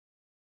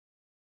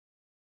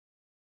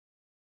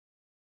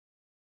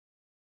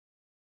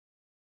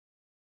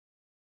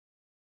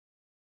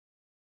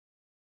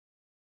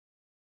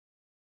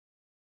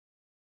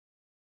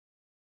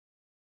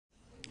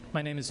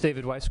My name is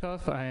David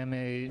Weiskopf. I am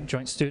a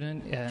joint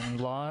student in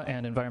Law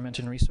and Environment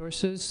and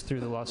Resources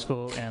through the Law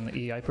School and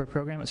the EIPR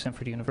program at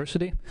Stanford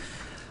University.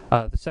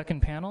 The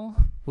second panel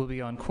will be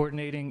on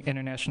coordinating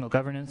international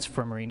governance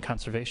for marine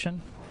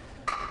conservation.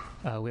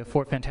 We have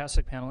four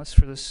fantastic panelists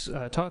for this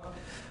talk.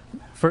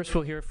 First,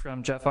 we'll hear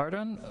from Jeff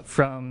Ardron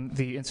from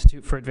the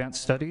Institute for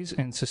Advanced Studies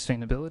in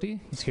Sustainability.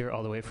 He's here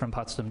all the way from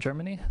Potsdam,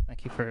 Germany.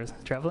 Thank you for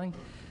traveling.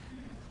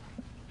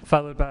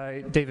 Followed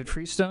by David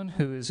Freestone,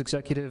 who is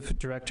Executive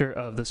Director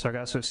of the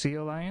Sargasso Sea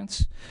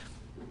Alliance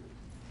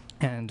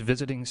and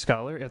visiting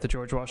scholar at the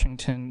George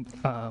Washington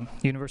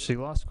University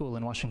Law School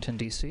in Washington,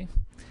 D.C.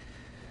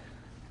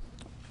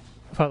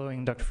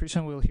 Following Dr.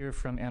 Freestone, we'll hear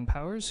from Ann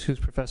Powers, who's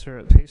professor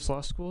at Pace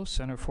Law School,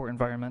 Center for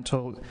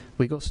Environmental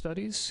Legal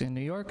Studies in New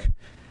York,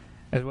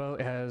 as well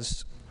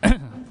as,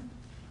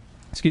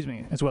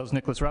 as well as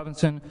Nicholas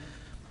Robinson,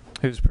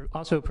 who's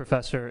also a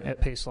professor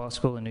at Pace Law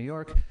School in New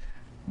York,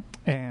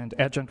 and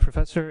adjunct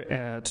professor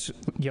at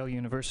Yale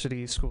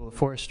University School of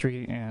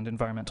Forestry and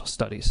Environmental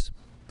Studies.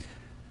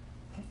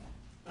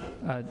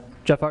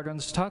 Jeff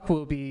Ardron's talk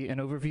will be an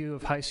overview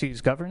of high seas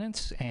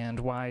governance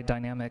and why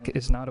dynamic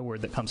is not a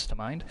word that comes to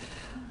mind.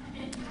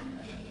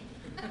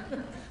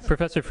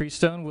 Professor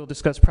Freestone will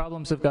discuss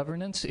problems of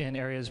governance in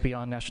areas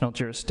beyond national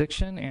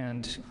jurisdiction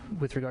and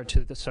with regard to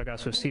the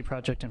Sargasso Sea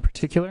project in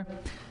particular.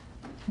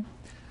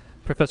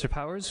 Professor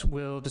Powers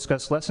will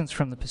discuss lessons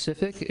from the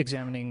Pacific,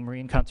 examining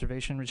marine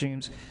conservation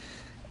regimes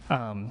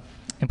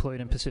employed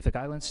in Pacific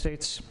Island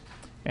states.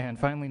 And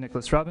finally,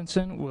 Nicholas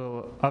Robinson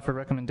will offer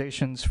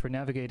recommendations for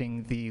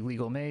navigating the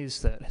legal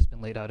maze that has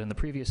been laid out in the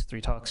previous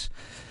three talks,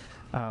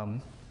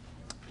 as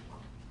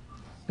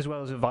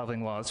well as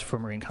evolving laws for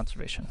marine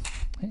conservation.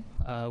 Okay.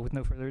 With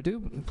no further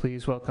ado,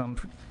 please welcome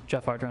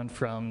Jeff Ardron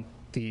from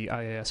the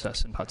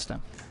IASS in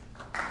Potsdam.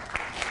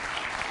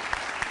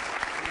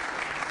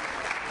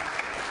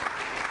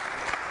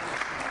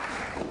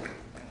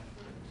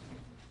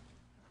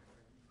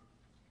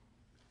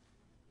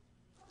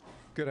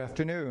 Good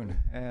afternoon,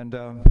 and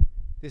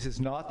this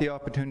is not the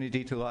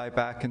opportunity to lie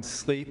back and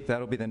sleep.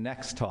 That'll be the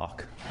next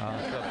talk.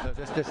 So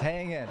just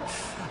hang in.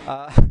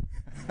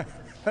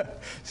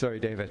 Sorry,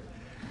 David.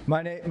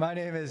 My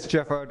name is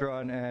Jeff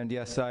Ardron, and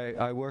yes,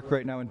 I work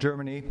right now in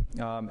Germany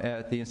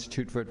at the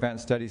Institute for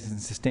Advanced Studies in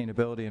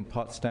Sustainability in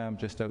Potsdam,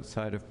 just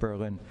outside of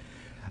Berlin.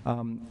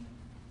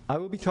 I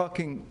will be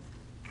talking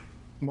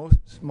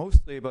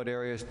mostly about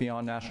areas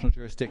beyond national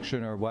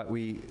jurisdiction, or what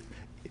we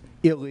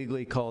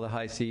illegally call the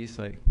high seas,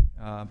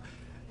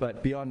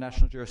 but beyond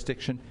national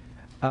jurisdiction.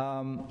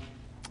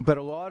 But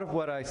a lot of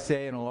what I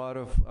say and a lot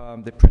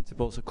of the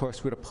principles, of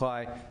course, would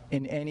apply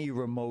in any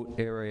remote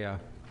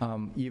area,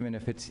 even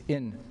if it's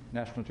in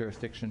national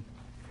jurisdiction.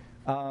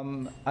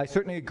 I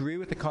certainly agree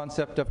with the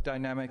concept of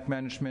dynamic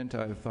management.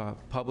 I've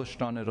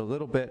published on it a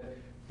little bit,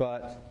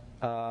 but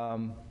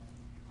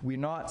we're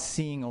not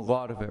seeing a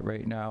lot of it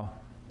right now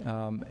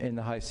in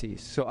the high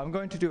seas. So I'm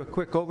going to do a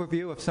quick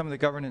overview of some of the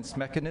governance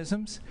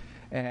mechanisms,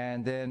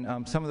 and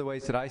then some of the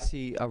ways that I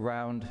see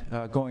around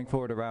going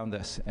forward around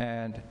this.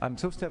 And I'm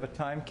supposed to have a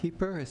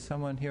timekeeper. Is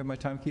someone here my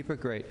timekeeper?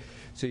 Great.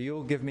 So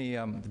you'll give me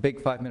the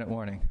big 5-minute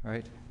warning,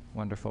 right?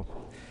 Wonderful.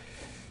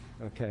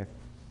 Okay.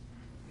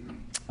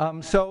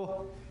 And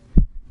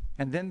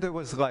then there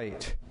was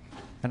light.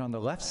 And on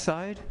the left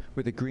side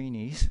were the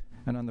greenies,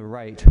 and on the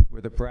right were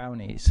the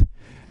brownies,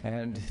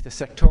 and the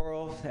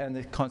sectoral and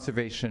the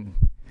conservation.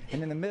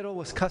 And in the middle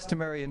was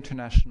customary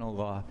international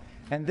law.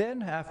 And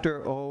then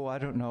after, I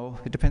don't know,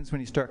 it depends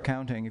when you start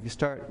counting. If you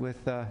start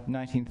with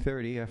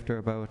 1930, after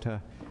about,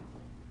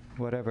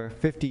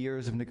 50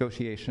 years of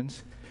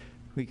negotiations,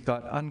 we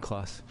got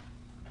UNCLOS.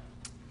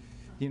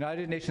 The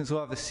United Nations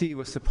Law of the Sea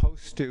was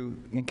supposed to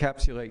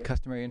encapsulate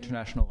customary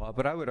international law,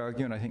 but I would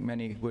argue, and I think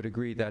many would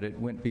agree, that it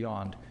went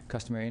beyond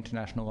customary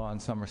international law in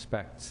some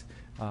respects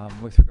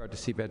with regard to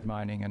seabed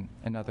mining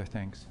and other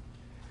things.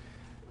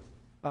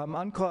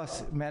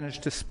 UNCLOS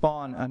managed to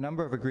spawn a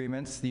number of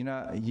agreements, the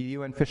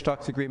UN Fish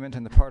Stocks Agreement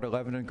and the Part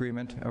 11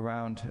 Agreement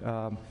around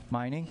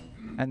mining.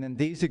 And then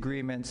these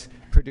agreements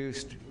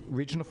produced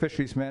regional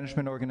fisheries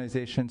management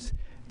organizations,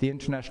 the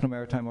International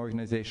Maritime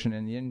Organization,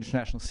 and the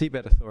International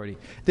Seabed Authority.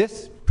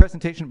 This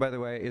presentation, by the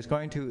way, is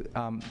going to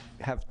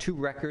have two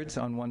records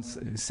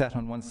set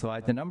on one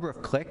slide: the number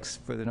of clicks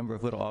for the number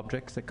of little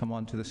objects that come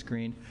onto the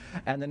screen,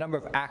 and the number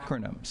of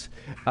acronyms.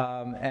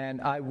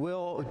 And I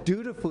will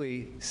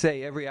dutifully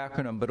say every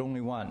acronym, but only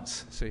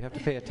once, so you have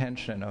to pay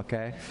attention,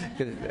 okay?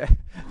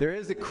 There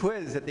is a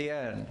quiz at the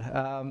end.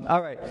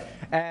 All right,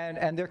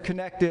 and they're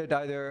connected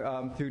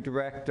either through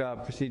direct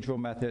procedural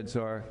methods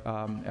or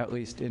at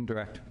least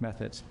indirect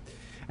methods.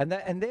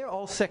 And they're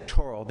all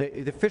sectoral.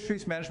 The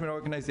fisheries management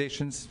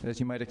organizations, as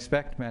you might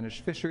expect,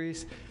 manage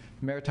fisheries.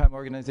 The Maritime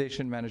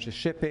Organization manages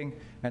shipping,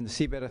 and the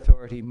Seabed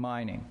Authority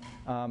mining.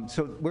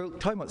 So we're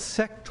talking about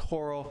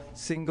sectoral,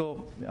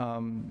 single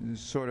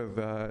sort of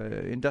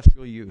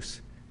industrial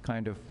use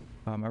kind of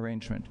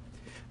arrangement.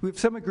 We have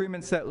some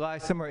agreements that lie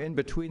somewhere in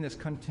between this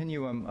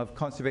continuum of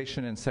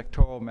conservation and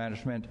sectoral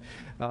management,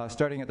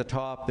 starting at the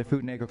top, the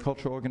Food and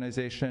Agriculture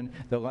Organization,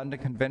 the London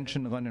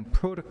Convention, the London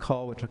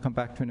Protocol, which I'll come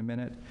back to in a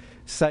minute,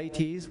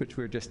 CITES, which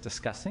we were just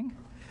discussing,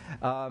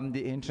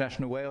 the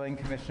International Whaling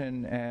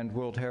Commission, and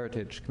World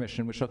Heritage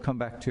Commission, which I'll come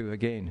back to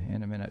again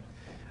in a minute.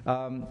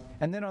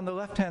 And then on the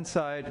left-hand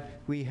side,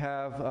 we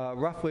have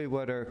roughly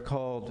what are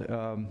called,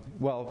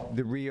 well,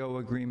 the Rio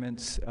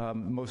agreements.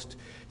 Most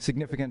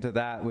significant of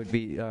that would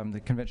be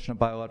the Convention on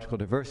Biological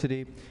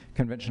Diversity.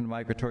 Convention on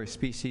Migratory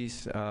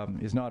Species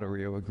is not a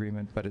Rio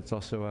agreement, but it's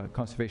also a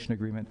conservation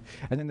agreement.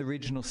 And then the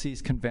Regional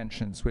Seas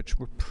Conventions, which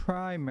were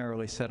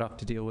primarily set up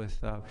to deal with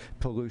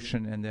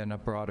pollution and then a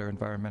broader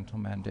environmental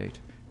mandate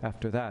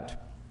after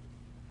that.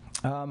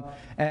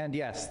 And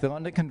yes, the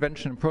London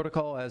Convention and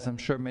Protocol, as I'm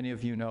sure many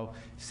of you know,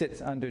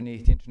 sits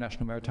underneath the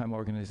International Maritime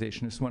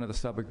Organization. It's one of the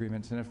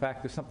sub-agreements. And in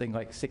fact, there's something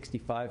like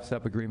 65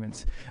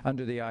 sub-agreements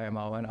under the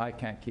IMO, and I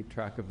can't keep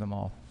track of them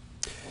all.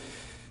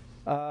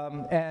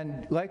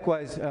 And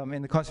likewise,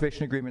 in the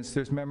conservation agreements,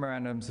 there's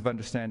memorandums of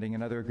understanding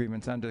and other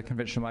agreements under the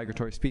Convention on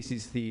Migratory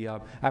Species. The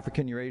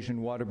African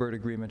Eurasian Waterbird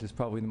Agreement is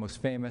probably the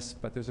most famous,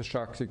 but there's a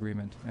Sharks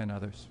Agreement and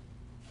others.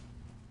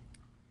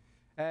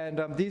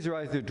 And these are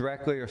either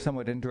directly or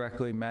somewhat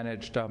indirectly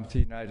managed through the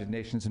United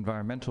Nations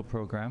Environmental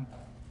Program.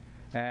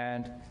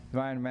 And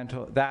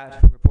that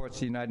reports to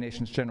the United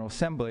Nations General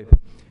Assembly,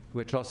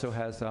 which also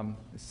has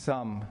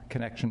some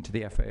connection to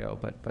the FAO,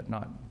 but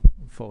not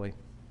fully.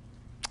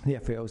 The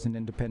FAO is an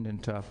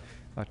independent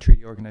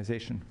treaty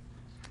organization.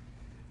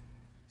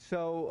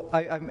 So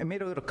I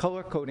made a little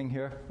color coding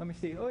here. Let me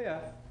see. Oh yeah,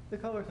 the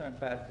colors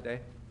aren't bad today.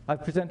 I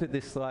presented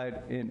this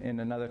slide in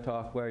another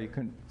talk where you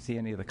couldn't see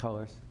any of the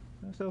colors.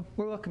 So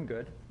we're looking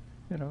good,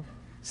 you know.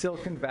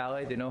 Silicon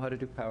Valley, they know how to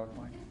do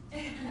PowerPoint.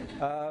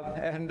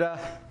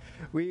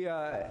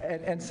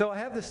 And so I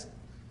have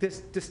this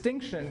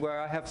distinction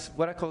where I have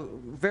what I call,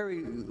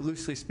 very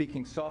loosely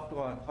speaking, soft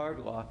law and hard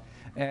law,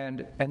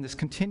 and this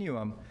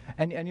continuum.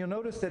 And you'll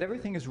notice that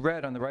everything is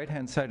red on the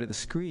right-hand side of the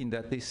screen,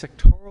 that these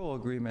sectoral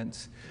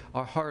agreements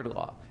are hard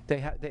law. They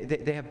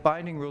have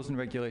binding rules and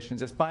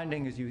regulations, as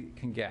binding as you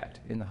can get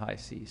in the high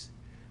seas.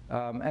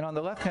 And on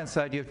the left-hand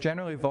side, you have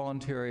generally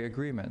voluntary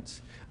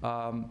agreements.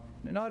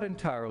 Not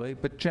entirely,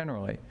 but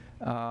generally.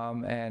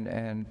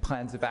 And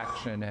plans of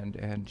action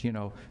and, you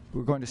know,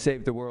 we're going to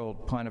save the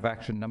world, plan of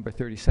action number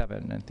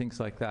 37, and things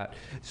like that.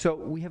 So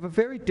we have a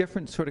very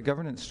different sort of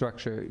governance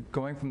structure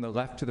going from the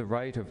left to the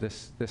right of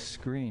this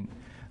screen.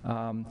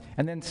 And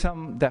then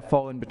some that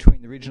fall in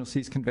between. The Regional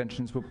Seas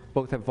Conventions will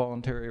both have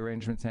voluntary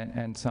arrangements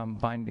and some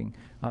binding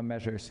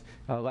measures.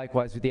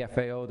 Likewise with the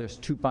FAO, there's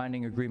 2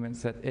 binding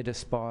agreements that it has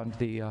spawned,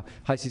 the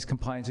High Seas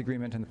Compliance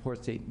Agreement and the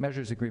Port State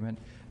Measures Agreement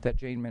that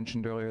Jane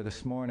mentioned earlier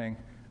this morning,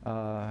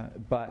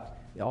 but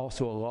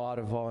also a lot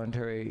of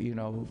voluntary, you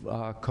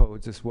know,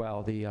 codes as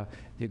well, the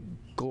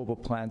global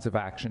plans of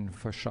action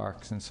for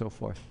sharks and so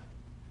forth.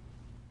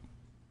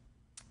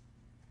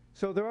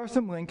 So there are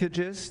some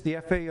linkages.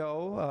 The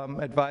FAO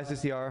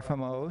advises the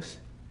RFMOs.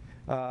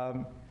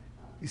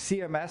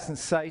 CMS and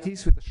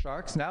CITES with the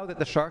sharks. Now that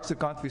the sharks have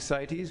gone through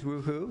CITES,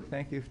 woohoo!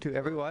 Thank you to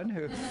everyone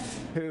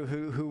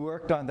who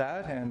worked on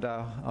that. And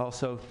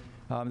also,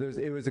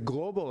 it was a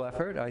global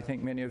effort. I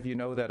think many of you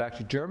know that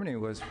actually Germany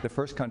was the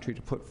first country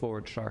to put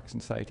forward sharks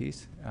and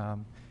CITES.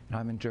 And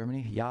I'm in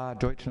Germany. Ja,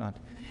 Deutschland.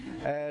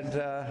 And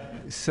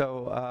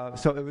so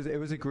it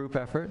was a group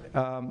effort.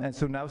 And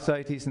so now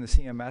CITES and the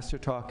CMS are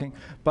talking.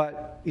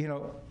 But, you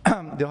know,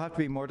 there'll have to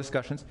be more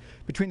discussions.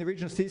 Between the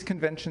Regional Seas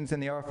Conventions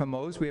and the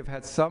RFMOs, we have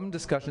had some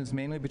discussions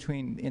mainly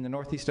in the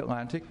Northeast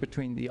Atlantic,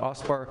 between the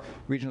OSPAR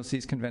Regional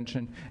Seas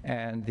Convention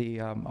and the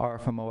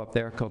RFMO up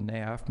there called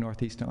NAAF,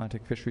 Northeast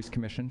Atlantic Fisheries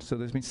Commission. So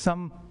there's been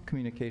some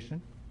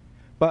communication.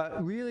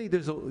 But really,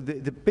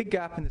 the big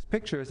gap in this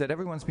picture is that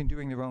everyone's been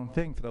doing their own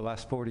thing for the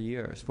last 40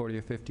 or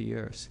 50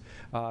 years.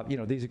 You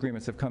know, these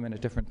agreements have come in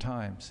at different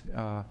times.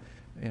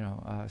 You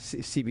know,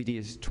 CBD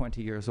is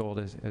 20 years old,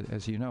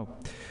 as you know.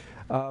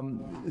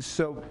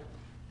 So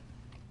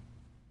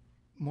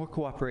more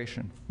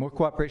cooperation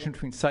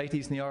between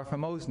CITES and the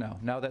RFMOs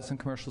now that some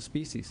commercial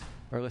species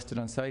are listed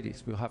on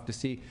CITES. We'll have to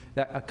see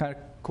that kind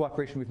of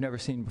cooperation we've never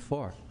seen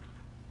before.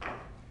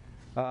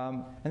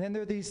 And then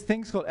there are these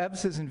things called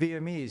EBSAs and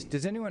VMEs.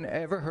 Does anyone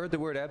ever heard the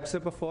word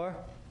EBSA before?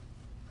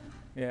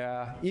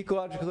 Yeah,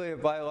 ecologically or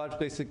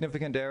biologically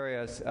significant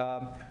areas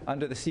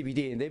under the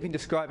CBD. And they've been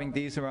describing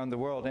these around the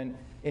world. And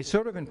it's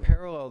sort of in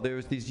parallel,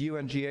 there's these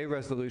UNGA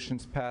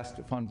resolutions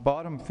passed on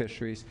bottom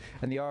fisheries.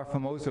 And the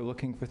RFMOs are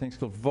looking for things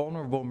called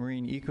vulnerable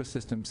marine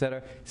ecosystems that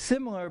are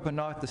similar but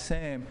not the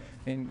same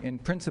in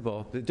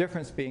principle. The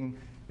difference being,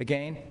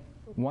 again,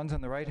 one's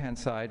on the right-hand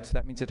side, so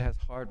that means it has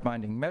hard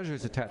binding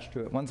measures attached to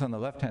it. One's on the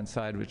left-hand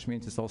side, which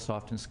means it's all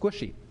soft and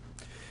squishy.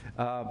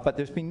 But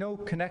there's been no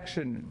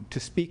connection to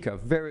speak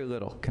of, very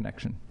little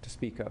connection to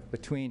speak of,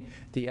 between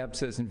the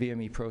EBSAs and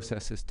VME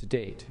processes to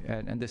date,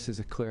 and this is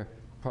a clear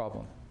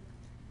problem.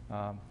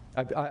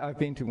 I've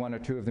been to 1 or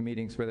 2 of the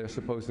meetings where they're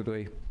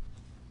supposedly,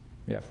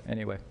 yeah,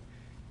 anyway.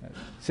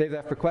 Save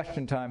that for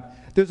question time.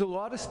 There's a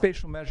lot of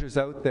spatial measures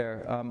out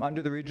there.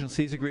 Under the regional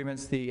seas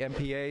agreements, the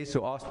MPAs,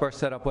 so OSPAR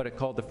set up what it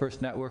called the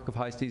first network of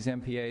high seas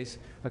MPAs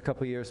a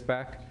couple of years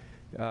back.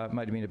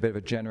 Might have been a bit of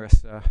a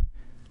generous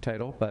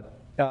title, but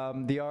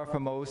the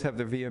RFMOs have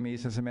their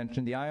VMEs, as I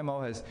mentioned. The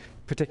IMO has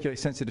particularly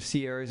sensitive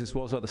sea areas as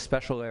well as other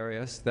special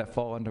areas that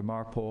fall under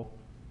MARPOL.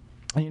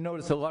 And you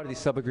notice a lot of these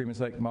sub-agreements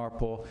like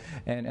MARPOL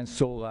and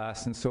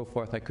SOLAS and so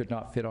forth I could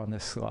not fit on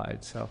this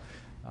slide. So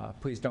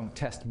please don't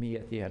test me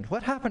at the end.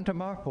 What happened to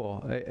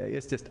MARPOL?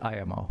 It's just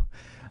IMO.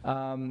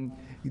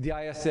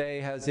 The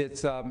ISA has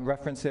its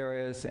reference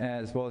areas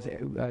as well as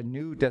a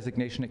new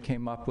designation it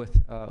came up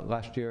with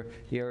last year,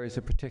 the areas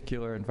of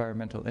particular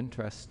environmental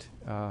interest.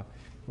 Or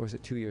was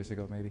it 2 years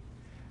ago maybe?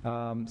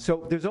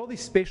 So there's all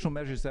these spatial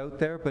measures out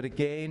there, but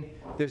again,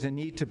 there's a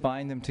need to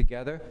bind them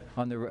together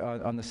on the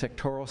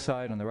sectoral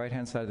side, on the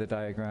right-hand side of the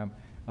diagram,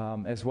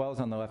 as well as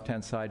on the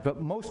left-hand side.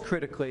 But most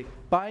critically,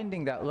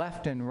 binding that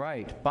left and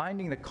right,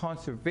 binding the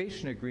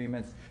conservation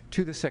agreements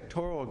to the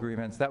sectoral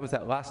agreements. That was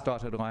that last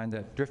dotted line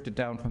that drifted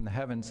down from the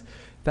heavens.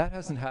 That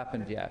hasn't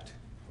happened yet.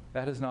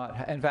 That has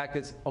not. In fact,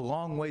 it's a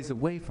long ways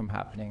away from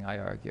happening, I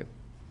argue.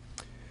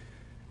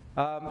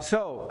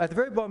 So at the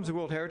very bottom is the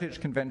World Heritage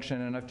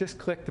Convention, and I've just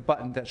clicked the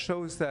button that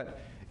shows that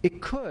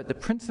it could, the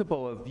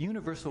principle of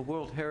universal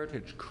world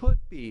heritage could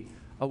be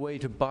a way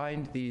to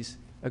bind these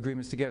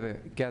agreements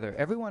together.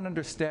 Everyone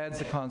understands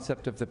the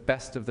concept of the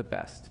best,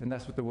 and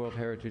that's what the World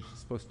Heritage is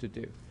supposed to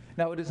do.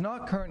 Now, it is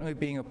not currently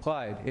being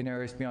applied in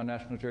areas beyond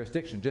national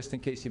jurisdiction, just in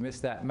case you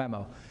missed that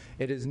memo.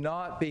 It is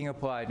not being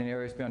applied in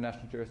areas beyond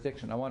national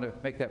jurisdiction. I want to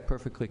make that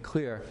perfectly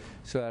clear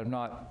so that I'm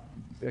not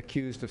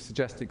accused of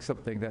suggesting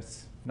something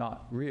that's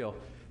not real.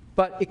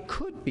 But it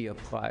could be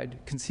applied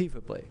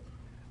conceivably.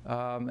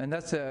 And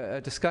that's a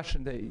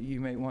discussion that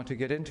you may want to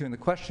get into in the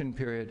question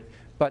period.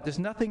 But there's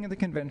nothing in the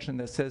convention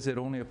that says it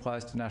only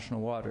applies to national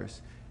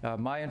waters.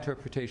 My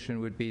interpretation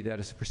would be that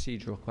it's a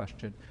procedural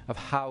question of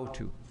how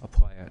to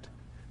apply it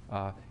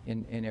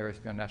in areas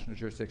beyond national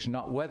jurisdiction.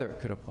 Not whether it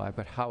could apply,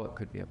 but how it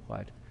could be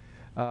applied.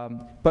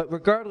 But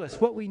regardless,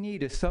 what we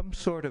need is some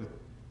sort of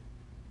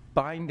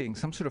binding,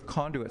 some sort of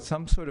conduit,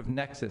 some sort of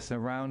nexus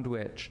around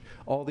which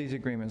all these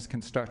agreements can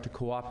start to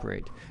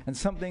cooperate. And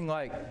something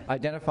like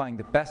identifying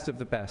the best of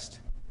the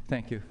best,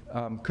 thank you,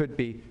 could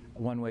be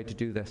one way to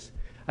do this.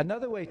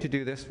 Another way to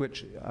do this,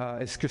 which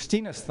is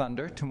Christina's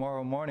thunder,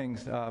 tomorrow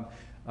morning's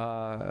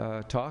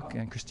talk,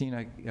 and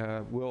Christina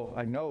will,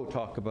 I know,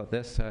 talk about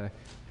this,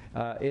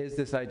 is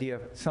this idea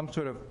of some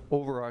sort of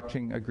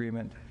overarching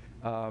agreement,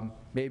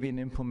 maybe an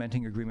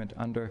implementing agreement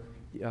under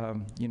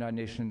United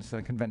Nations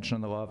Convention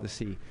on the Law of the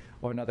Sea,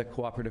 or another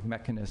cooperative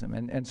mechanism.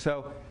 And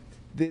so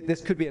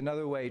this could be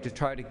another way to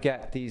try to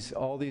get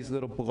all these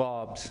little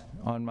blobs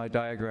on my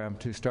diagram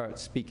to start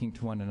speaking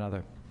to one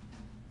another.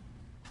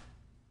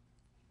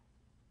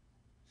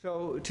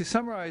 So to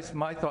summarize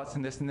my thoughts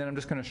on this, and then I'm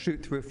just going to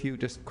shoot through a few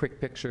just quick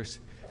pictures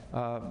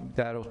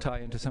that'll tie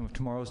into some of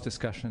tomorrow's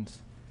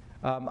discussions.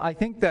 I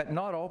think that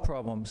not all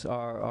problems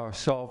are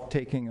solved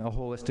taking a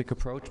holistic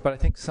approach, but I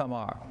think some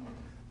are.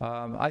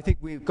 I think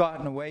we've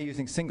gotten away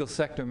using single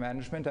sector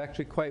management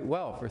actually quite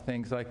well for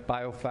things like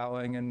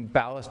biofouling and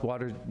ballast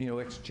water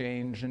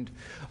exchange and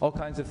all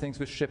kinds of things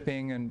with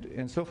shipping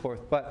and so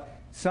forth. But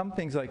some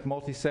things like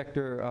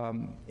multi-sector,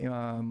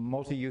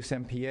 multi-use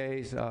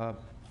MPAs,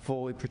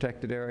 fully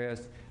protected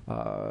areas,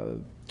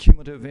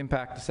 cumulative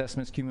impact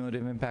assessments,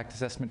 cumulative impact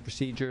assessment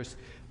procedures,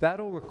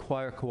 that'll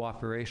require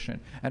cooperation.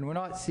 And we're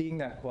not seeing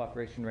that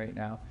cooperation right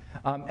now.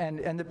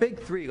 And the big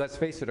three, let's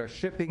face it, are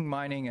shipping,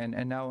 mining,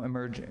 and now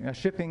emerging,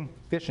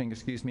 fishing,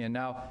 and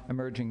now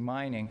emerging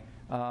mining.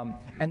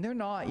 And they're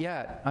not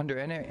yet under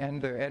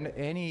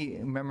any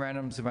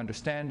memorandums of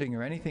understanding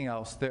or anything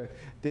else. There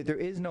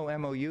is no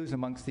MOUs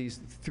amongst these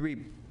three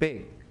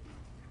big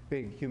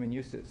human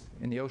uses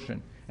in the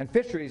ocean. And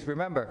fisheries,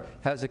 remember,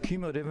 has a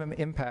cumulative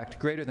impact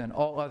greater than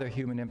all other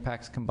human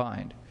impacts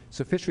combined.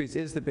 So fisheries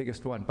is the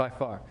biggest one by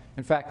far.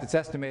 In fact, it's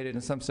estimated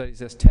in some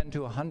studies as 10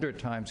 to 100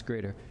 times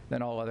greater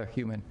than all other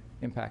human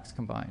impacts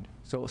combined.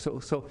 So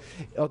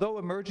although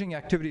emerging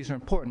activities are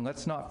important,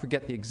 let's not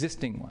forget the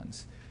existing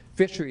ones.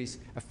 Fisheries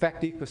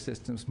affect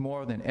ecosystems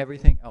more than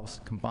everything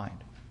else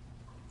combined.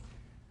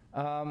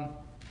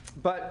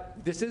 But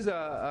this is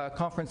a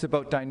conference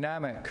about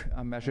dynamic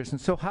measures,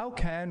 and so how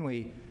can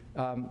we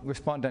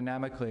respond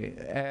dynamically,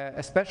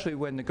 especially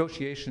when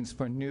negotiations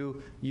for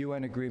new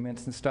UN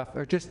agreements and stuff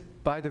are just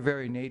by their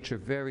very nature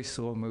very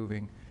slow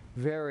moving,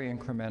 very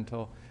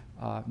incremental,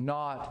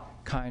 not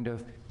kind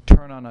of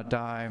turn on a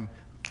dime,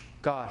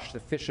 gosh, the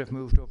fish have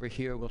moved over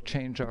here, we'll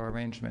change our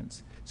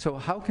arrangements. So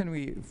how can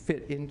we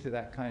fit into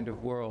that kind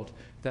of world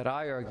that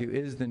I argue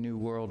is the new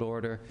world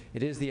order?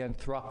 It is the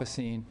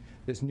Anthropocene,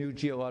 this new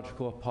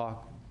geological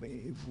epoch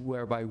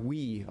whereby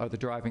we are the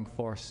driving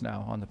force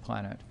now on the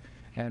planet.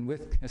 And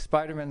with, as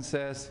Spider-Man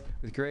says,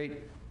 with great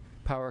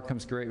power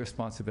comes great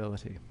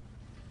responsibility.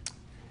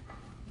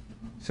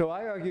 So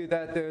I argue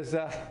that there's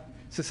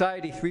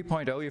Society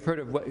 3.0. You've heard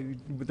of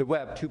the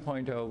Web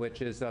 2.0,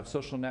 which is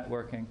social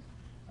networking.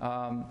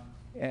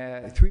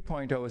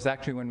 3.0 is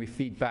actually when we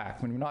feed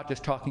back, when we're not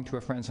just talking to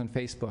our friends on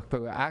Facebook,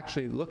 but we're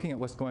actually looking at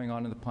what's going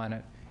on in the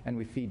planet, and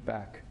we feed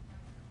back.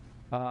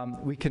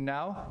 We can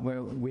now,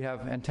 we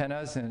have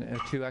antennas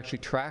to actually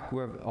track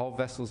where all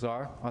vessels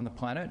are on the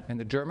planet, and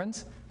the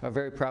Germans are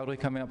very proudly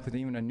coming up with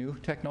even a new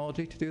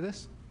technology to do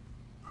this.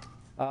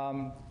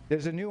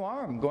 There's a new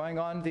arm going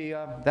on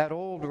that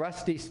old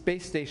rusty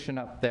space station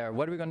up there.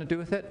 What are we going to do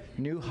with it?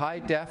 New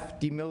high-def,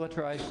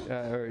 demilitarized,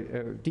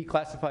 or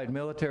declassified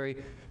military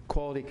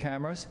quality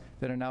cameras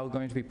that are now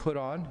going to be put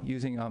on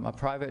using a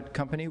private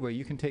company where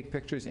you can take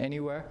pictures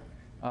anywhere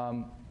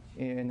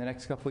in the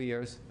next couple of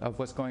years of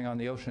what's going on in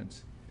the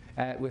oceans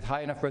with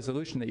high enough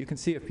resolution that you can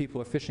see if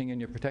people are fishing in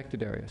your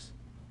protected areas.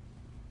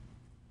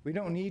 We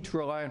don't need to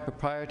rely on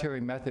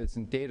proprietary methods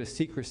and data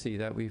secrecy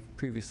that we've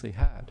previously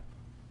had.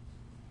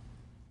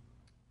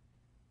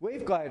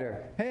 Wave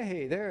glider,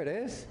 hey, there it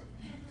is.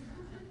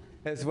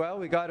 As well,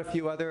 we got a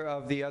few other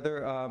of the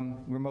other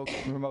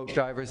remote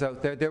divers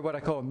out there. They're what I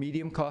call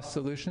medium cost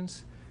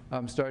solutions,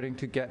 starting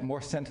to get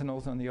more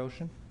sentinels on the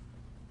ocean.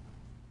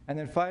 And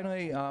then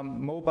finally,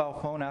 mobile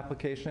phone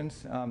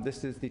applications.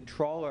 This is the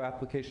trawler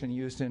application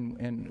used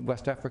in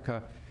West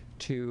Africa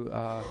to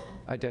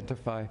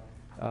identify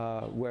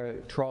where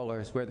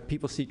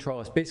people see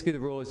trawlers. Basically, the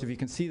rule is if you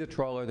can see the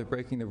trawler, they're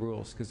breaking the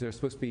rules because they're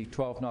supposed to be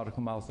 12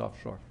 nautical miles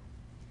offshore.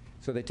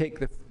 So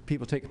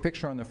people take a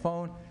picture on their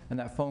phone, and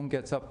that phone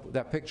gets up,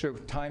 that picture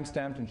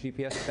time-stamped and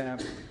GPS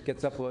stamped,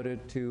 gets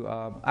uploaded to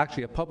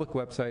actually a public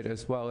website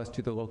as well as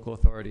to the local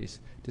authorities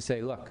to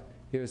say, look,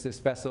 here's this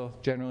vessel,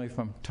 generally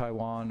from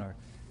Taiwan or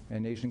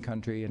an Asian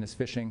country, and is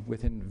fishing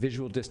within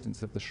visual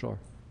distance of the shore.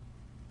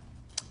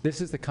 This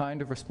is the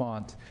kind of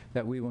response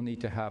that we will need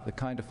to have, the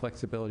kind of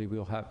flexibility we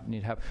will need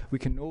to have. We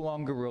can no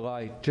longer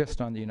rely just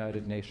on the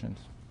United Nations.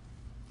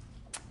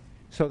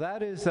 So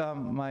that is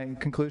my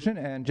conclusion,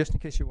 and just in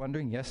case you're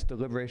wondering, yes,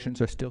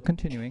 deliberations are still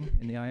continuing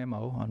in the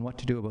IMO on what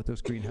to do about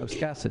those greenhouse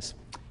gases.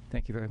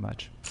 Thank you very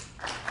much.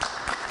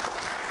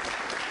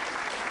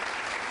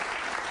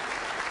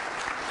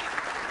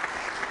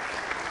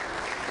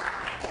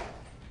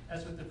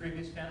 As with the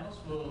previous panels,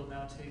 we'll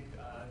now take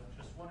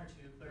just one or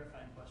two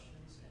clarifying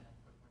questions and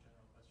quick more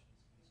general questions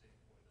to be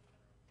safe for the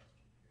general question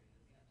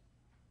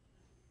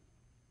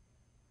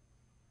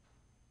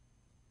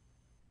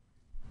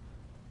period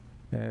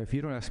at the end. If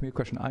you don't ask me a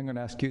question, I'm going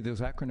to ask you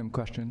those acronym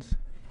questions.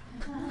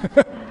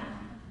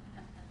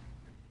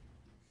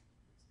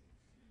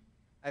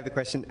 I have a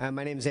question.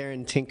 My name is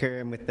Aaron Tinker.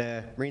 I'm with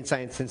the Marine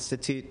Science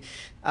Institute.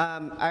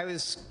 I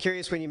was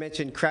curious when you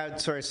mentioned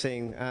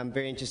crowdsourcing. I'm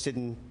very interested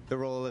in the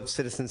role of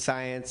citizen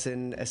science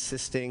in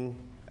assisting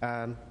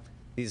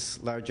these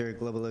larger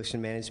global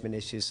ocean management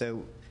issues. So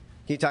can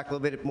you talk a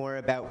little bit more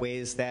about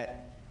ways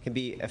that can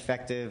be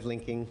effective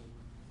linking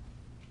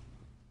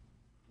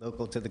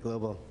local to the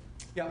global?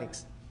 Yeah,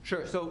 Thanks.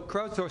 Sure. So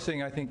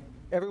crowdsourcing, I think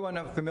everyone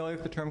familiar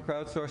with the term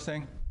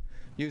crowdsourcing?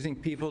 Using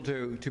people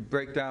to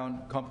break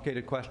down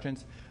complicated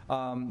questions.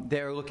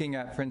 They're looking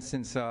at, for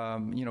instance,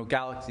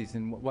 galaxies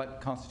and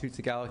what constitutes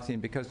a galaxy.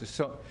 And because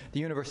the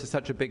universe is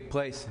such a big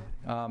place,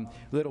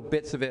 little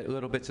bits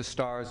of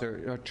stars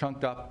are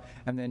chunked up,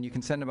 and then you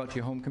can send them out to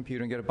your home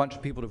computer and get a bunch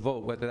of people to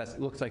vote whether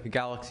that looks like a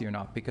galaxy or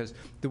not, because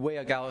the way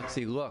a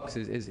galaxy looks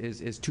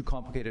is too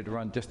complicated to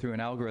run just through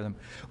an algorithm.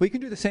 Well, you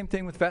can do the same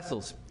thing with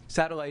vessels,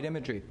 satellite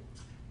imagery.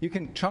 You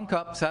can chunk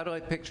up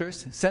satellite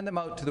pictures, send them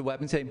out to the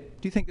web and say, do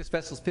you think this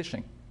vessel's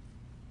fishing?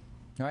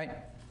 All right?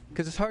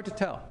 Because it's hard to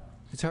tell.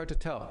 It's hard to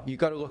tell. You've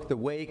got to look at the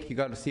wake. You've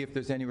got to see if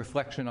there's any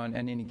reflection on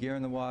any gear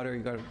in the water.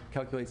 You've got to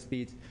calculate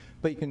speeds.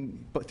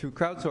 But through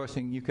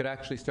crowdsourcing, you could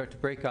actually start to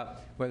break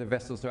up whether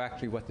vessels are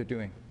actually what they're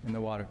doing in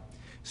the water.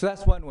 So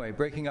that's one way,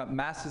 breaking up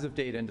masses of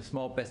data into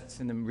small bits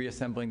and then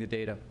reassembling the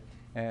data.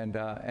 And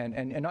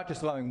not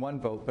just allowing one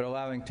vote, but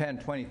allowing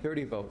 10, 20,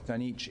 30 votes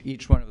on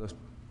each one of those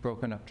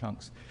broken up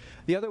chunks.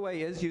 The other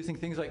way is using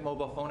things like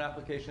mobile phone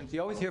applications.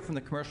 You always hear from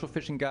the commercial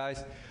fishing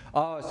guys,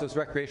 oh, it's those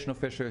recreational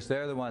fishers.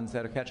 They're the ones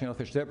that are catching all the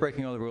fish. They're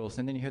breaking all the rules.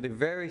 And then you hear the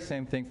very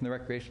same thing from the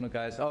recreational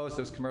guys. Oh, it's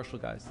those commercial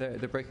guys. They're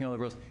breaking all the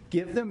rules.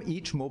 Give them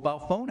each mobile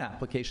phone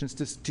applications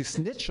to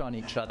snitch on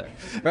each other,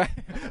 right?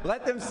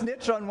 Let them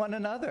snitch on one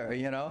another,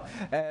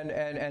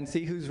 and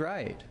see who's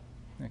right.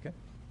 Okay?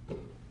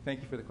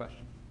 Thank you for the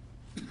question.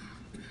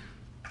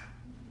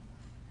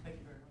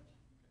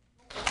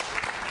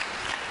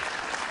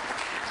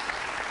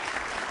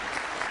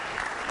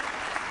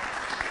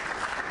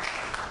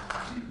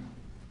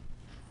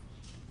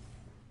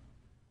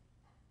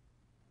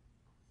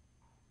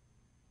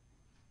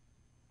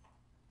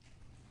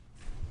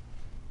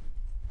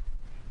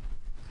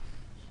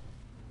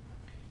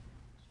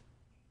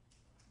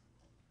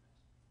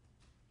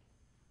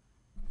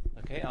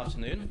 Okay,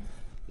 afternoon.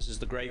 This is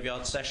the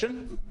graveyard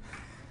session.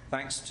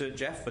 Thanks to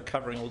Jeff for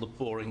covering all the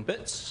boring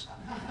bits.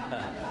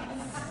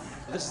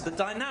 This is the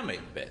dynamic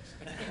bit.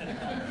 I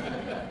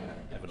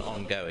have an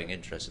ongoing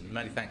interest, and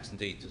many thanks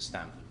indeed to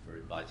Stanford for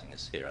inviting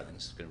us here. I think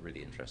this is going to be a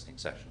really interesting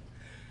session.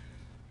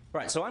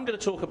 Right, so I'm going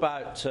to talk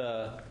about,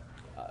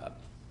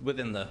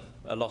 within the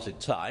allotted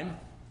time,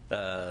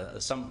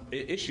 some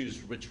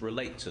issues which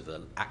relate to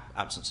the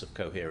absence of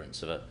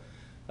coherence of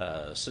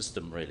a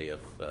system, really, of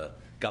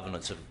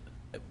governance of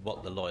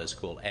what the lawyers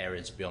call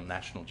areas beyond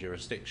national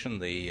jurisdiction,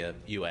 the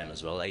UN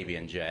as well,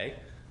 ABNJ.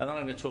 And then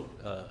I'm going to talk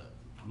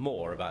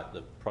more about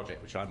the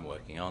project which I'm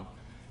working on,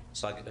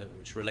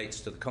 which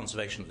relates to the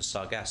conservation of the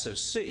Sargasso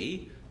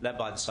Sea, led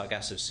by the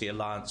Sargasso Sea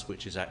Alliance,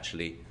 which is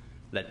actually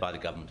led by the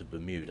government of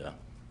Bermuda.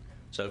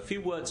 So a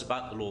few words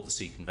about the Law of the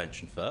Sea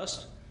Convention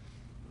first.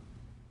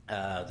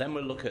 Then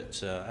we'll look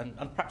at,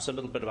 and perhaps a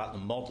little bit about the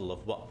model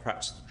of what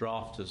perhaps the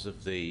drafters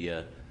of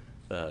the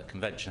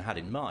convention had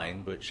in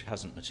mind, which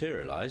hasn't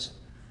materialized,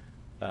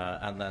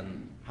 and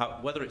then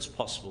whether it's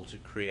possible to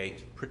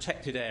create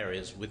protected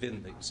areas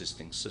within the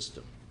existing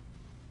system.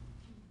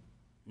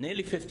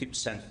 Nearly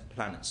 50% of the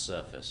planet's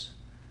surface.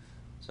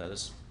 So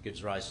this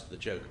gives rise to the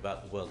joke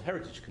about the World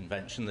Heritage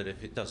Convention, that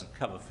if it doesn't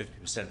cover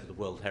 50% of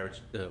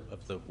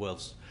the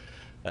world's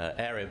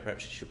area,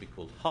 perhaps it should be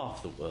called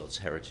half the world's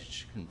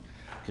heritage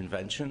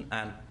convention,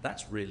 and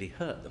that's really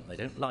hurt them. They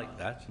don't like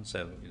that, and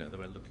so they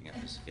were looking at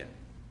this again.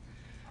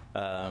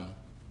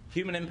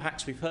 Human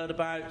impacts we've heard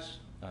about,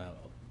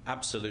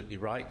 absolutely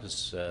right,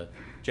 as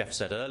Jeff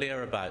said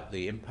earlier, about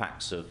the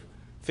impacts of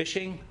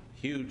fishing,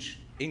 huge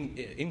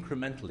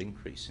incremental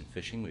increase in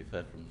fishing, we've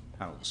heard from the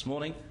panel this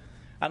morning,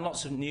 and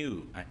lots of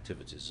new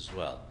activities as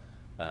well.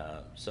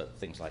 So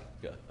things like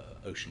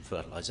ocean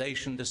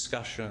fertilization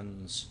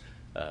discussions,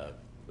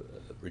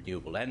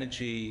 renewable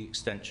energy,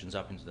 extensions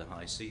up into the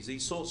high seas,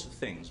 these sorts of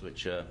things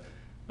which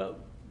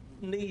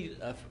need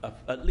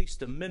at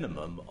least a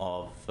minimum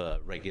of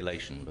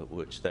regulation, but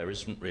which there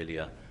isn't really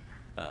a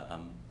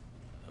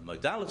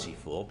modality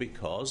for,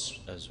 because,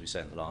 as we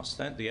said in the last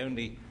stint,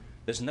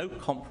 there's no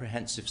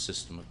comprehensive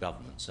system of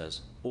governance.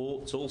 It's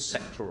all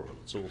sectoral,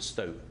 it's all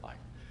stovepipe.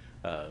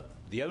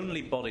 The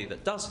only body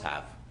that does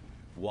have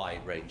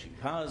wide-ranging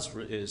powers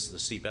is the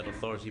Seabed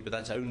Authority, but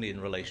that's only in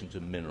relation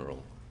to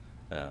mineral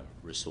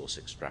resource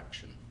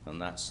extraction,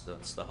 and that's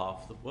the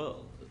half of the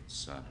world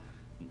that's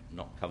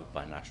not covered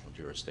by national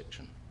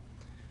jurisdiction.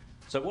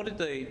 So what did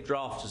the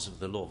drafters of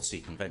the Law of the Sea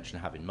Convention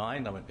have in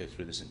mind? I won't go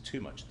through this in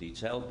too much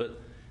detail, but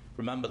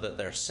remember that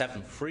there are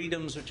 7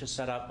 freedoms which are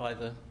set out by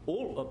the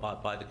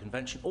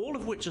Convention, all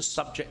of which are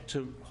subject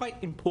to quite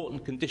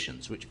important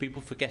conditions which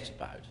people forget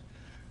about.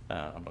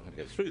 I'm not going to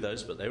go through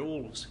those, but they're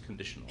all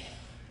conditional.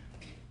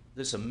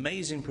 This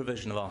amazing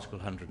provision of Article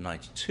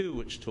 192,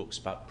 which talks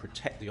about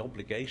the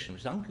obligation,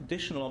 which is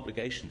unconditional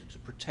obligation to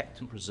protect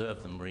and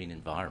preserve the marine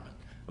environment.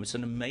 I mean, it's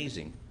an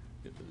amazing,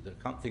 I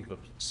can't think of a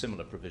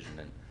similar provision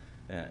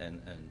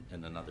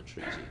in another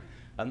treaty.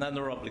 And then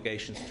there are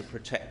obligations to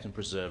protect and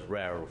preserve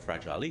rare or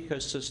fragile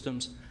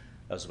ecosystems,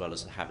 as well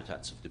as the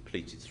habitats of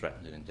depleted,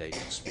 threatened, and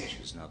endangered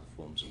species and other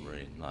forms of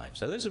marine life.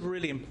 So those are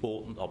really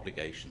important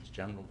obligations,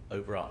 general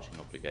overarching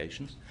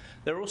obligations.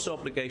 There are also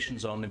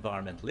obligations on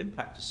environmental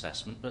impact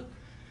assessment, but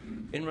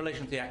in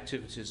relation to the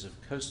activities of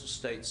coastal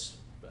states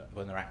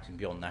when they're acting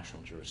beyond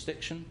national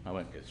jurisdiction. I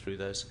won't go through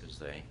those because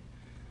they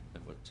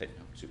would take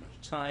up too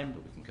much time,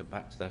 but we can come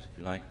back to that if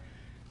you like.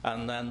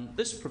 And then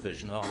this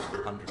provision,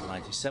 Article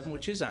 197,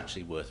 which is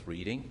actually worth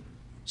reading.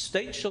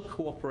 States shall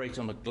cooperate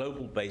on a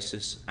global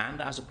basis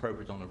and, as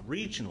appropriate, on a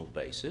regional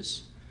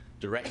basis,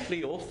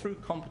 directly or through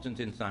competent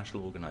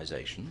international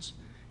organizations,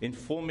 in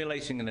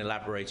formulating and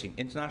elaborating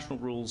international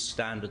rules,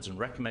 standards, and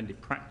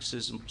recommended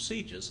practices and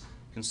procedures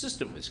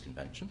consistent with this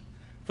convention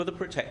for the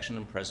protection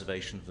and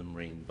preservation of the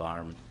marine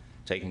environment,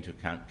 taking into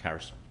account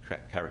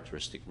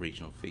characteristic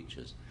regional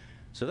features.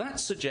 So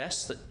that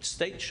suggests that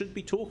states should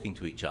be talking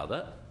to each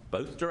other,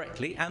 both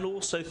directly and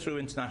also through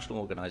international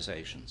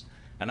organizations.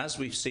 And as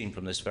we've seen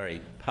from this very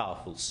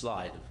powerful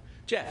slide of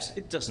Jeff's,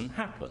 it doesn't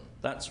happen.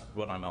 That's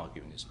what I'm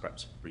arguing is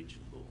perhaps a breach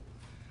of law.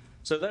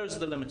 So those are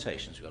the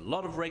limitations. We've got a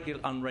lot of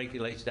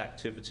unregulated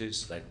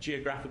activities. There are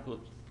geographical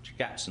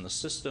gaps in the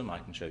system. I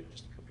can show you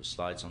just a couple of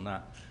slides on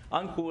that.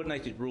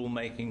 Uncoordinated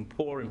rulemaking,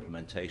 poor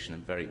implementation,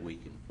 and very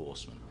weak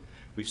enforcement.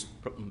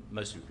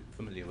 Most of you are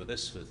familiar with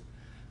this, with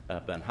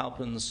Ben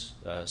Halpin's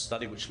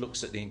study, which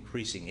looks at the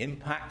increasing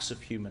impacts of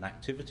human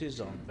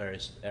activities on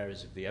various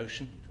areas of the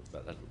ocean. We'll talk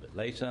about that a little bit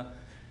later.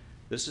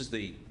 This is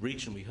the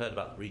region, we heard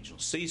about the Regional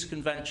Seas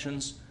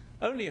Conventions.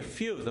 Only a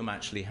few of them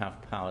actually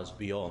have powers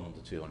beyond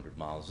the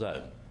 200-mile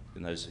zone.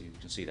 And those, you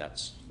can see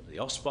that's the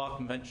OSPAR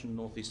Convention,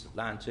 Northeast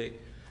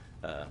Atlantic,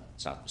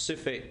 South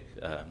Pacific,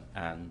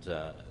 and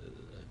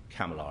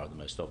CAMLR are the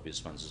most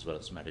obvious ones, as well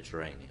as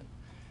Mediterranean.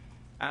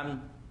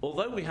 And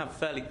although we have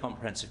fairly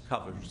comprehensive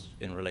coverage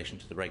in relation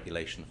to the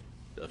regulation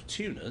of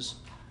tunas,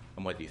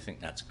 and whether you think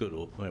that's good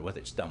or whether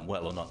it's done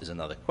well or not is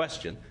another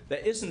question, there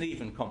isn't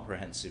even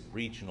comprehensive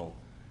regional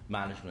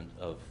management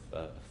of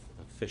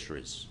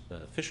fisheries.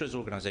 Fisheries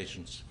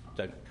organizations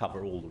don't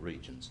cover all the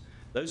regions.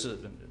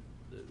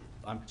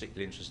 I'm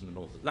particularly interested in the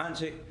North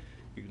Atlantic.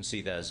 You can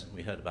see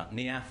we heard about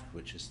NEAF,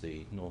 which is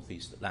the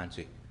Northeast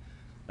Atlantic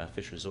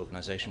Fisheries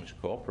Organization, which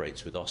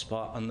cooperates with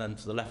OSPAR, and then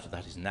to the left of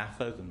that is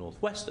NAFO, the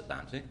Northwest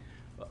Atlantic,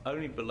 but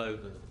only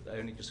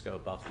just go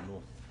above the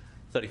North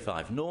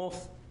 35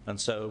 North. And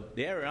so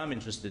the area I'm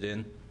interested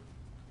in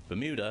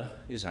Bermuda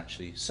is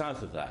actually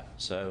south of that,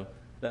 so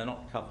they're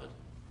not covered.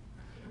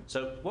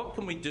 So what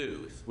can we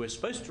do? We're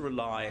supposed to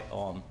rely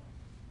on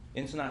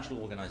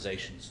international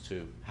organizations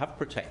to have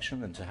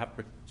protection and to have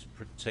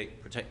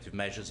protective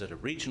measures at a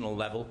regional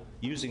level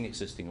using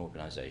existing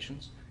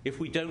organizations. If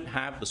we don't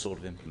have the sort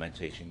of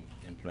implementing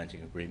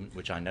agreement,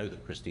 which I know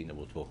that Christina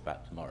will talk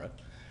about tomorrow,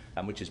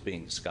 and which is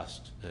being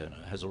discussed,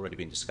 has already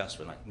been discussed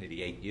for like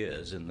nearly 8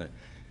 years in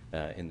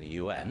the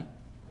UN,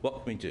 what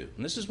can we do?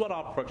 And this is what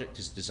our project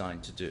is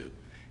designed to do.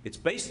 It's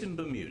based in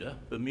Bermuda.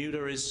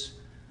 Bermuda is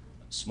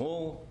a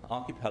small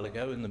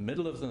archipelago in the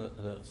middle of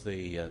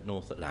the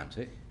North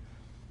Atlantic.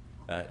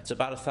 It's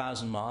about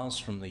 1,000 miles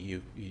from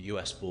the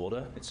US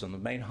border. It's on the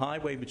main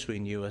highway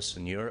between US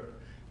and Europe,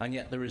 and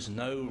yet there is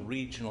no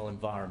regional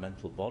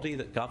environmental body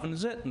that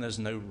governs it, and there's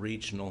no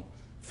regional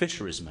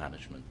fisheries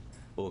management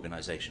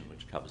organization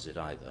which covers it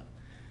either.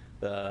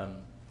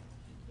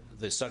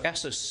 The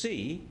Sargasso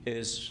Sea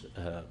is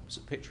a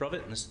picture of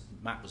it, and this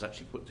map was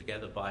actually put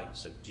together by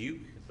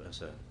Duke,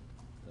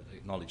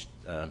 acknowledged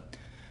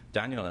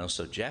Daniel, and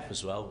also Jeff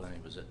as well when he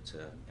was at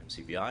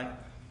MCBI.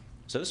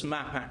 So this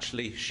map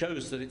actually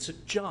shows that it's a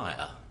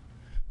gyre.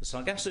 The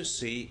Sargasso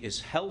Sea is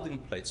held in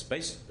place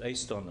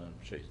based on a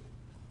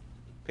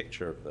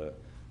picture of the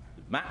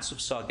mats of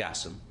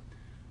sargassum,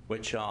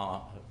 which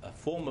are a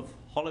form of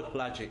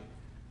holopelagic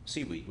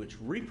seaweed which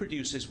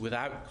reproduces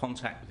without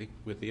contact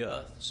with the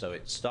earth. So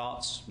it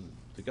starts from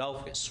the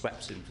Gulf, gets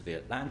swept into the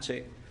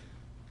Atlantic,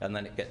 and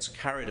then it gets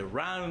carried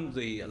around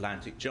the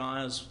Atlantic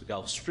gyres, the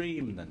Gulf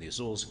Stream, and then the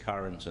Azores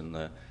Current and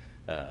the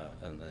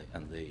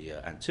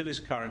Antilles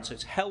Current. So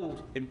it's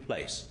held in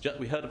place.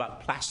 We heard about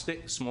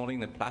plastic this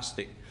morning. The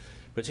plastic,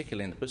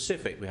 particularly in the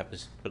Pacific, we have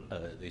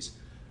these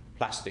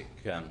plastic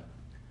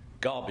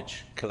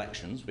garbage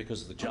collections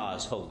because the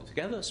gyres hold it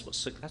together. That's what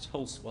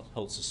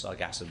holds the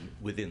sargassum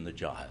within the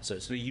gyre. So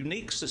it's a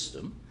unique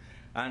system,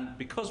 and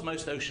because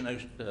most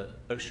open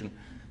ocean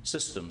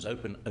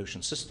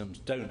systems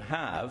don't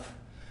have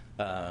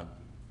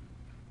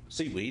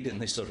seaweed in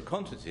this sort of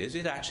quantities,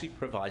 it actually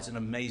provides an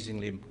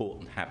amazingly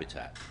important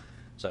habitat.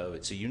 So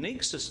it's a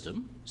unique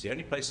system. It's the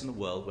only place in the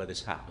world where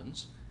this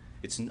happens.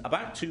 It's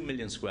about 2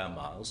 million square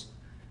miles,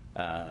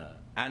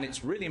 and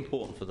it's really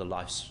important for the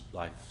life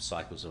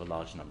cycles of a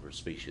large number of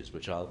species,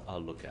 which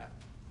I'll look at.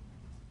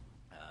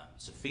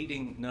 It's a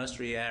feeding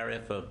nursery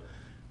area for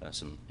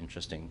some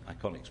interesting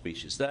iconic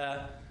species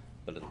there.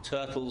 The little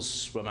turtles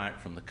swim out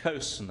from the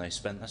coast, and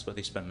that's where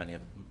they spend many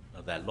of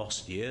their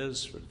lost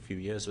years, for a few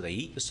years, where they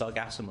eat the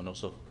sargassum and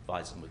also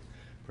provides them with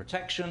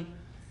protection.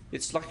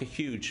 It's like a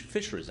huge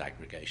fisheries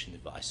aggregation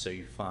device. So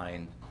you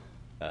find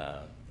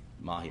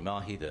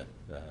mahi-mahi, the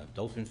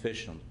dolphin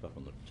fish, up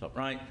on the top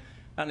right,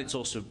 and it's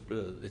also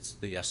the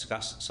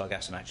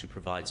sargassum actually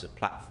provides a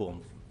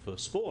platform for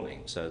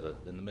spawning. So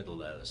that in the middle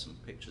there's some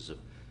pictures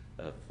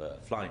of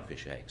flying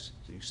fish eggs.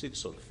 So you see the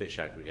sort of fish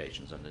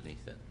aggregations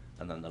underneath it,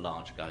 and then the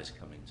large guys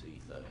coming to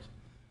eat those.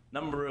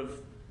 Number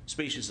of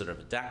species that have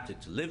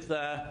adapted to live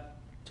there.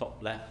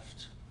 Top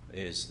left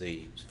is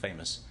the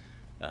famous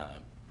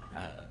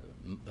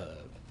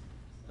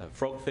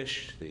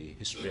frogfish, the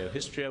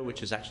histrio, which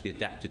has actually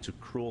adapted to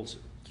crawl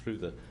through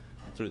the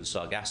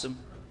sargassum.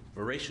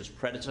 Voracious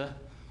predator.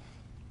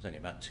 It's only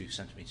about 2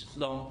 centimeters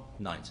long,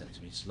 9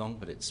 centimeters long,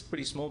 but it's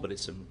pretty small, but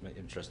it's an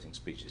interesting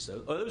species. So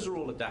those are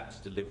all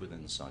adapted to live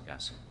within the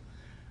sargassum.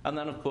 And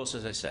then, of course,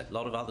 as I said, a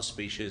lot of other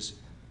species.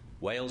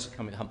 Whales are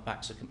coming,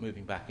 humpbacks are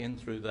moving back in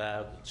through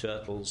there, the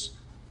turtles.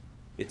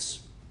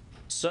 It's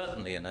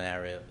certainly an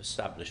area,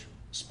 established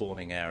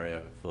spawning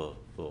area for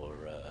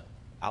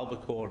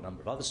albacore, a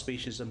number of other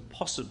species, and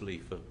possibly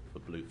for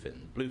bluefin.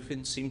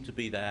 Bluefin seem to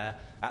be there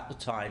at the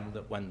time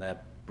that when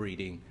they're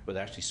breeding, where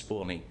they're actually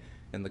spawning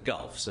in the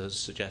Gulf. So there's a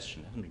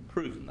suggestion, it hasn't been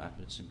proven that,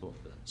 but it's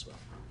important for that as well.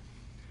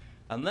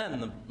 And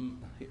then,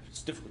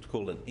 it's difficult to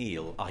call an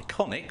eel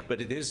iconic, but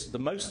it is the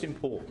most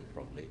important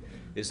probably,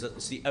 is that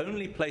it's the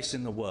only place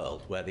in the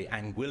world where the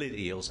anguillid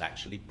eels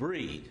actually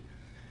breed.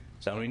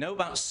 So we know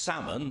about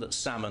salmon, that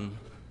salmon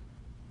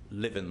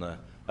live in the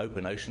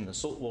open ocean, the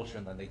salt water,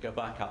 and then they go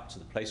back up to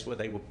the place where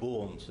they were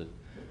born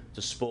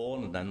to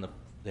spawn, and then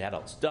the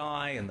adults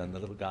die, and then the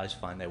little guys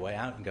find their way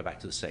out and go back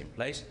to the same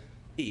place.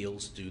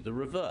 Eels do the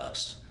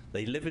reverse.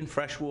 They live in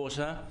fresh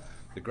water.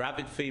 The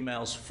gravid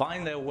females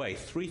find their way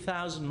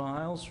 3,000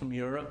 miles from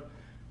Europe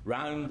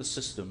round the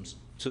systems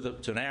to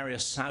an area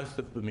south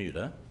of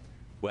Bermuda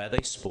where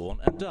they spawn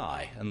and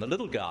die. And the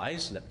little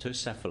guys,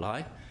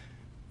 leptocephali,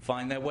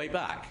 find their way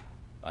back.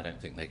 I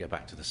don't think they go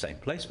back to the same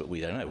place, but we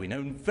don't know. We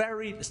know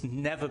it's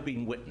never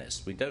been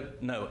witnessed. We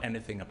don't know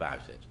anything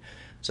about it.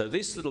 So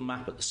this little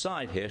map at the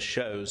side here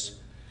shows,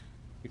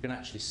 you can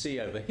actually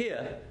see over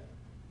here,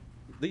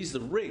 these are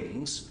the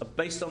rings are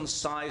based on the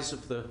size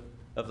of the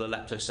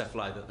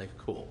leptocephali that they've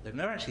caught. They've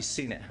never actually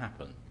seen it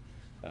happen,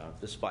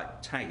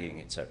 despite tagging,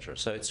 etc.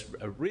 So it's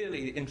a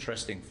really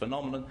interesting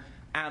phenomenon.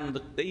 And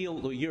the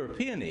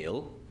European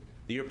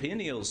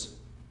eels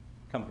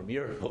come from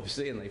Europe,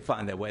 obviously, and they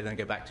find their way, then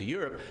go back to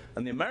Europe.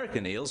 And the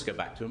American eels go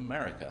back to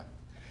America.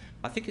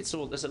 I think there's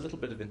a little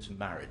bit of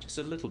intermarriage. It's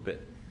a little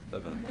bit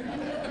of an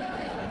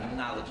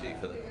analogy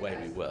for the way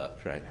we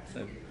work, right?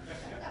 So,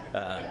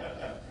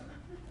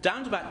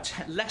 down to about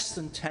less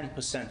than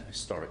 10% of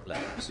historic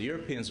levels. The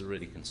Europeans are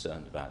really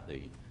concerned about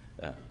the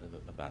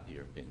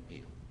European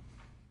eel.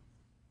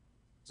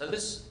 So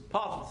this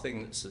part of the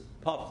thing,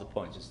 part of the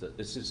point is that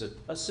this is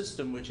a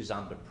system which is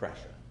under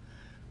pressure.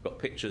 We've got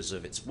pictures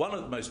of it's one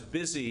of the most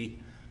busy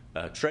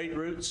trade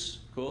routes,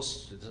 of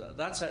course.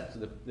 That's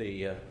actually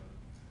the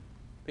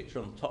picture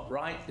on the top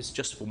right is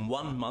just from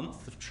 1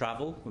 month of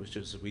travel, which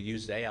is we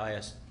used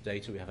AIS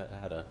data. We have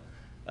had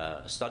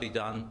a study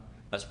done.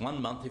 That's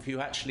 1 month. If you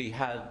actually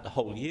had the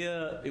whole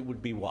year, it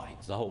would be wide.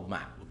 The whole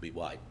map would be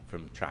wide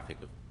from traffic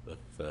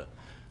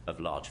of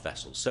large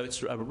vessels. So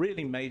it's a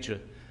really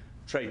major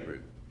trade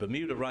route.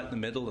 Bermuda right in the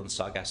middle and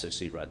Sargasso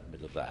Sea right in the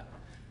middle of that.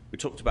 We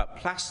talked about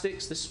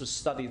plastics. This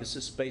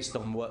is based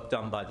on work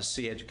done by the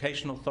Sea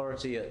Education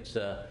Authority at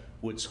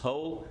Woods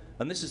Hole.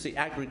 And this is the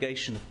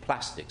aggregation of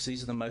plastics.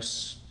 These are the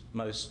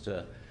most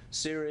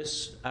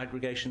serious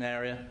aggregation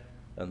area.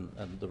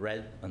 And the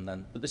red,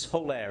 but this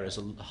whole area is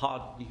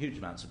huge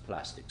amounts of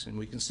plastics, and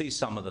we can see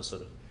some of the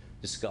sort of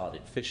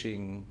discarded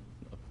fishing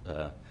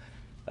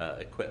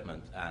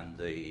equipment and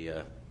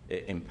the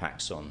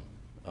impacts on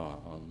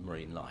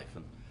marine life,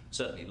 and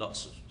certainly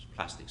lots of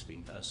plastics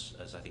being, as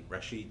I think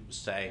Rashid was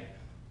saying,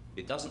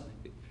 it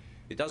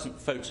doesn't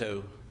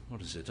photo.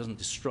 What is it? It doesn't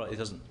destroy. It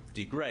doesn't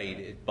degrade.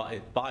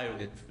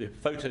 It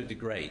photo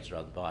degrades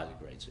rather than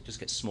biodegrades. So it just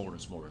gets smaller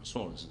and smaller and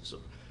smaller. It's a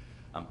sort of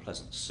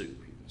unpleasant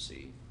soup you can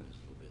see.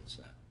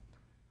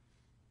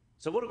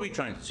 So what are we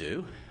trying to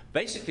do?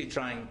 Basically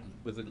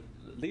with the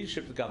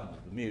leadership of the government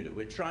of Bermuda,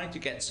 we're trying to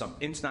get some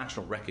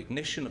international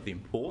recognition of the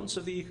importance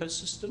of the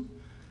ecosystem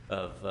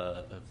of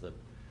the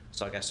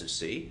Sargasso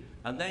Sea,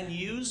 and then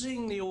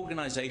using the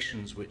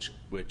organizations which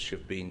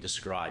have been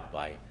described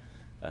by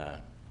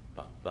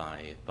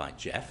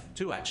Jeff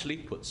to actually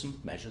put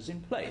some measures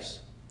in place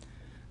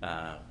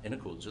in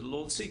accordance with the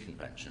Law of the Sea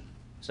Convention.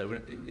 So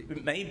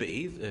it may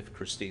be, if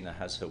Christina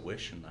has her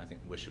wish, and I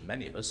think the wish of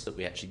many of us, that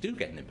we actually do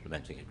get an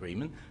implementing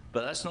agreement,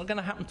 but that's not going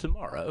to happen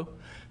tomorrow.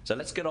 So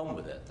let's get on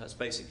with it. That's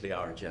basically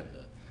our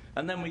agenda.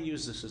 And then we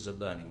use this as a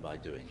learning by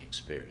doing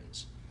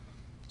experience.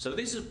 So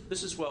this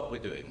is what we're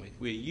doing.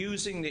 We're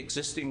using the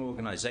existing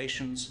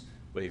organizations.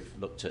 We've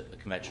looked at the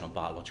Convention on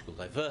Biological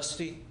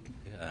Diversity.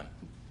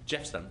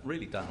 Jeff's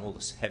really done all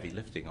this heavy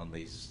lifting on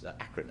these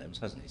acronyms,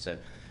 hasn't he? So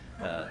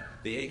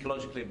the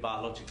ecologically and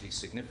biologically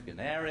significant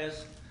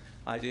areas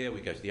idea, we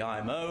go to the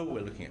IMO,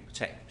 we're looking at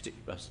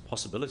the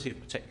possibility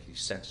of particularly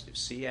sensitive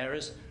sea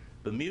areas.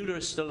 Bermuda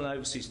is still an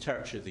overseas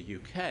territory of the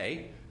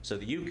UK, so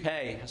the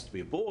UK has to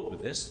be aboard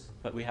with this,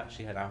 but we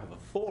actually now have a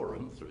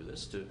forum through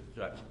this to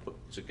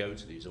go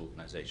to these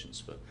organizations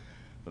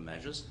for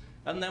measures.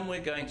 And then we're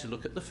going to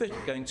look at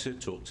going to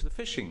talk to the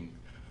fishing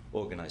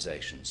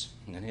organizations.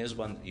 And here's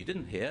one that you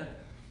didn't hear,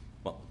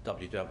 what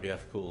WWF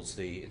calls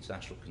the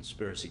International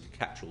Conspiracy to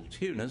Catch All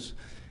Tunas,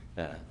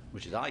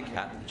 which is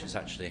ICAT, which is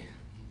actually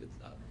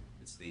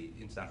it's the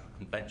International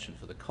Convention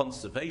for the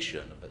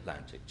Conservation of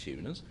Atlantic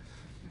Tunas,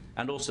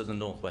 and also the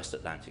Northwest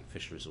Atlantic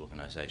Fisheries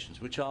Organizations,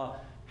 which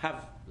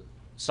have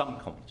some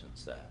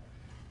competence there.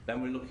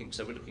 Then we're looking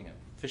at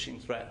fishing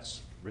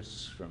threats,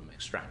 risks from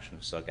extraction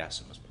of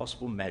sargassum as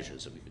possible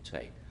measures that we could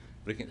take.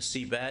 We're looking at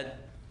the seabed,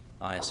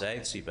 ISA,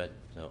 the Seabed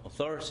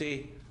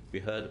Authority. We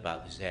heard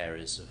about these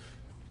areas of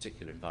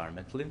particular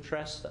environmental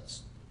interest.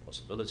 That's a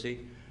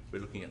possibility. We're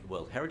looking at the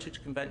World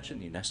Heritage Convention.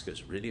 UNESCO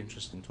is really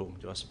interested in talking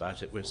to us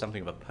about it. We're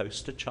something of a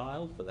poster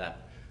child for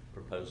that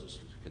proposals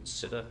to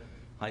consider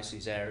high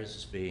seas areas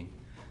as being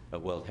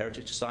World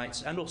Heritage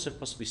sites, and also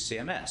possibly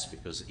CMS,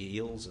 because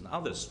eels and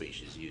other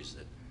species use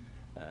it.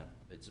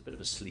 It's a bit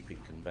of a sleeping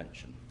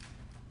convention.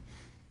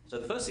 So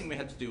the first thing we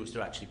had to do was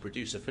to actually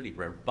produce a fairly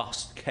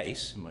robust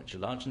case in which a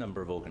large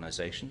number of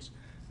organizations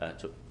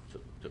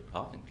took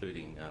part,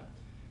 including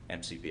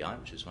MCBI,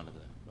 which is one of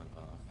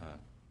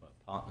our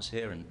partners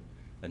here,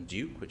 and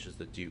Duke, which is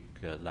the Duke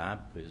lab,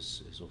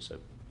 is also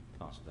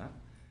part of that.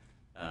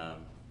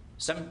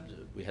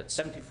 We had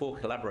 74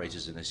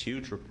 collaborators in this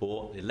huge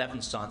report,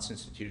 11 science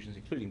institutions,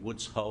 including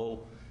Woods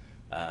Hole,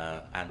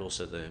 and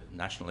also the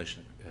National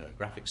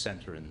Oceanographic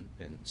Centre in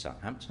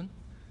Southampton,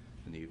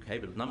 in the UK,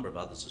 but a number of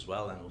others as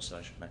well, and also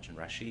I should mention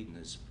Rashid and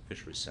his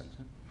Fisheries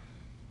Centre.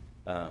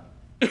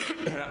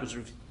 That was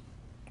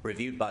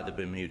reviewed by the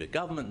Bermuda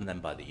government and then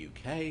by the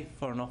UK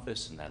Foreign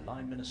Office and their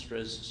line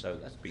ministers, so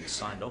that's been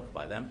signed off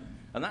by them.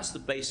 And that's the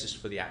basis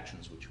for the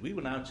actions which we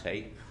will now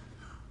take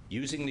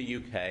using the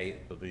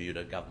UK, the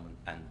Bermuda government,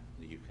 and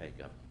the UK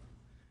government.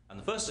 And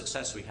the first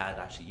success we had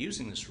actually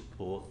using this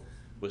report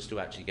was to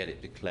actually get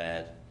it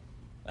declared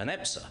an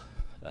EBSA.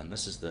 And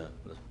this is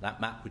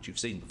that map which you've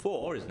seen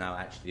before is now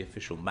actually the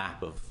official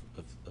map of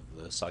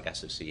the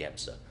Sargasso Sea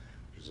EBSA,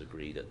 which was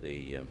agreed at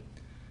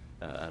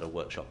a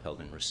workshop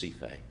held in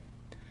Recife.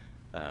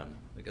 A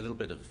little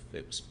bit of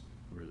it was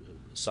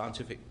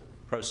scientific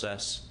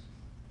process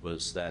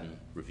was then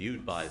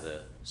reviewed by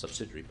the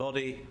subsidiary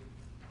body,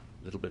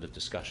 a little bit of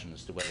discussion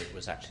as to whether it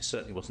was actually,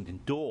 certainly wasn't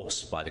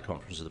endorsed by the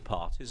Conference of the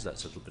Parties.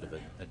 That's a little bit of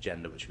an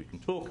agenda which we can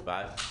talk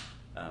about.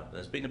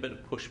 There's been a bit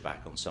of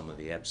pushback on some of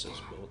the EBSAs,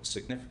 but what the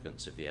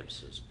significance of the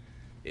EBSAs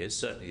is,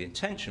 certainly the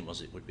intention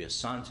was it would be a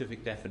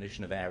scientific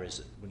definition of areas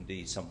that would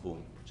need some form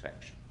of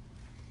protection.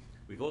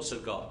 We've also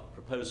got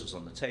proposals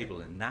on the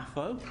table in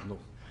NAFO,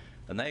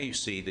 and there you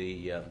see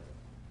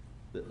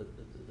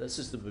this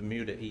is the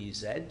Bermuda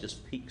EZ,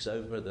 just peaks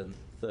over the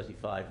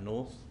 35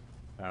 north,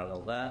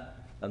 parallel there.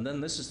 And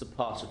then this is the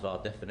part of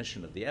our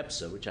definition of the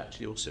EBSA, which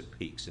actually also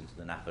peaks into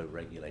the NAFO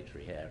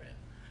regulatory area.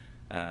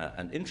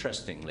 And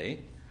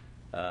interestingly,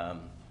 a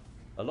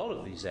lot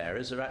of these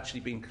areas are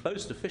actually being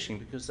closed to fishing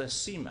because they're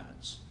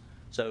seamounts.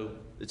 So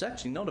it's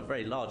actually not a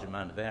very large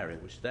amount of area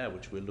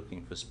which we're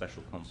looking for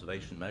special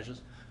conservation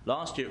measures.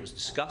 Last year it was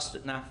discussed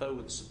at NAFO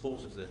with the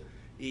support of the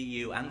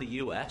EU and the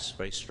US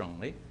very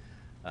strongly.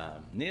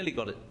 Nearly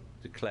got it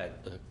declared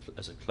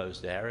as a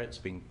closed area. It's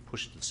being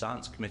pushed to the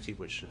Science Committee,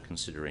 which are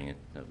considering it.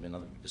 There'll be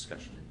another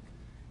discussion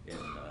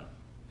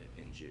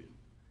in June.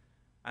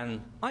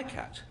 And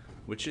ICAT,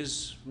 which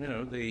is,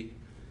 the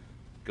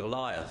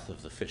Goliath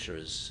of the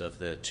fishers of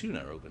the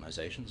tuna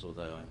organisations,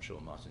 although I'm sure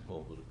Martin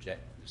Hall would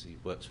object because he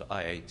works for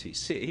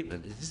IATC,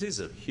 but this is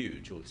a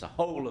huge, it's the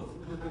whole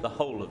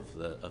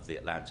of the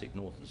Atlantic,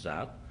 north and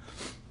south.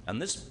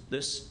 And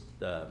this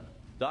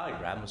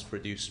diagram was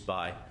produced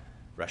by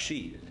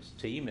Rashid and his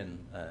team in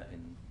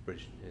the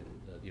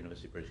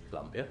University of British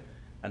Columbia.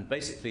 And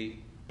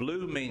basically,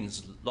 blue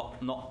means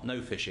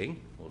no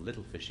fishing, or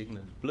little fishing.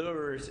 The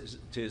bluer it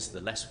is,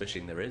 the less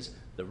fishing there is.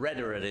 The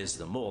redder it is,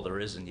 the more there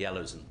is, and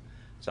yellow's and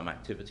some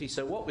activity.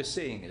 So what we're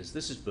seeing is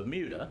this is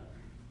Bermuda.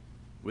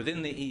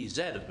 Within the EZ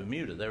of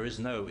Bermuda, there is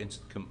no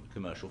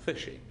commercial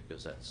fishing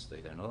because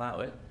they don't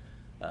allow it.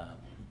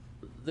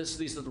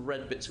 These little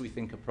red bits we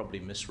think are probably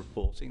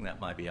misreporting. That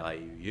might be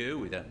IUU.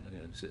 We don't,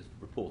 it's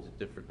reported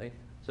differently.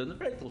 So the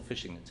very little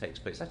fishing that takes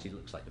place actually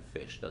looks like a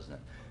fish, doesn't it?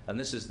 And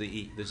this is the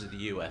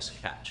US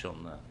catch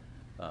on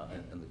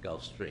in the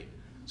Gulf Stream.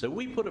 So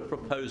we put a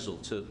proposal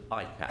to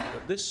ICAT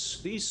that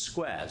these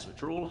squares,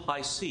 which are all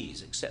high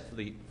seas except for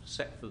the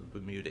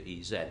Bermuda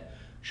EZ,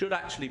 should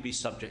actually be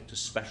subject to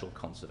special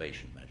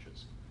conservation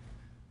measures.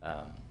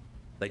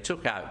 They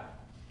took out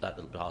that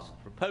little part of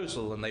the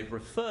proposal and they've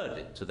referred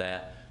it to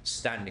their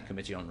Standing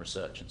Committee on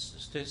Research and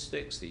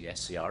Statistics, the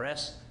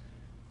SCRS,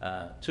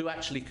 to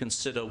actually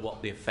consider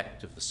what the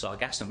effect of the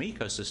Sargasso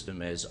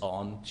ecosystem is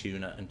on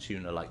tuna and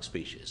tuna-like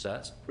species. So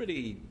that's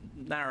pretty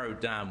narrowed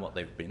down what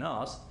they've been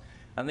asked,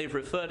 and they've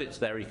referred it to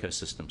their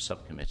ecosystem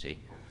subcommittee.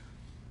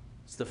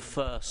 It's the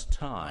first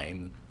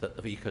time that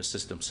the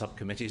ecosystem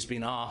subcommittee has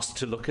been asked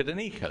to look at an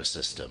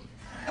ecosystem.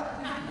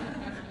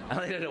 And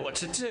they don't know what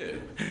to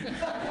do.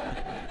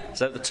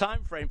 So the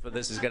time frame for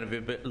this is going to be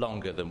a bit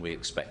longer than we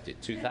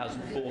expected.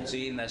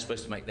 2014, they're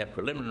supposed to make their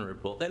preliminary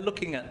report. They're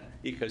looking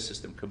at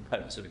ecosystem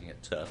components, they're looking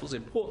at turtles,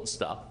 important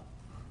stuff,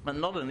 but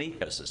not an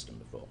ecosystem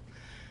before.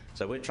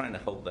 So we're trying to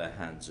hold their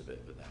hands a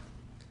bit with that.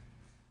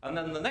 And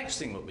then the next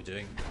thing that we're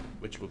doing,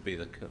 which will be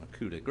the kind of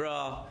coup de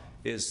grace,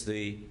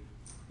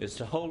 is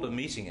to hold a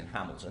meeting in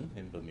Hamilton,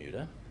 in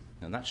Bermuda,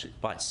 and that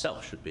by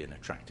itself should be an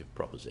attractive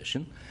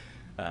proposition,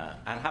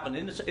 and have an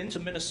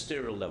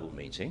interministerial level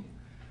meeting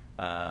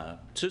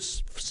to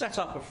set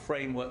up a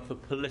framework for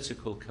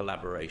political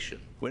collaboration.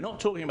 We're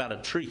not talking about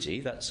a treaty,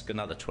 that's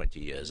another 20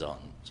 years on,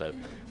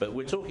 but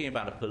we're talking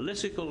about a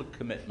political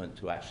commitment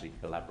to actually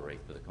collaborate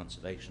for the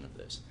conservation of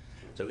this.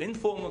 So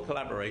informal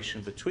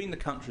collaboration between the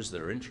countries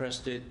that are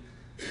interested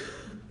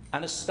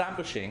and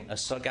establishing a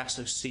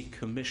Sargasso Sea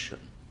Commission.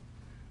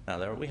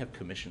 Now, we have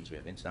commissions, we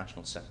have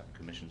international set-up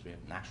commissions, we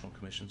have national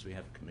commissions, we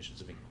have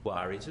commissions of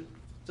inquiries. It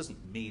doesn't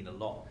mean a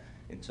lot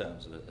in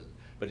terms of it,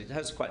 but it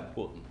has quite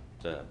important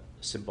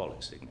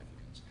symbolic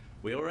significance.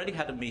 We already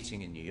had a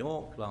meeting in New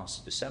York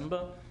last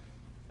December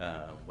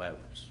where it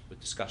was a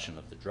discussion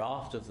of the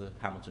draft of the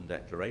Hamilton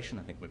Declaration.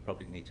 I think we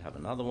probably need to have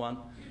another one.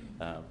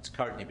 It's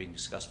currently being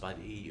discussed by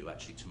the EU.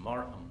 Actually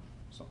tomorrow,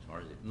 it's not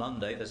tomorrow, is it?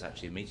 Monday, there's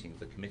actually a meeting of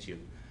the Committee of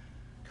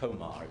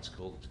COMAR, it's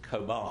called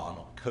COMAR,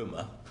 not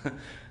COMA,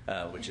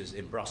 which is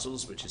in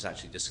Brussels, which is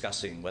actually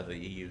discussing whether the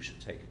EU should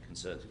take a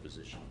concerted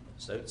position.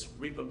 So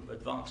we've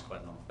advanced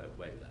quite a long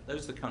way with that.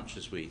 Those are the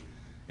countries we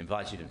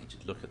invited, you don't need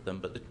to look at them,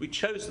 but we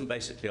chose them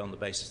basically on the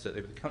basis that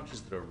they were the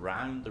countries that are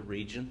around the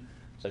region,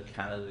 so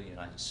Canada, the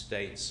United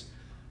States,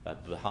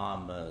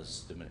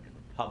 Bahamas, Dominican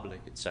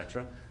Republic,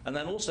 etc., and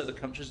then also the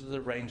countries of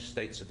the range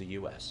states of the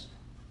US.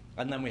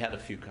 And then we had a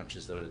few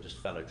countries that are just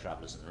fellow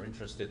travelers and are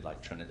interested,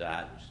 like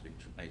Trinidad, which has been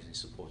amazingly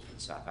supported in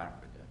South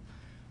Africa.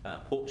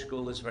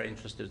 Portugal is very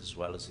interested, as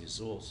well as the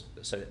Azores.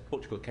 So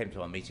Portugal came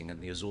to our meeting and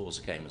the Azores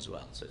came as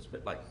well. So it's a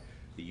bit like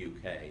the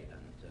UK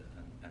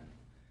and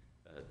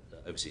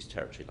overseas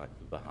territory like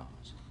the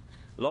Bahamas.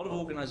 A lot of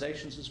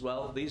organizations as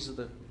well. These are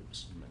the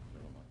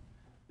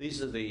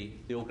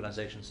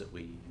organizations that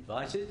we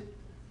invited,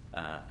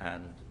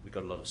 and we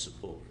got a lot of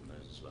support from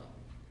those as well.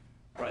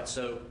 Right,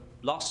 so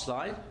last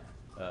slide.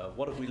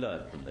 What have we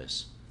learned from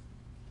this?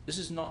 This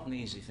is not an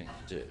easy thing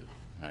to do,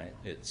 right?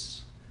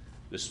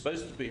 There's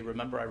supposed to be,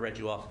 remember I read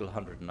you Article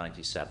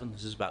 197,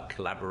 this is about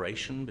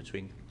collaboration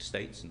between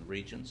states and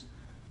regions,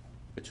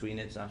 between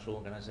international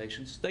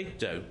organizations. They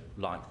don't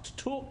like to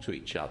talk to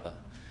each other.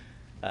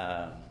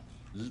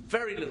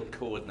 Very little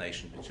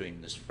coordination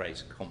between this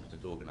phrase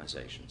competent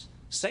organizations.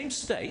 Same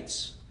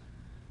states,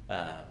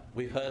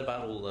 we've heard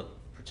about all the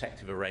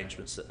protective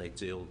arrangements that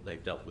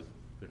they've dealt with.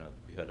 You know,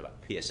 we heard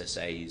about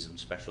PSSAs and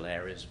special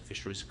areas,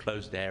 fisheries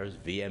closed areas,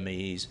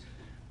 VMEs.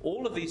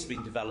 All of these have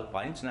been developed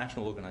by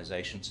international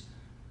organizations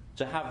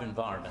to have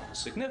environmental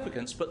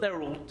significance, but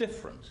they're all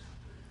different,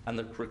 and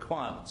the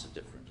requirements are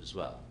different as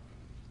well.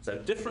 So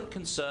different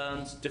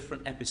concerns,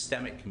 different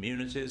epistemic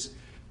communities,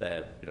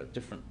 they're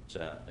different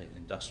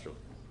industrial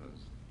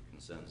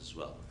concerns as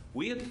well.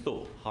 We had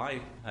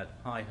had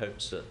high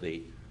hopes that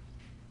the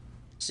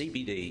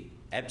CBD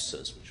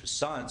EBSAs, which was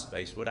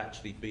science-based, would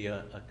actually be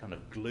a kind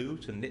of glue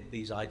to knit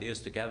these ideas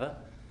together,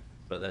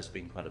 but there's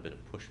been quite a bit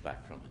of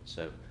pushback from it.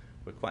 So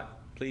we're quite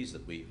pleased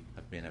that we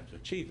have been able to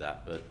achieve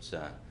that, but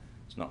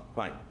it's not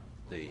quite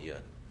the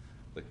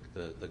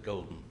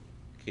golden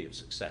key of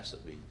success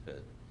that we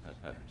had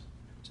hoped.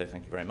 So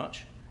thank you very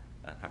much,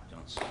 and happy to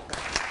answer.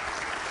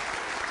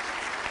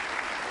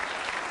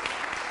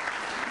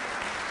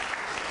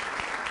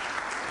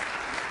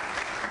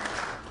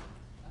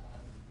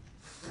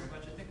 Very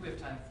much. I think we have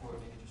time for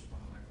maybe just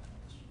one more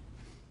question.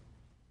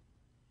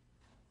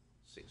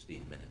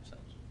 16 minutes.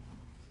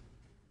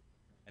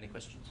 Any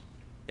questions?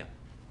 Yeah.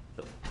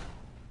 Phil.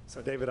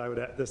 So David,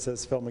 this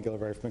is Phil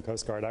McGillivray from the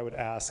Coast Guard. I would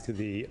ask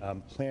the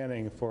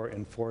planning for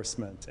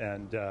enforcement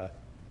and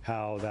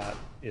how that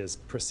is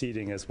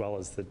proceeding as well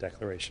as the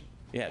declaration.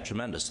 Yeah,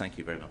 tremendous. Thank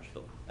you very much,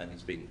 Phil. And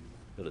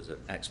Phil is an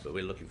expert.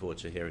 We're looking forward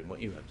to hearing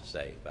what you have to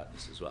say about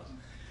this as well.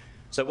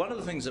 So one of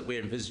the things that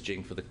we're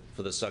envisaging for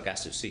the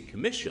Sargasso Sea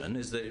Commission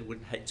is that it would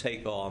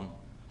take on,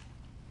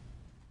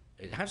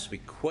 it has to be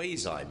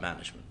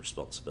quasi-management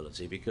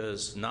responsibility,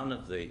 because none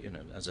of the,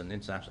 as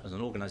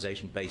an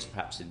organization based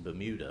perhaps in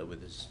Bermuda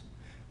with this,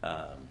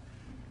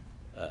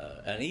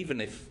 and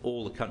even if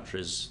all the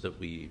countries that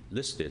we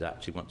listed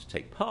actually want to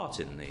take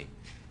part in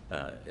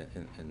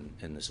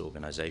in this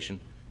organization,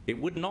 it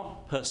would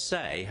not per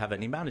se have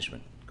any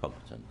management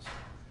competence.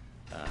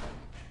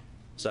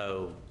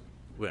 So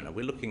we're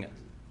looking at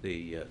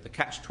the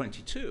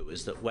catch-22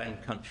 is that when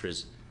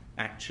countries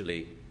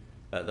actually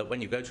that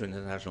when you go to an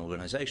international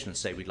organization and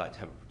say we'd like to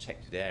have a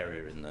protected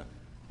area in the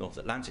North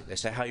Atlantic, they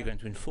say, how are you going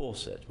to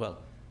enforce it? Well,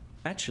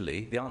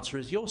 actually, the answer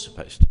is you're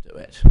supposed to do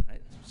it.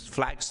 Right? It's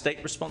flag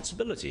state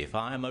responsibility. If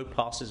IMO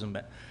passes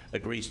and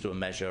agrees to a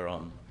measure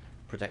on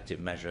protective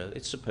measure,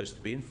 it's supposed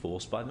to be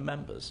enforced by the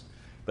members.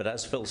 But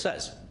as Phil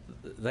says,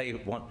 they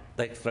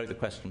throw the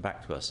question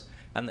back to us.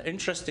 And the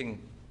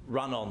interesting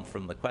run-on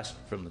from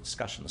the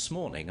discussion this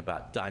morning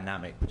about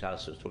dynamic, which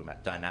Alistair was talking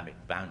about, dynamic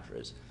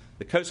boundaries,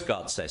 the Coast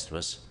Guard says to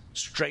us,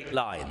 straight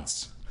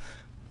lines.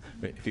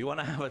 If you want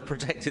to have a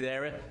protected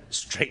area,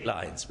 straight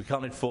lines. We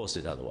can't enforce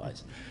it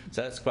otherwise.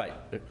 So that's quite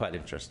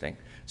interesting.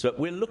 So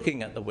we're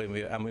looking at and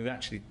we're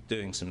actually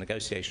doing some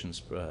negotiations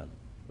for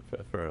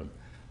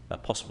a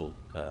possible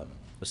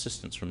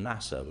assistance from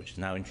NASA, which is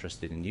now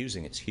interested in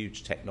using its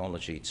huge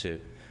technology to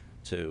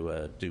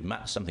do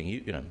something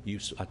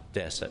use. I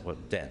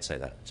daren't say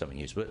that something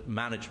useful, but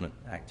management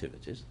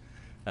activities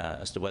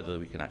as to whether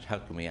we can how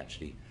can we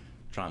actually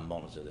try and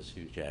monitor this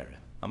huge area.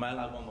 Am I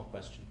allowed one more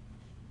question?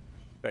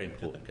 Very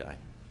important guy.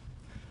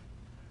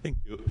 Thank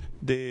you.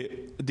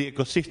 The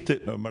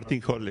ecosystem,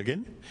 Martin Horley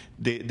again,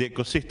 the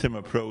ecosystem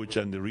approach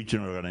and the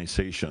regional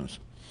organizations,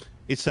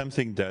 it's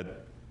something that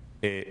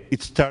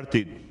it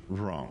started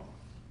wrong.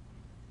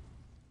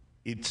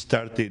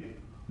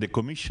 The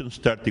commission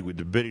started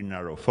with a very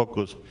narrow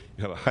focus.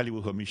 You have a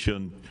Hollywood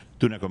commission,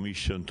 tuna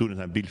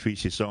and bill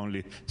fishes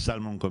only,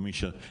 salmon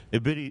commission, a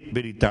very,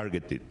 very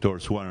targeted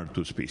towards one or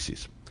two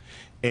species.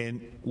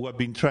 And what I've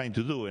been trying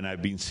to do, and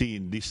I've been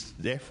seeing this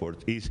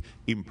effort, is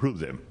improve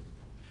them.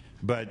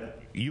 But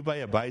you buy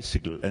a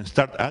bicycle and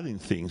start adding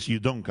things, you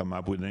don't come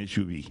up with an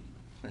SUV.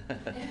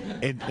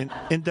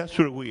 and that's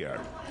where we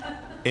are.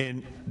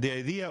 And the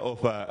idea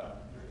of a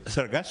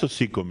Sargasso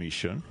Sea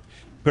Commission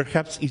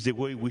perhaps is the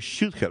way we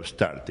should have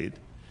started,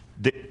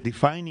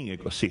 defining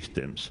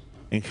ecosystems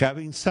and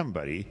having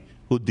somebody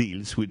who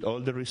deals with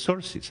all the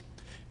resources.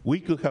 We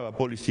could have a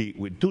policy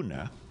with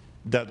tuna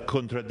that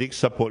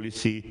contradicts a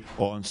policy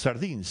on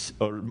sardines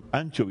or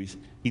anchovies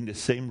in the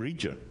same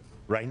region.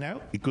 Right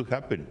now, it could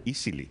happen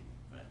easily.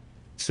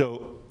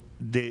 So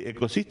the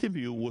ecosystem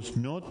view was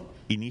not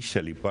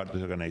initially part of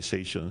the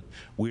organization.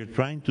 We're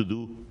trying to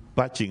do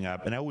patching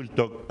up, and I will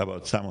talk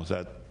about some of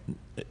that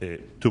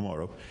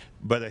tomorrow.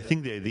 But I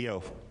think the idea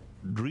of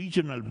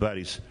regional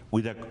bodies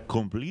with a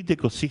complete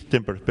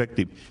ecosystem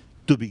perspective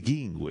to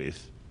begin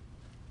with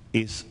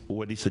is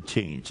what is a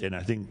change, and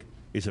I think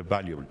it's a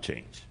valuable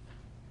change.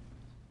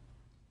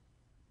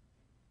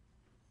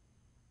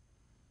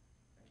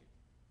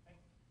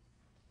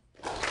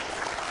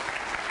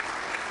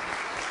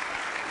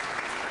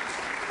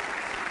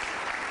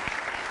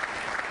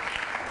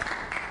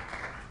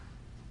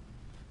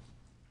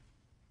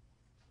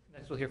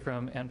 Next we'll hear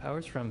from Ann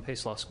Powers from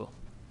Pace Law School.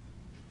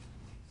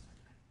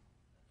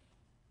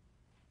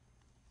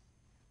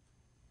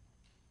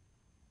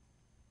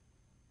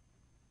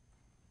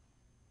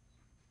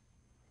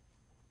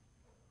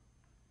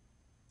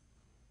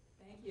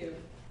 Thank you.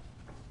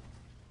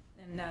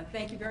 And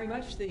thank you very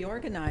much to the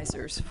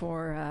organizers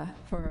for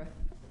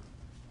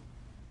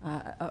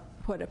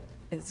what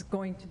is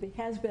going to be,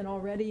 has been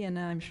already, and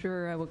I'm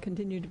sure will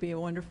continue to be a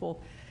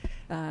wonderful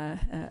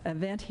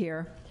event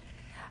here.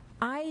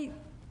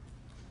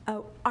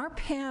 Our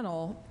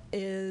panel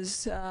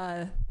is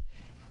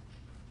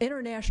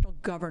international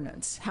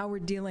governance, how we're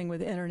dealing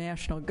with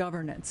international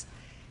governance.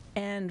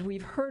 And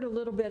we've heard a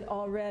little bit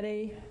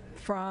already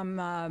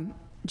from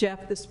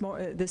Jeff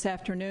this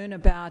afternoon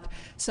about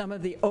some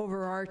of the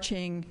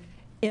overarching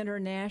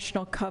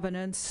international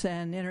covenants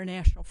and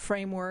international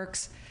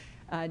frameworks.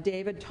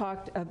 David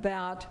talked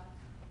about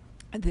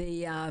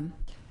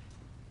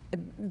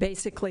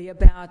basically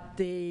about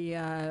the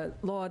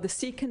Law of the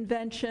Sea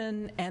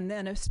Convention, and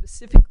then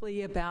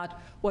specifically about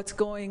what's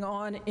going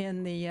on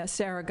in the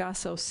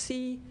Sargasso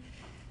Sea.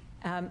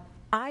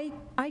 I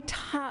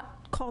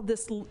called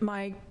this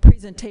my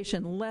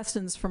presentation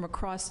Lessons from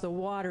Across the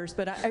Waters,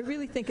 but I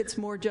really think it's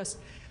more just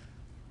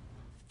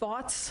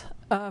thoughts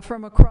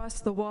from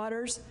across the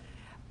waters,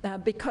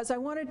 because I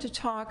wanted to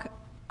talk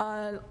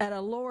at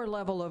a lower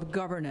level of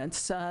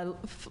governance,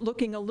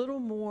 looking a little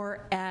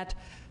more at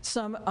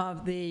some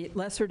of the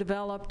lesser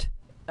developed,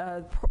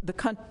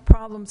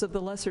 problems of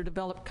the lesser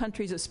developed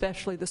countries,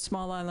 especially the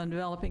small island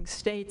developing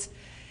states,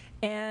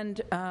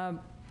 and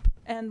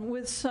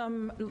with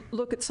some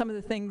look at some of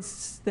the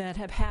things that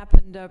have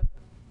happened,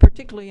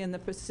 particularly in the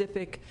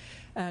Pacific,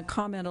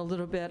 comment a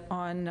little bit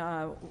on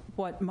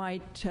what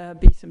might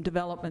be some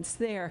developments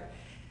there.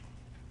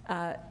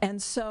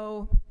 And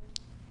so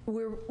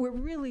we're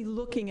really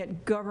looking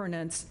at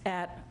governance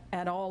at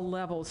all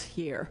levels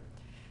here.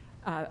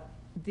 And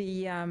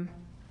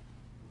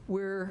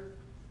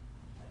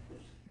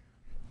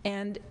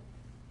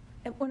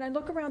when I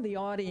look around the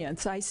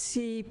audience, I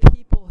see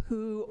people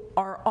who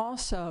are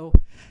also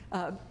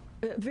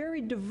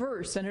very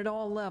diverse and at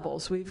all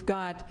levels. We've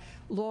got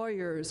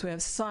lawyers, we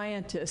have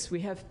scientists, we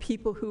have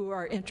people who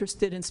are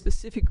interested in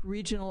specific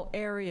regional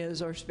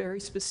areas or very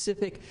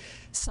specific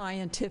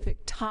scientific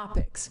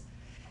topics.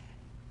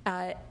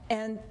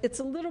 And it's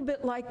a little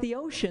bit like the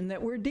ocean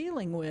that we're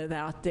dealing with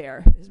out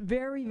there. It's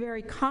very,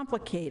 very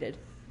complicated.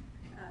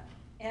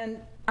 And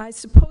I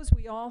suppose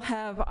we all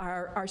have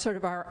our sort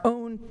of our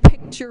own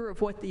picture of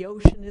what the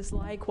ocean is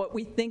like, what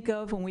we think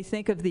of when we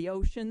think of the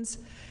oceans.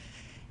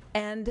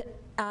 And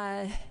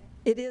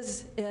it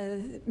is,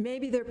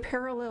 maybe they're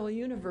parallel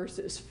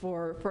universes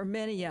for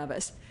many of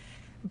us.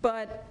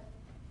 But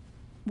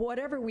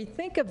whatever we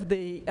think of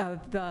the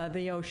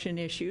ocean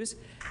issues,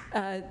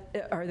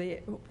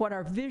 what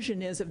our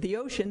vision is of the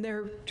ocean, there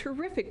are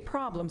terrific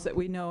problems that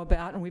we know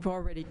about, and we've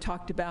already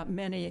talked about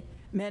many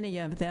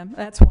of them.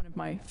 That's one of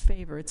my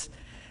favorites,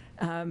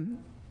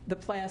 the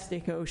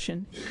plastic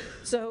ocean.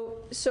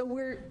 So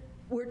we're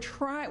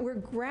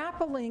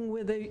grappling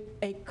with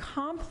a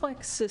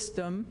complex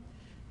system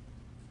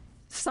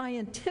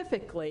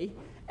scientifically,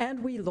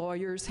 and we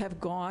lawyers have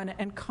gone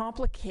and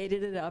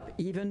complicated it up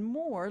even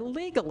more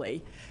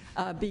legally,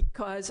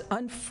 because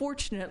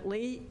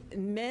unfortunately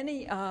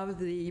many of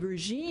the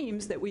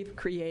regimes that we've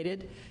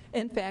created,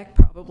 in fact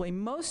probably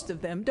most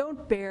of them,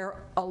 don't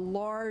bear a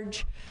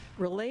large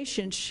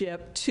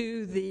relationship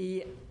to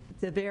the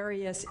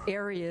various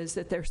areas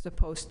that they're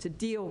supposed to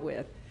deal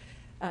with.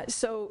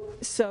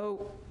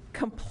 So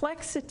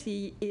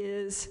complexity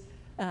is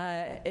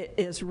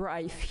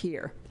rife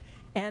here.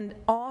 And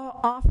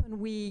often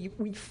we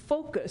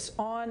focus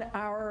on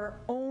our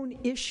own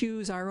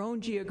issues, our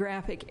own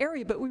geographic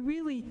area, but we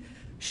really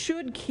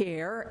should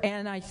care,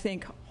 and I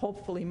think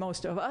hopefully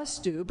most of us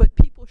do, but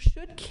people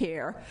should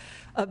care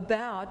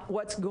about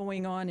what's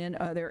going on in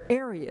other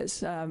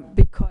areas,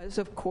 because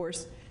of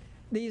course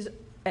these,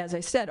 as I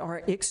said,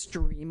 are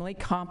extremely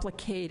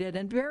complicated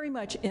and very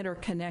much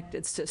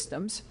interconnected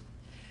systems.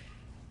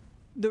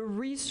 The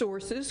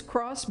resources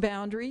cross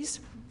boundaries.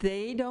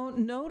 They don't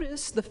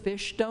notice, the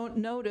fish don't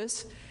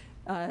notice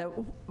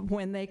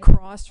when they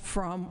cross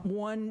from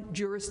one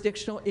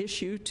jurisdictional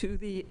issue to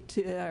the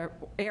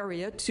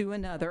area to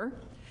another.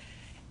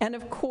 And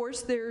of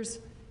course, there's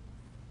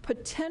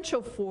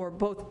potential for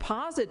both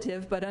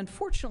positive, but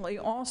unfortunately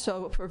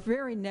also for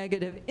very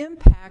negative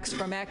impacts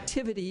from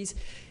activities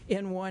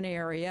in one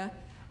area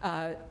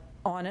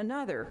on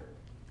another.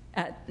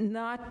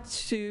 Not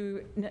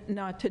to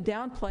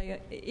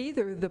downplay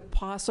either the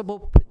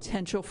possible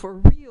potential for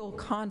real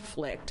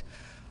conflict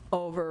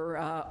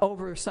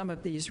over some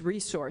of these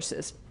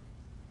resources.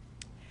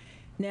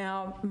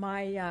 Now,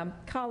 my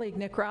colleague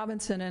Nick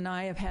Robinson and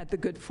I have had the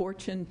good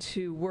fortune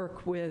to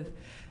work with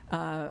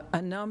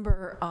a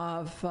number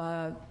of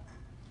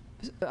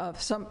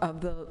some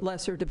of the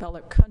lesser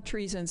developed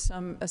countries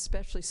and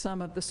especially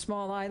some of the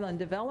small island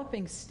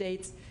developing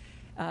states,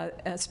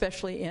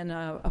 especially in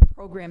a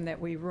program that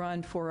we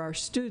run for our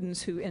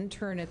students who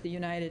intern at the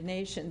United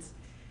Nations.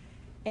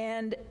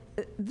 And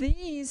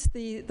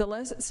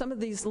some of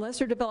these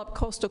lesser developed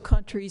coastal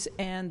countries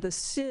and the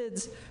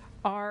SIDS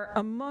are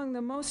among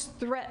the most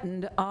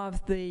threatened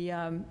of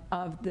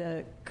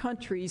the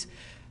countries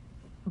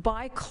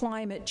by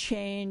climate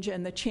change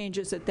and the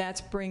changes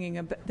that's bringing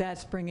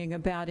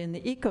about in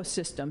the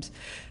ecosystems.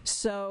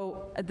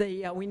 So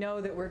we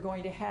know that we're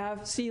going to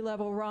have sea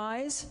level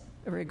rise,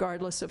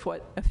 regardless of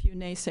what a few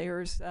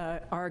naysayers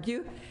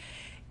argue.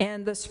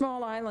 And the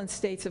small island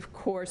states, of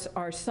course,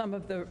 are some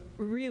of the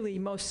really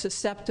most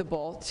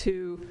susceptible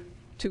to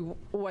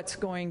what's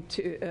going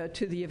to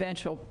the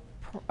eventual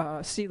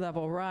sea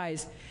level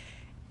rise.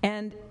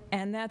 And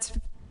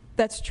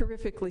that's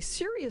terrifically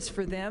serious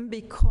for them,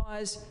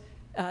 because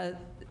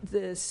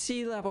the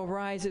sea level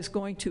rise is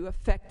going to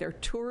affect their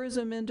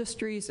tourism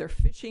industries, their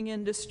fishing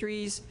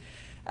industries.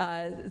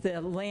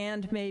 The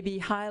land may be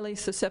highly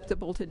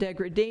susceptible to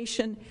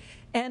degradation,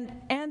 and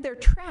they're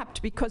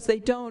trapped because they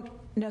don't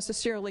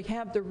necessarily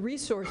have the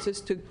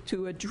resources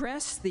to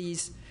address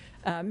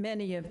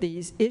many of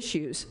these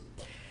issues.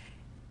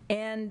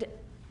 And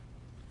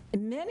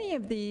many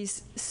of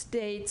these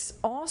states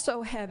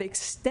also have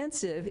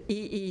extensive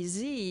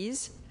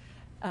EEZs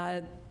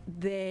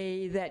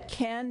that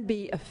can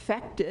be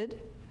affected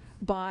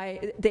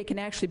by, they can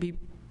actually be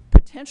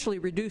potentially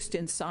reduced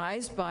in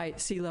size by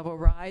sea level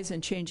rise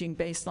and changing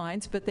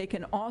baselines, but they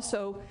can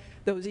also,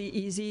 those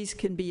EEZs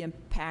can be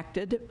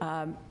impacted,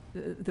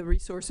 the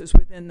resources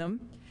within them.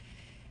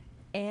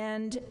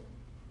 And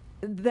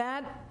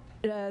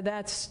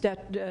that's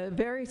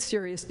very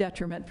serious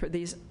detriment for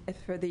these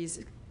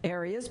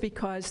areas,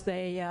 because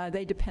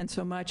they depend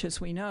so much, as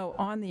we know,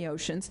 on the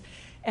oceans.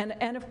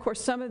 And of course,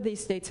 some of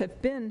these states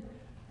have been,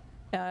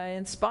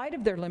 in spite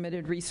of their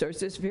limited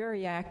resources,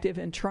 very active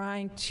in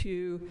trying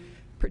to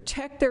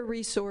protect their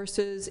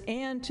resources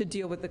and to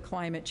deal with the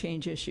climate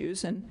change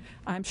issues. And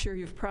I'm sure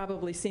you've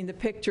probably seen the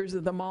pictures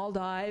of the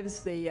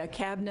Maldives, the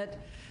cabinet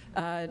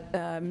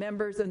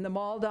members in the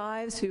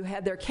Maldives who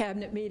had their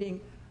cabinet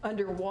meeting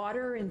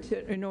underwater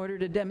in order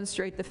to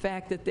demonstrate the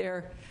fact that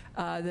their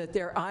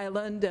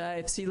island,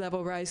 if sea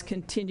level rise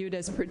continued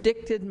as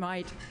predicted,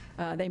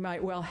 they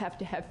might well have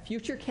to have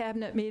future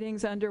cabinet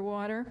meetings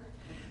underwater.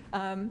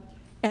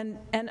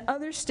 And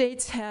other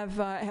states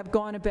have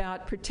gone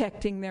about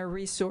protecting their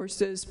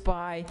resources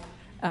by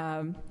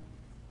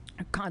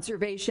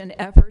conservation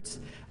efforts.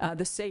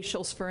 The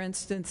Seychelles, for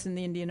instance, in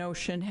the Indian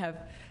Ocean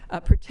have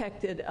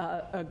protected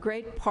a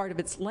great part of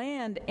its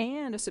land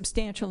and a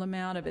substantial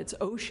amount of its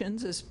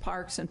oceans as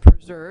parks and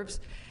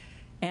preserves,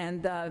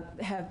 and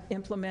have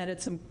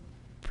implemented some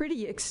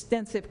pretty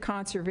extensive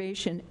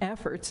conservation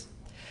efforts.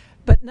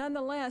 But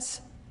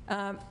nonetheless,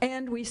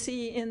 and we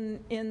see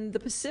in the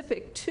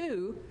Pacific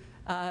too,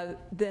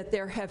 that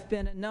there have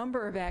been a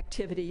number of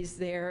activities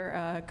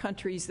there,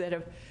 countries that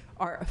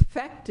are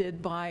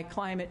affected by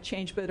climate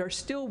change but are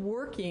still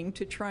working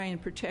to try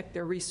and protect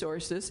their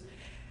resources.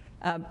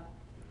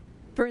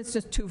 For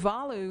instance,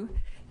 Tuvalu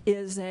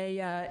is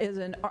a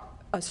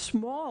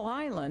small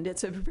island.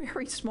 It's a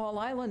very small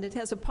island. It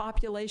has a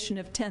population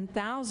of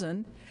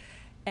 10,000,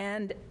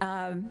 and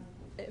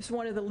it's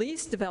one of the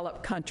least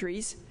developed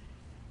countries,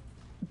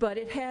 but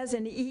it has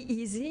an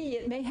EEZ.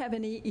 It may have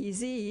an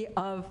EEZ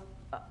of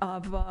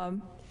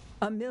 1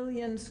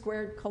 million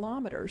square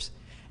kilometers.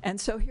 And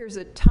so here's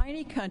a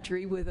tiny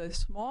country with a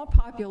small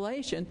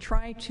population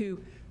trying to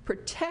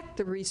protect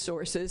the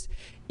resources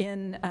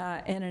in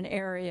an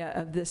area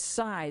of this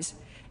size.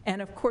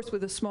 And of course,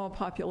 with a small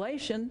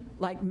population,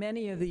 like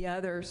many of the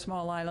other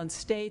small island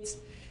states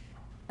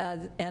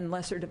and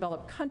lesser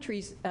developed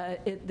countries,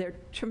 they're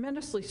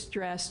tremendously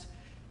stressed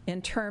in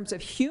terms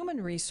of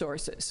human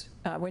resources.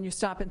 When you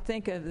stop and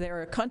think of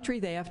they're a country,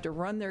 they have to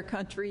run their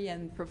country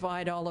and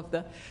provide all of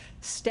the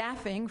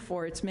staffing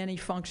for its many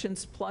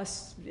functions,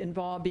 plus be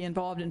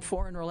involved in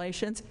foreign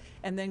relations,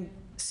 and then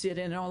sit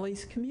in all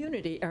these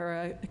committee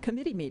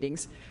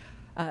meetings.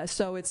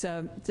 So it's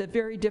a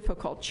very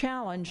difficult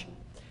challenge.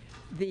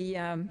 They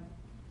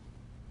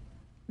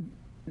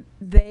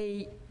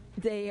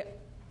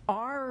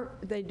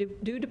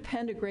do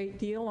depend a great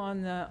deal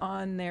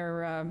on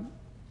their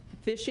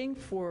fishing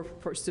for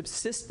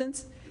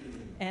subsistence,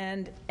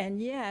 and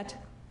yet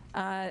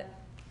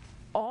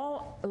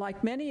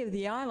like many of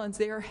the islands,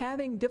 they are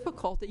having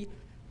difficulty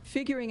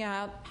figuring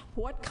out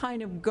what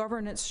kind of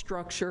governance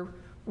structure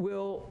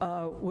will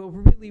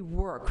really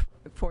work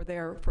for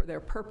their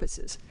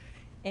purposes.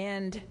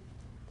 And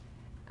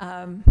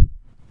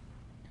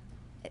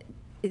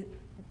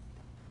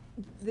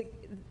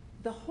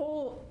the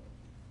whole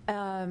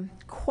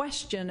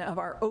question of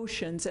our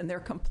oceans and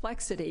their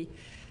complexity,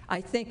 I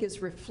think,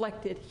 is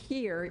reflected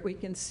here. We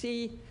can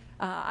see,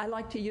 I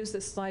like to use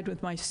this slide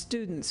with my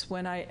students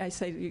when I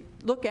say, you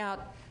look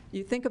out,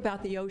 you think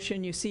about the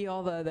ocean, you see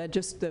all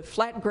just the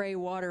flat gray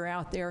water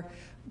out there,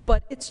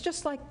 but it's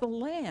just like the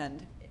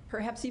land,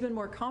 perhaps even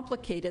more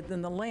complicated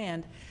than the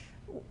land,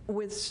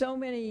 with so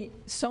many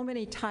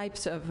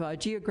types of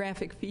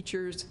geographic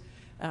features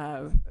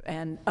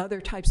and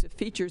other types of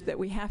features that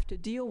we have to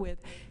deal with.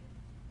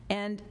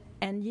 And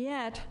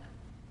yet,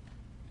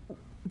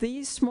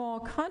 these small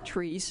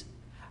countries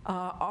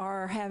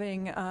are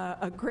having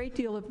a great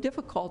deal of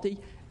difficulty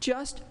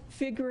just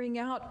figuring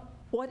out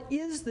what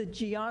is the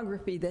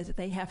geography that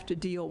they have to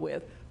deal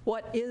with,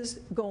 what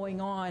is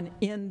going on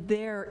in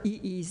their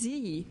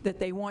EEZ that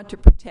they want to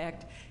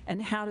protect,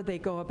 and how do they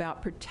go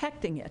about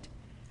protecting it.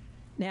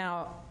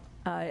 Now,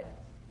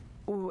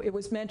 it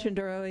was mentioned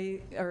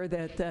earlier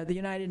that the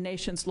United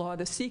Nations Law,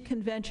 the Sea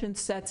Convention,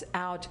 sets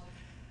out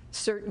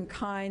certain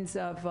kinds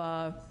of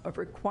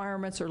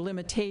requirements or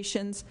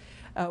limitations.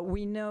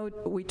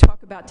 We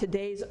talk about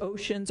today's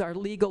oceans, our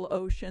legal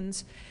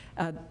oceans.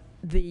 And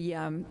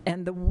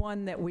the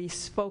one that we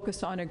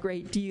focus on a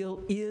great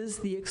deal is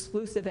the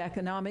exclusive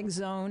economic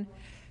zone,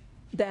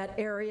 that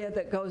area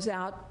that goes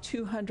out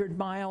 200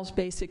 miles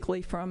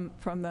basically from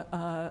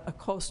a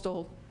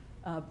coastal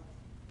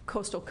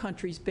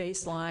country's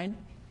baseline.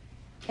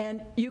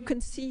 And you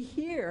can see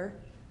here,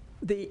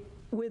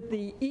 with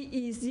the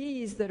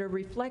EEZs that are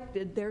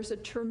reflected, there's a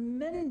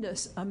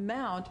tremendous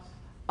amount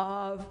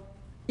of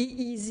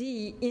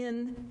EEZ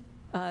in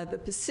the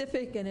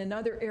Pacific and in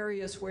other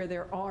areas where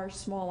there are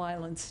small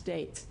island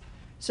states.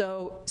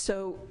 So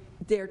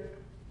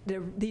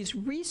these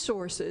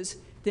resources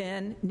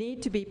then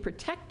need to be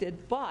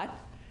protected, but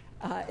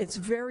it's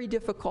very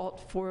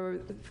difficult for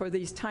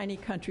these tiny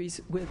countries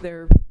with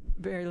their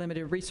very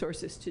limited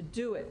resources to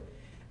do it.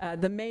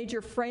 The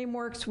major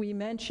frameworks we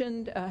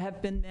mentioned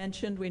have been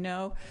mentioned. We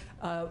know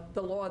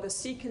the Law of the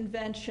Sea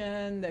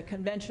Convention, the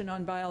Convention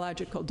on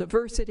Biological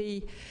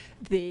Diversity,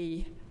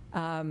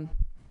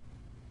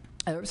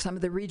 some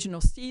of the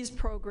regional seas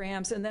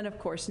programs, and then, of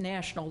course,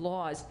 national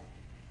laws.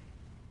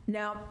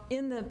 Now,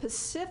 in the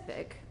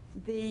Pacific,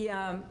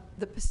 the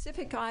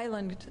Pacific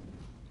Island,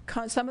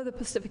 some of the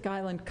Pacific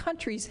Island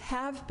countries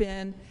have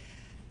been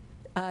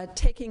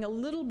taking a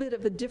little bit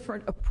of a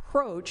different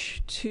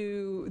approach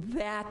to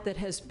that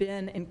has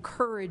been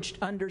encouraged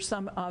under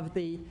some of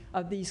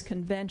these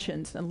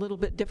conventions, a little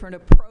bit different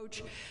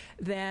approach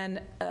than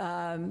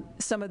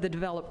some of the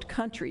developed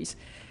countries.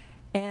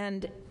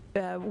 And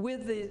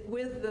with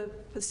the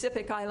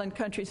Pacific Island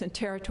countries and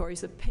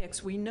territories, the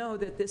PICs, we know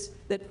that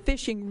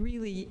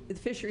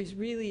fisheries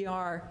really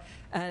are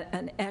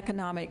an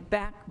economic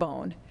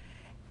backbone.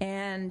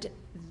 And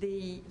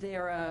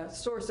they're a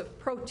source of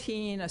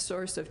protein, a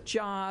source of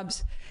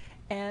jobs,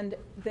 and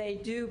they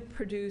do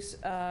produce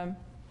a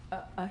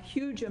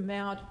huge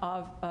amount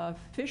of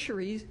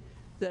fisheries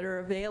that are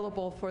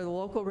available for the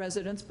local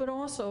residents, but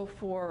also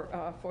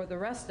for the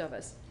rest of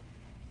us.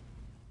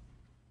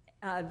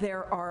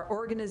 There are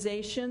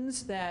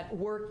organizations that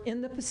work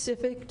in the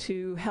Pacific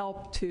to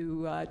help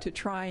to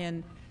try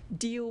and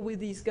deal with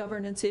these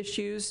governance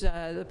issues,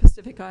 the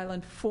Pacific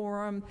Island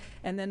Forum,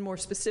 and then more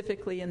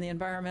specifically in the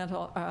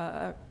environmental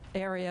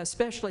area,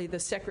 especially the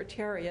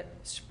Secretariat,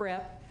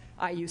 SPREP.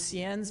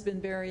 IUCN's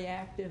been very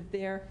active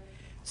there.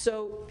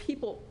 So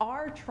people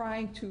are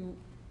trying to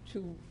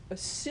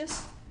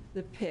assist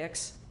the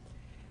PICs.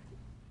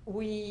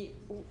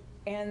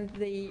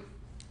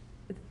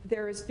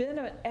 There has been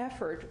an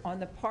effort on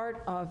the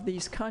part of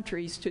these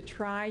countries to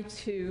try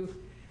to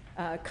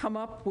come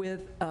up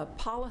with a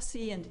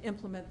policy and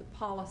implement the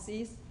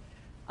policies.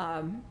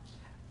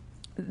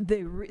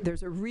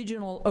 There's a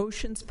regional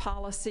oceans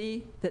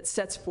policy that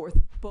sets forth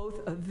both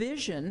a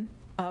vision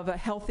of a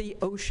healthy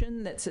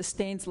ocean that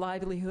sustains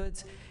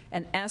livelihoods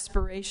and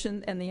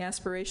the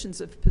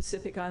aspirations of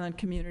Pacific Island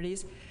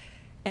communities,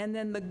 and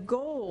then the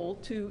goal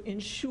to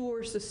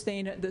ensure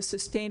the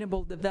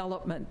sustainable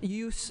development,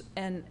 use,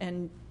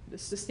 and the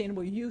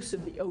sustainable use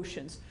of the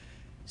oceans.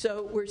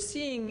 So we're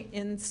seeing,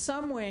 in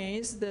some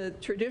ways, the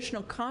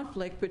traditional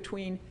conflict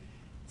between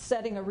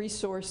setting a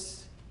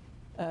resource,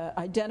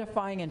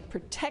 identifying and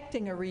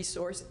protecting a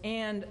resource,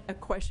 and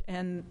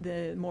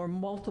the more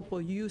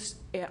multiple use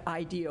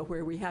idea,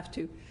 where we have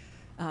to,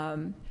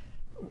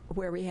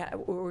 where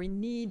we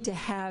need to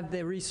have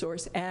the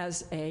resource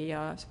as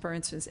for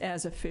instance,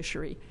 as a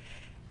fishery,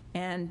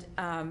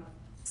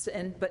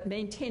 but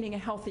maintaining a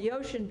healthy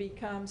ocean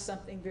becomes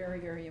something very,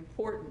 very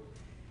important.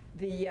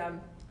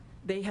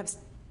 They have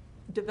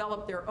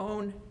developed their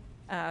own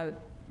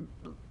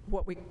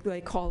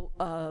they call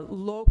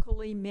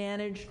locally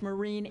managed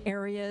marine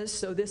areas.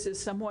 So this is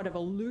somewhat of a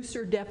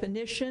looser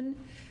definition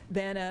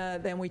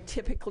than we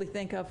typically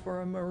think of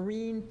for a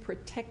marine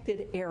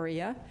protected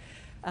area.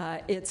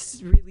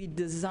 It's really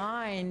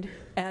designed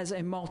as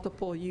a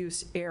multiple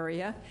use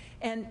area,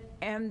 and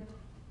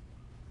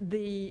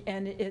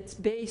it's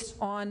based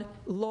on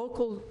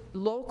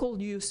local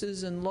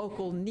uses and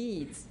local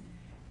needs.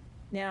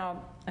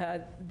 Now,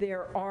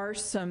 there are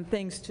some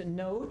things to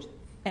note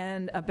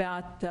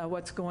about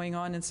what's going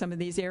on in some of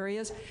these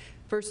areas.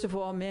 First of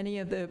all, many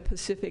of the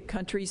Pacific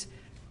countries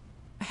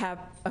have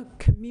a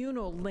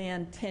communal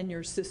land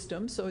tenure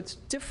system, so it's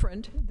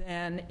different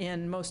than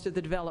in most of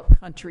the developed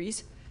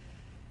countries.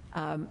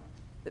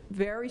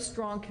 Very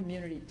strong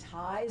community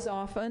ties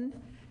often,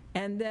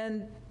 and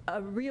then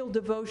a real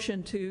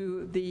devotion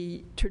to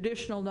the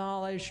traditional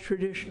knowledge,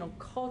 traditional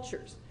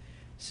cultures.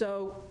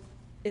 So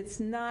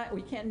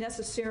we can't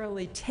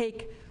necessarily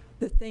take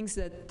the things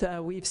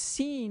that we've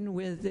seen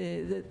with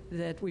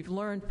that we've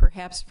learned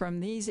perhaps from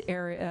these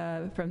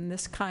from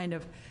this kind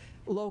of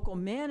local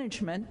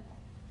management,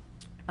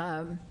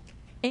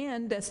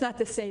 and that's not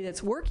to say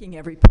that's working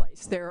every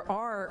place. There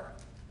are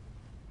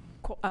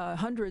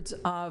hundreds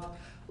of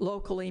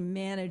locally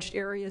managed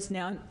areas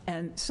now,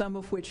 and some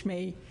of which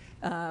may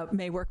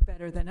work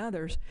better than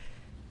others.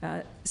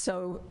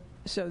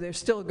 So there's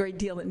still a great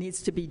deal that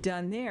needs to be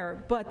done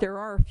there, but there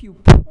are a few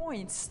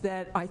points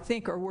that I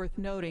think are worth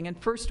noting. And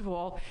first of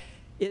all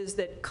is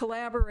that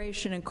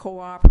collaboration and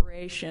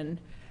cooperation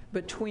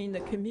between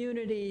the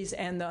communities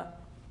and the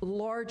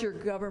larger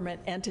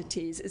government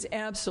entities is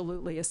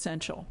absolutely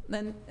essential.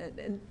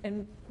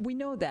 And we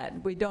know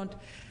that. We don't,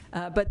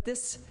 but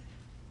this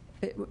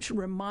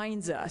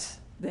reminds us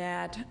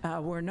that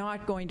we're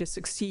not going to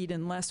succeed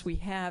unless we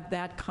have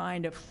that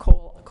kind of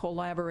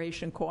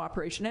collaboration,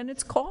 cooperation, and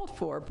it's called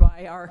for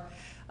by our,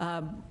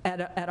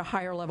 at a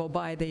higher level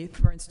by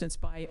for instance,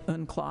 by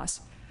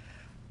UNCLOS.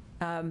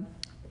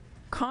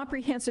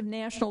 Comprehensive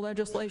national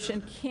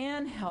legislation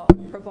can help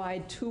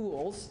provide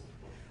tools,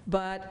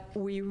 but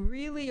we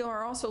really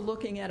are also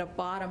looking at a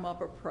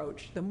bottom-up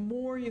approach. The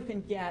more you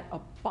can get a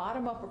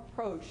bottom-up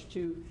approach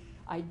to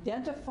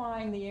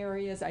identifying the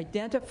areas,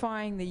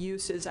 identifying the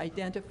uses,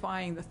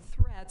 identifying the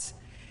threats,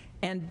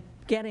 and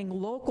getting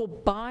local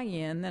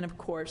buy-in, then of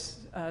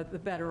course the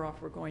better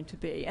off we're going to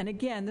be. And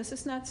again, this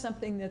is not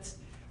something that's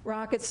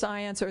rocket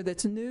science or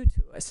that's new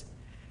to us.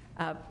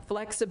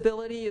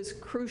 Flexibility is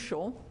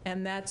crucial,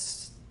 and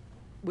that's,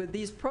 with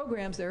these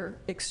programs, they're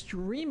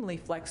extremely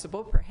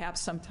flexible,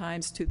 perhaps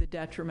sometimes to the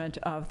detriment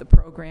of the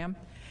program.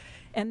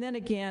 And then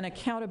again,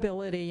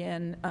 accountability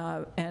and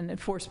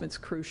enforcement's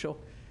crucial.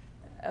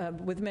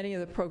 With many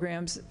of the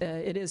programs,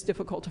 it is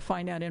difficult to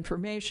find out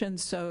information,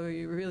 so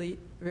you're really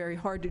very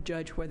hard to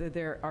judge whether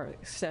there are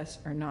success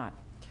or not.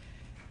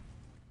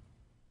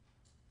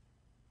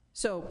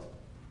 So,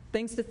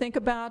 things to think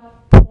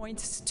about,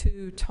 points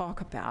to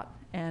talk about,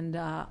 and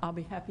I'll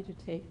be happy to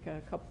take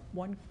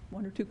one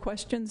or two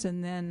questions,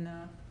 and then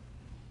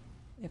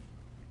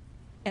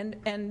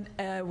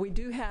we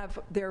do have,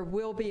 there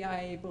will be,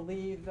 I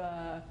believe,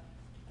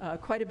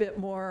 quite a bit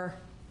more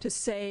to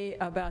say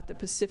about the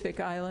Pacific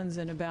Islands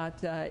and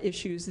about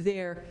issues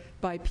there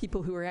by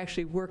people who are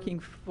actually working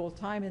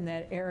full-time in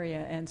that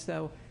area, and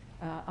so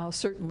I'll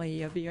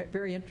certainly be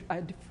very,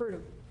 I defer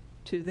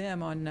to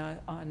them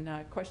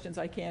on questions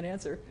I can't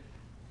answer.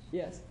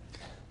 Yes.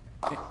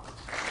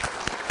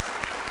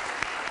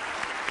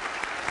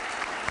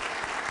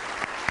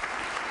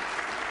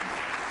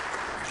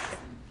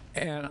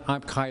 And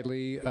I'm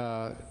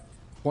Kylie.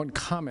 One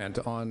comment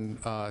on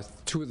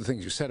two of the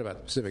things you said about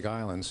the Pacific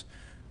Islands.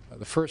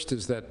 The first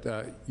is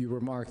that you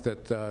remarked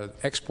that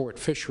export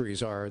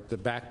fisheries are the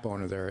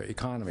backbone of their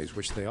economies,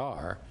 which they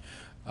are.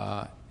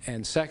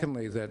 And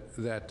secondly,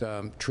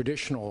 that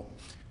traditional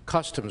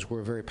customs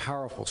were a very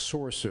powerful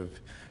source of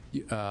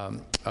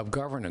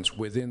governance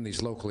within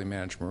these locally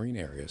managed marine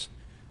areas.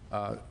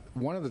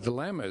 One of the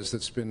dilemmas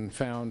that's been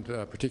found,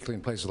 particularly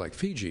in places like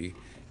Fiji,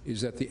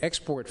 is that the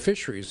export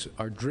fisheries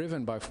are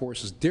driven by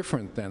forces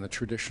different than the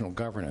traditional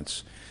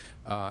governance.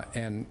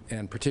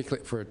 And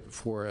particularly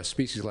for a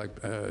species like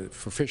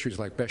for fisheries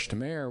like bêche de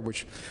mer,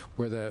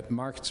 where the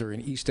markets are in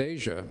East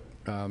Asia,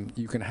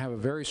 you can have a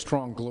very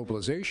strong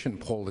globalization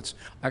pull that's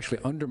actually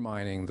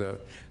undermining the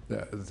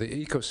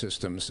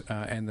ecosystems,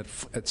 and that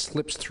it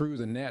slips through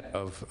the net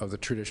of the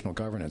traditional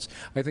governance.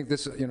 I think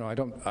this,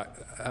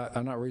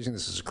 I'm not raising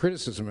this as a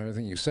criticism of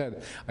everything you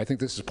said. I think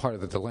this is part of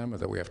the dilemma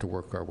that we have to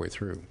work our way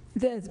through.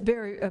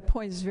 That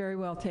point is very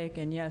well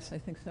taken. Yes, I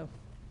think so.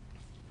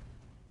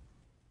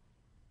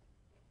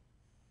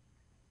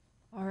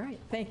 All right,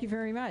 thank you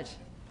very much.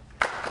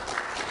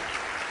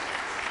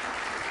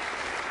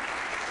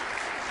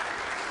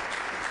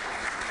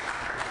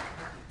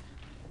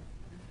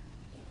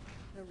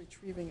 They're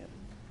retrieving it.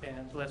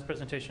 And the last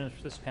presentation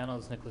for this panel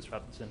is Nicholas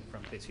Robinson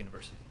from Pace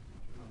University.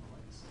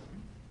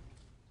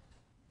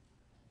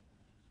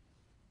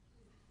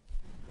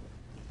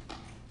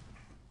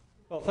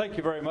 Well, thank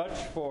you very much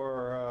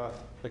for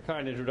the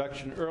kind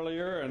introduction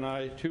earlier, and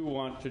I too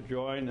want to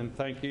join in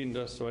thanking,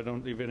 just so I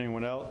don't leave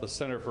anyone out, the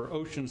Center for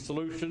Ocean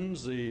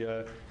Solutions,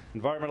 the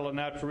Environmental and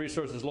Natural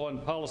Resources Law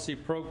and Policy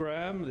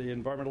Program, the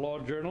Environmental Law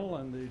Journal,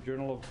 and the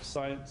Journal of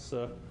Science,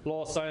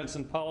 Law, Science,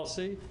 and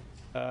Policy,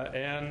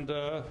 and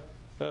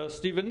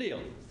Stephen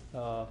Neal.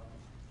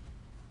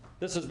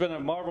 This has been a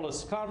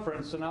marvelous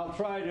conference, and I'll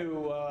try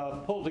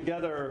to pull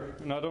together,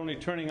 not only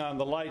turning on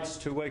the lights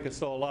to wake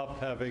us all up,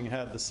 having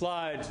had the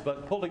slides,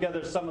 but pull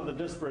together some of the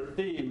disparate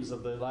themes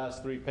of the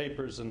last three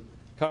papers and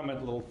comment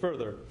a little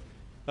further.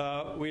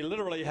 We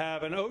literally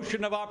have an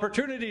ocean of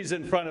opportunities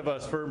in front of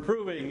us for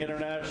improving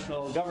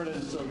international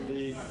governance of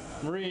the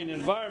marine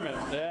environment.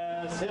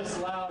 Yes, hiss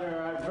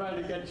louder. I'm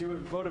trying to get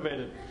you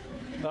motivated.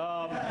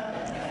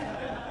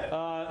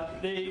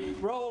 The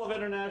role of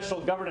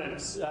international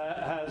governance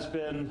has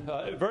been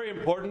very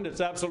important. It's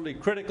absolutely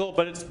critical,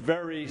 but it's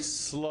very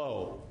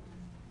slow.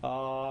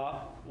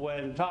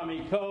 When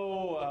Tommy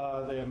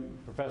Koh, the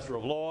professor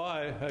of law,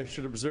 I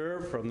should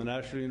observe, from the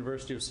National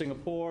University of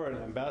Singapore, and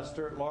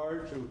ambassador at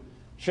large, who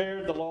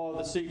chaired the Law of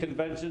the Sea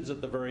Conventions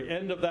at the very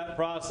end of that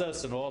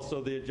process, and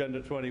also the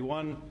Agenda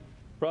 21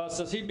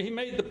 process, he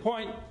made the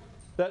point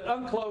that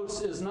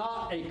UNCLOS is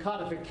not a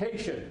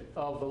codification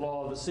of the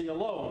law of the sea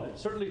alone. It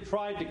certainly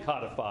tried to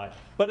codify,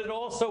 but it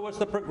also was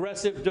the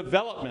progressive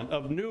development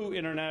of new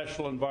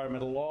international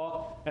environmental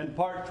law. And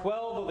Part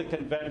 12 of the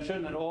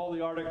convention and all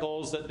the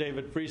articles that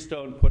David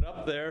Freestone put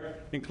up there,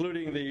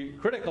 including the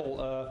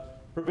critical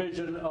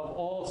provision of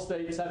all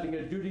states having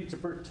a duty to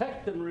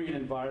protect the marine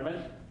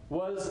environment,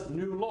 was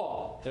new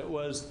law. It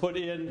was put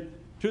in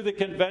to the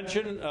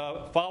convention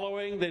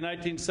following the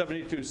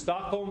 1972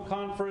 Stockholm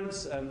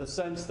Conference and the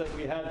sense that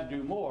we had to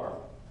do more.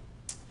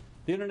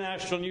 The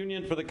International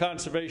Union for the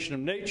Conservation of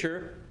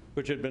Nature,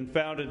 which had been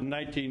founded in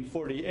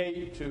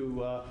 1948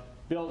 to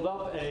build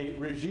up a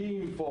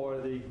regime for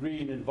the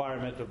green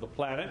environment of the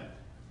planet,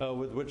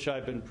 with which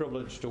I've been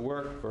privileged to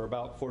work for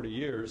about 40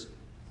 years,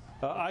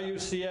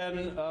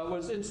 IUCN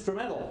was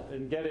instrumental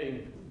in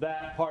getting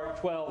that Part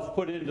 12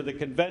 put into the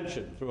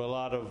convention through a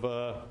lot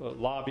of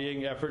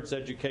lobbying efforts,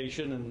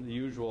 education, and the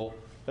usual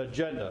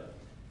agenda.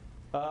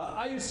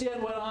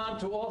 IUCN went on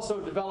to also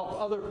develop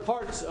other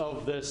parts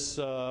of this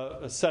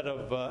set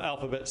of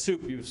alphabet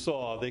soup you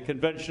saw: the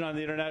Convention on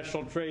the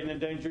International Trade in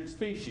Endangered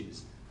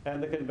Species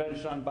and the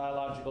Convention on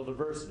Biological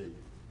Diversity.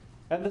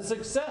 And the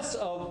success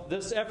of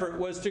this effort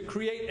was to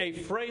create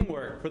a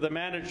framework for the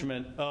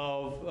management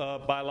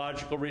of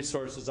biological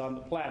resources on the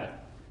planet.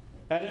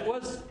 And it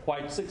was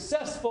quite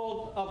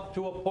successful up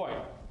to a point.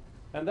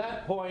 And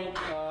that point,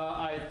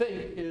 I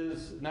think,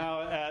 is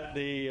now at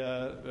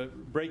the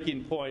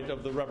breaking point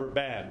of the rubber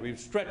band. We've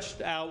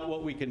stretched out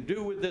what we can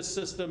do with this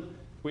system.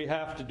 We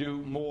have to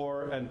do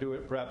more and do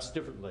it perhaps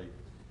differently.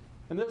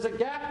 And there's a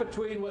gap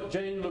between what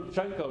Jane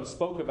Lubchenco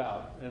spoke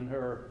about in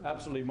her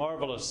absolutely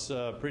marvelous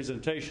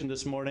presentation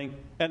this morning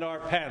and our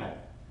panel.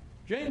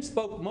 Jane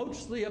spoke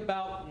mostly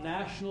about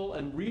national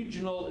and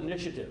regional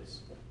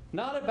initiatives,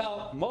 not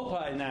about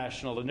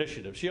multinational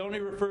initiatives. She only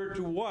referred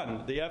to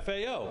one, the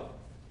FAO,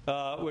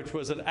 which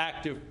was an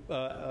active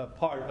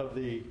part of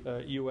the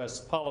U.S.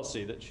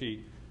 policy that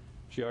she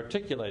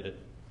articulated.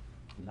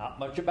 Not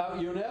much about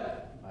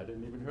UNEP. I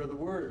didn't even hear the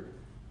word.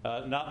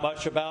 Not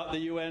much about the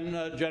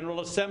UN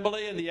General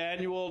Assembly and the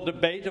annual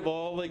debate of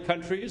all the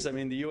countries. I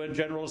mean, the UN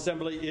General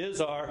Assembly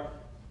is our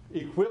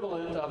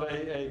equivalent of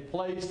a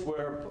place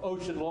where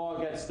ocean law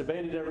gets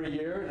debated every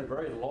year and a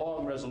very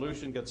long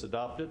resolution gets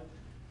adopted.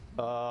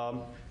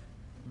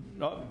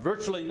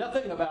 Virtually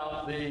nothing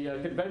about the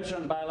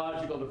Convention on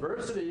Biological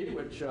Diversity,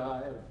 which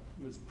I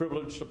was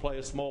privileged to play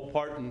a small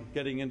part in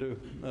getting into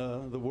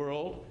the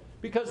world,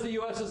 because the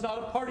U.S. is not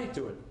a party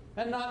to it.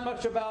 And not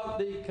much about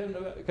the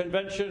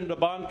convention, the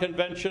Bonn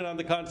Convention on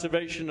the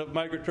Conservation of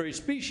Migratory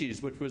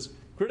Species, which was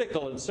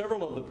critical in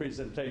several of the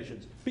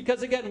presentations,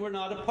 because, again, we're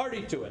not a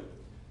party to it.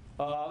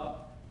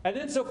 And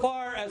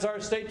insofar as our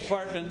State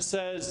Department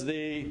says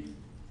the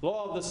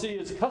law of the sea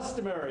is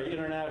customary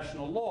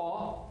international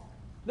law,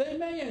 they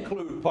may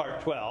include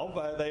Part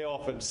 12. They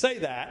often say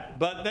that,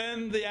 but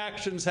then the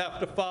actions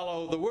have to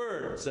follow the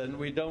words, and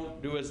we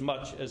don't do as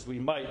much as we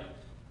might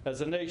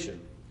as a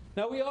nation.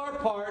 Now, we are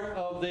part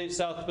of the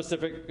South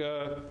Pacific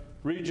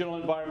Regional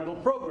Environmental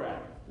Program,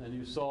 and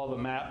you saw the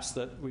maps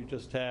that we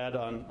just had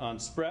on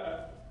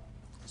SPREP.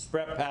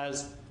 SPREP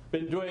has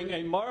been doing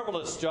a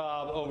marvelous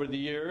job over the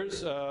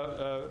years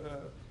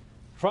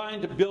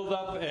trying to build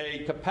up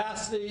a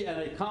capacity and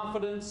a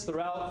confidence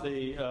throughout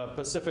the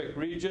Pacific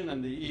region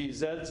and the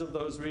EEZs of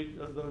those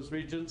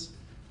regions.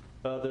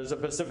 There's a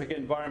Pacific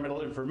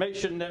Environmental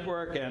Information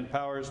Network, and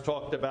Powers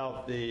talked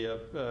about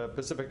the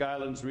Pacific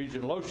Islands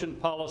Regional Ocean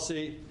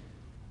Policy.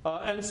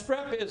 And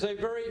SPREP is a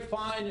very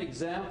fine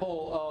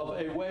example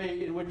of a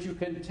way in which you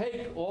can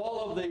take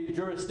all of the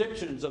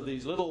jurisdictions of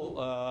these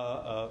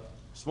little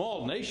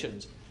small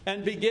nations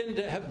and begin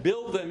to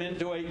build them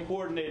into a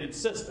coordinated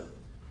system.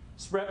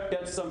 SPREP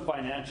gets some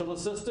financial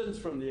assistance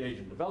from the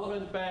Asian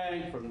Development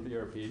Bank, from the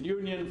European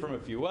Union, from a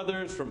few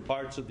others, from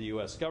parts of the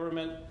U.S.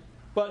 government.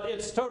 But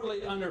it's totally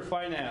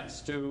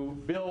underfinanced to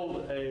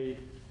build a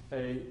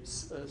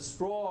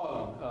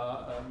strong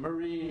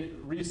marine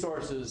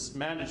resources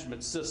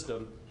management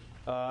system.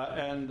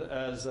 And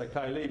as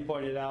Kylie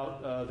pointed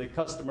out, the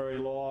customary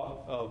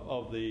law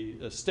of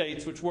the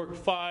states, which worked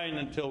fine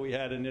until we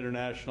had an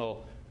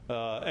international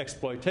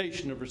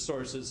exploitation of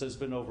resources, has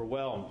been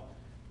overwhelmed.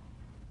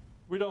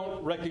 We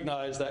don't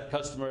recognize that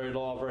customary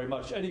law very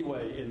much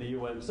anyway in the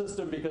UN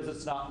system because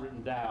it's not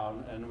written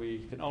down and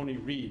we can only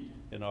read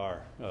in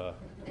our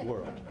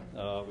world.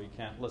 We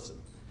can't listen.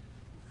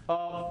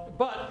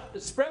 But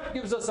SPREP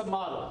gives us a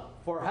model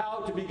for how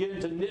to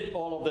begin to knit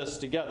all of this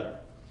together.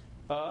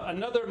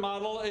 Another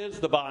model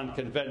is the Bonn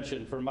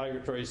Convention for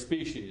Migratory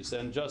Species.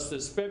 And just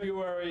this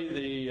February,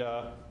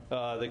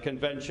 the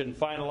convention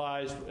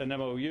finalized an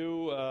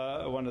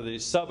MOU, one of the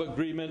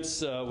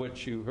sub-agreements,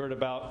 which you heard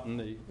about in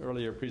the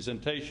earlier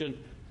presentation,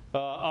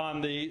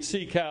 on the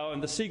sea cow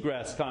and the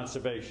seagrass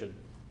conservation.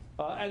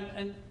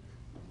 And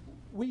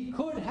we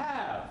could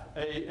have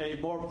a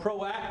more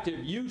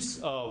proactive use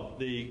of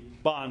the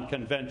Bonn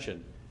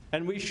Convention.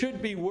 And we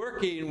should be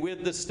working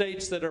with the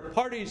states that are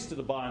parties to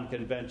the Bonn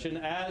Convention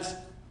as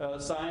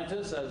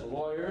scientists, as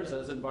lawyers,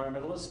 as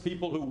environmentalists,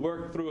 people who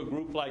work through a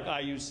group like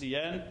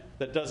IUCN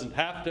that doesn't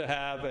have to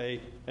have a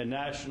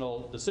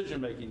national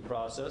decision-making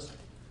process,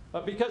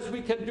 because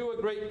we can do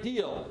a great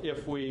deal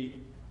if we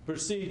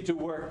proceed to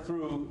work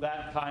through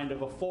that kind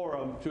of a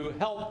forum to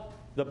help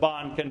the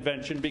Bonn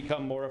Convention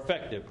become more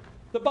effective.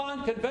 The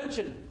Bonn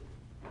Convention,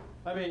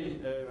 I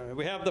mean,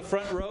 we have the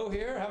front row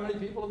here. How many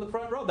people in the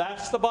front row?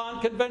 That's the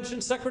Bonn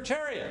Convention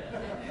Secretariat.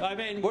 I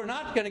mean, we're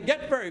not going to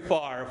get very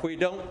far if we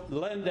don't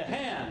lend a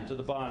hand to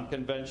the Bonn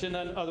Convention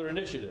and other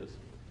initiatives.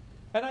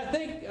 And I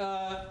think,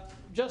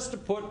 just to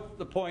put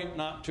the point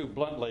not too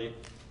bluntly,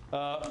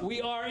 we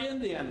are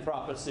in the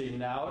Anthropocene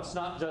now. It's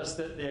not just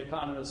that The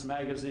Economist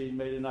magazine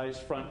made a nice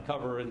front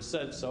cover and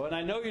said so. And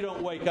I know you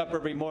don't wake up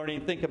every morning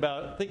thinking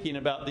about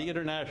the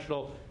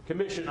International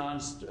Commission on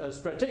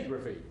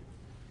Stratigraphy.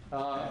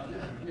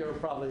 You're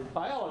probably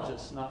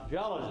biologists, not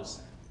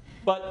geologists.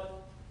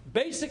 But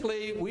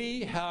basically,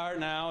 we are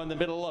now in the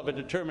middle of a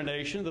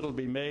determination that will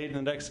be made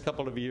in the next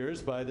couple of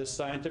years by this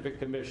scientific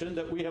commission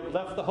that we have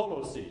left the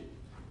Holocene.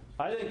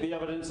 I think the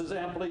evidence is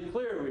amply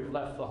clear we've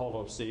left the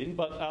Holocene,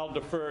 but I'll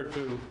defer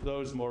to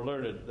those more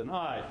learned than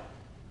I.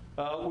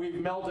 We've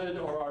melted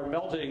or are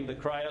melting the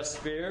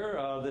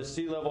cryosphere, the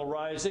sea level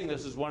rising.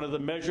 This is one of the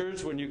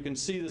measures when you can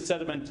see the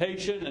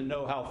sedimentation and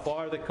know how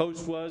far the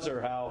coast was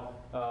or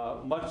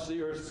how much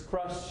the Earth's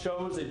crust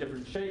shows a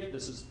different shape.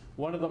 This is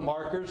one of the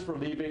markers for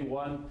leaving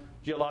one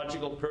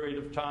geological period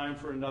of time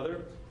for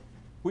another.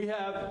 We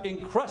have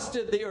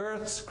encrusted the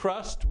Earth's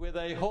crust with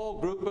a whole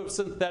group of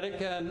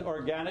synthetic and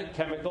organic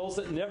chemicals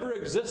that never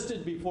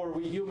existed before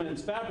we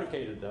humans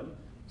fabricated them.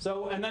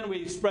 And then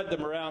we spread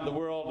them around the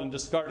world and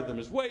discarded them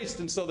as waste,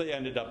 and so they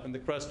ended up in the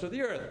crust of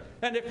the Earth.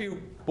 And if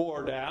you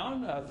bore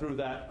down through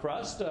that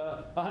crust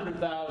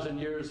 100,000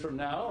 years from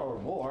now or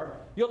more,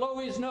 you'll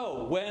always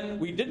know when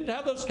we didn't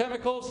have those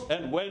chemicals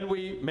and when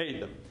we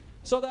made them.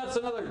 So that's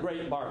another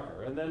great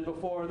marker. And then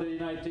before the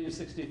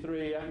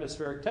 1963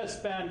 Atmospheric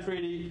Test Ban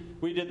Treaty,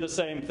 we did the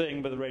same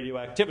thing with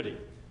radioactivity.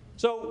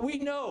 So we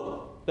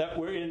know that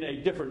we're in a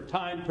different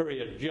time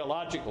period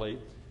geologically.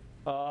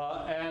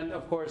 And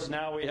of course,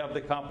 now we have the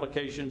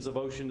complications of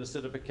ocean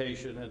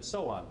acidification and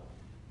so on.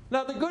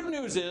 Now, the good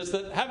news is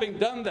that having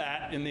done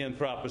that in the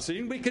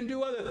Anthropocene, we can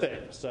do other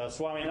things.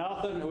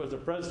 Swaminathan, who was the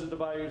president of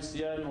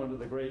IUCN, one of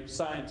the great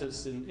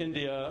scientists in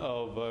India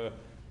of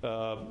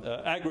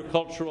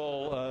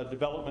agricultural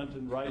development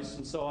and rice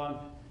and so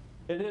on,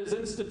 in his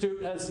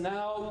institute has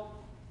now,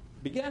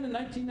 began in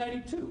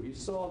 1992, he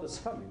saw this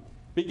coming,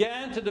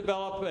 began to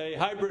develop a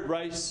hybrid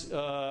rice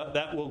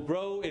that will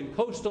grow in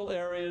coastal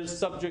areas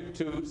subject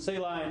to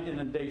saline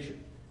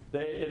inundation.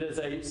 It is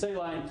a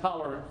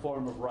saline-tolerant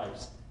form of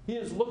rice. He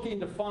is looking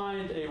to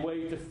find a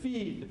way to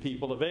feed the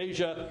people of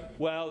Asia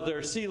while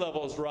their sea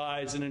levels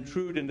rise and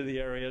intrude into the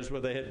areas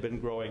where they had been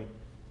growing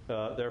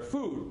their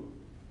food.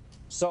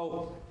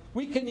 So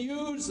we can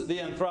use the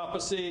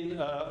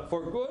Anthropocene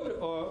for good,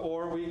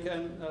 or we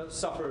can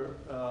suffer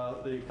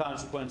the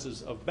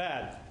consequences of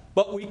bad.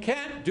 But we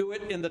can't do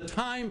it in the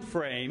time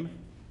frame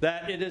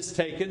that it has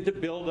taken to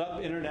build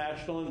up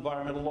international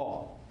environmental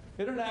law.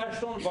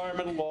 International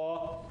environmental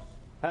law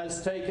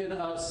has taken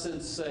us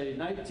since, say,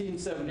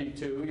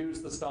 1972,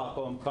 use the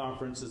Stockholm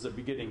Conference as a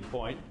beginning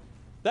point.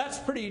 That's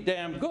pretty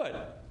damn good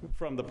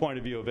from the point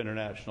of view of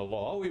international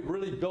law. We've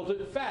really built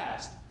it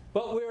fast,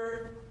 but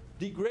we're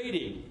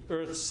degrading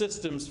Earth's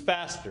systems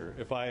faster,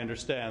 if I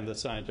understand the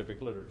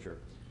scientific literature.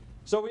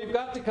 So we've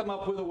got to come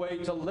up with a way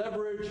to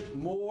leverage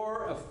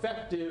more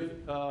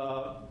effective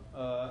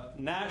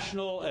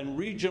national and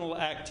regional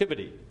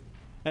activity.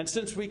 And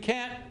since we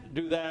can't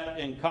do that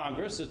in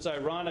Congress, it's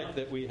ironic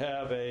that we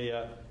have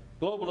a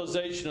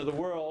globalization of the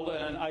world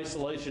and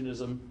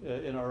isolationism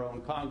in our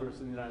own Congress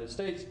in the United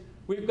States.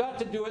 We've got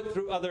to do it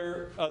through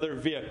other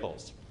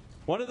vehicles.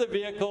 One of the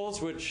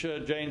vehicles, which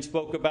Jane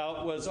spoke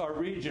about, was our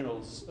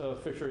regional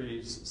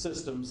fisheries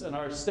systems and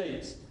our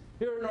states.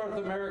 Here in North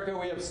America,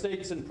 we have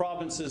states and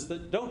provinces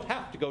that don't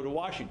have to go to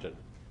Washington.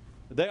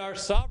 They are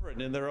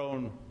sovereign in their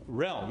own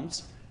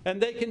realms,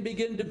 and they can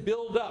begin to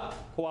build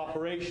up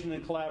cooperation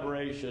and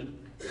collaboration.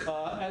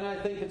 And I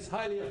think it's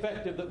highly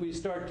effective that we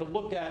start to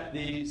look at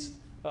these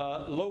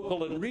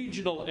local and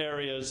regional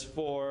areas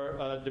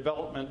for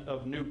development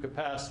of new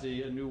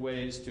capacity and new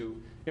ways to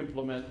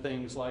implement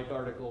things like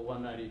Article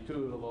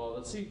 192 of the Law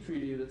of the Sea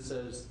Treaty that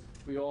says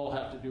we all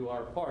have to do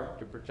our part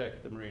to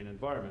protect the marine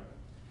environment.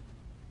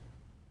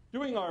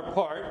 Doing our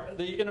part,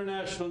 the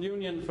International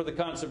Union for the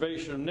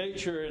Conservation of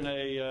Nature in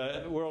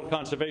a World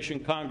Conservation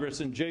Congress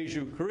in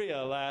Jeju,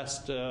 Korea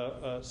last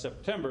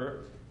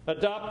September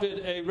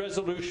adopted a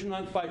resolution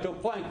on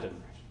phytoplankton.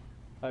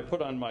 I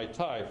put on my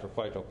tie for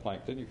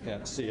phytoplankton. You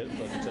can't see it,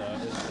 but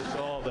it's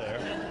all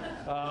there.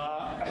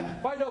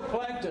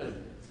 Phytoplankton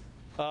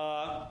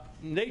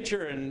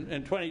Nature in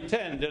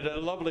 2010 did a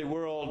lovely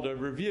world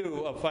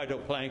review of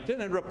phytoplankton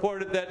and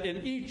reported that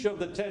in each of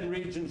the 10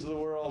 regions of the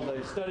world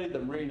they studied, the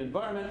marine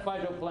environment,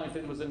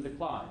 phytoplankton was in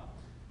decline.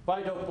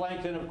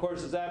 Phytoplankton, of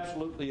course, is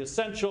absolutely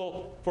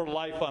essential for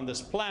life on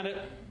this planet.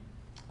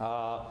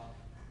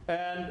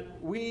 And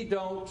we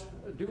don't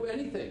do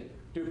anything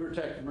to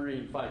protect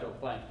marine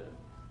phytoplankton.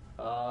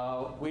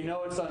 We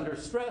know it's under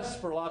stress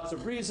for lots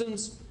of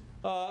reasons,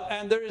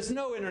 and there is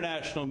no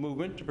international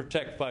movement to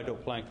protect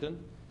phytoplankton.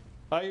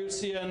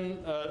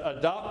 IUCN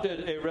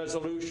adopted a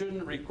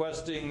resolution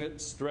requesting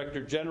its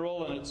Director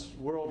General and its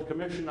World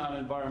Commission on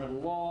Environmental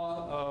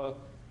Law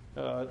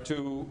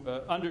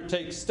to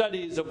undertake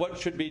studies of what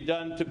should be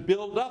done to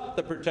build up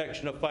the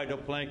protection of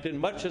phytoplankton,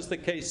 much as the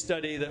case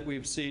study that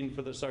we've seen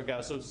for the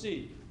Sargasso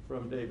Sea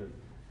from David.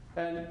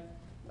 And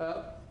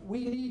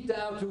we need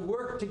now to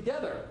work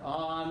together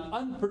on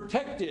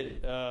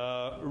unprotected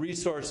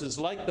resources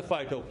like the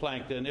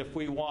phytoplankton if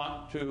we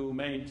want to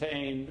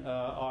maintain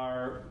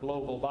our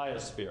global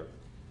biosphere.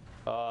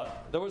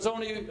 There was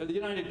only the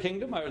United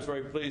Kingdom, I was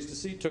very pleased to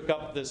see, took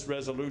up this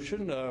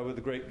resolution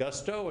with great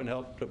gusto and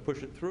helped to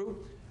push it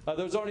through.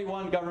 There was only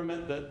one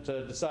government that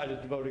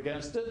decided to vote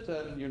against it,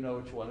 and you know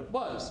which one it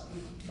was.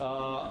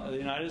 The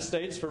United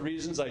States, for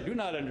reasons I do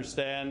not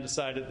understand,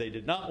 decided they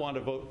did not want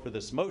to vote for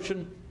this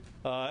motion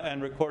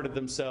and recorded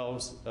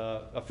themselves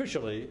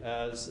officially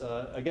as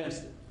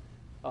against it.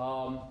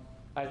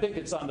 I think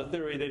it's on the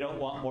theory they don't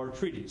want more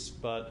treaties,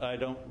 but I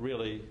don't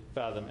really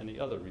fathom any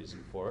other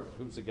reason for it.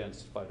 Who's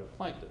against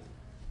phytoplankton?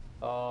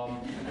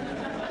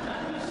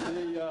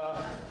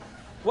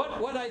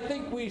 What I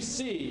think we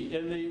see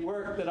in the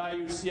work that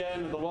IUCN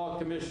and the Law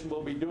Commission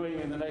will be doing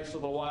in the next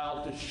little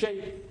while to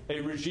shape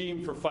a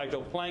regime for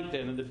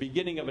phytoplankton and the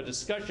beginning of a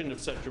discussion of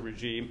such a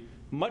regime,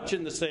 much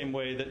in the same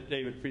way that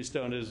David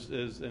Freestone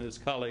and his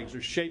colleagues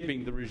are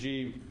shaping the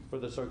regime for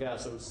the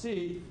Sargasso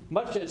Sea,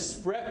 much as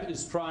SPREP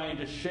is trying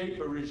to shape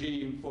a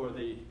regime for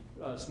the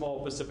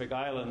small Pacific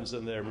islands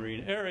and their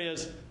marine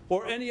areas,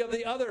 or any of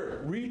the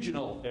other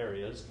regional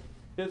areas,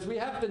 is we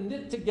have to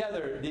knit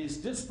together these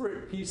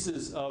disparate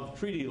pieces of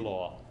treaty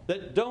law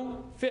that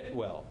don't fit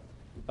well.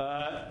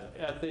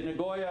 At the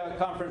Nagoya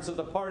Conference of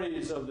the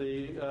Parties of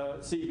the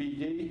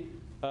CBD,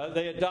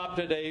 they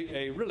adopted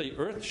a really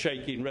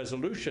earth-shaking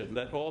resolution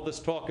that all this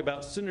talk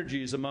about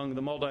synergies among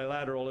the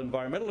multilateral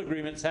environmental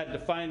agreements had to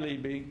finally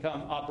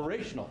become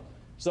operational.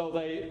 So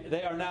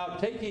they are now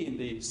taking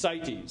the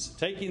CITES,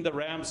 taking the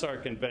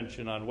Ramsar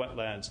Convention on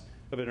Wetlands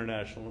of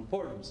International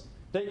Importance,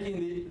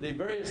 taking the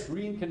various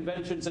green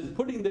conventions and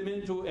putting them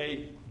into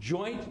a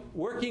joint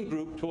working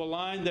group to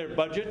align their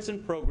budgets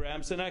and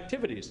programs and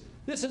activities.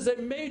 This is a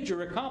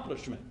major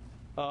accomplishment.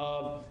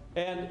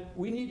 And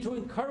we need to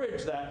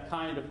encourage that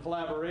kind of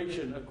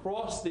collaboration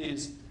across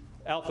these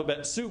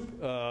alphabet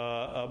soup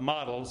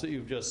models that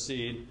you've just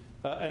seen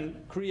and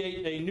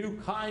create a new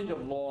kind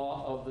of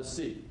law of the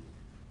sea.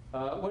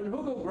 When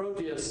Hugo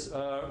Grotius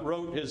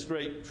wrote his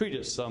great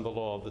treatise on the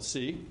law of the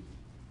sea,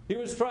 he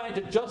was trying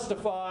to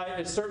justify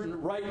a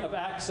certain right of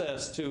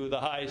access to the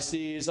high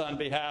seas on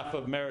behalf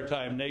of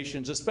maritime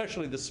nations,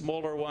 especially the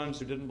smaller ones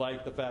who didn't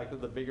like the fact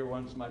that the bigger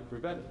ones might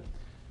prevent it.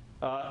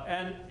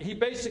 And he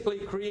basically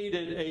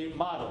created a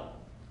model.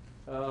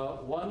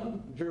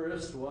 One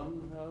jurist,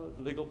 one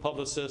legal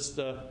publicist,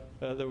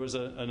 there was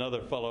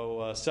another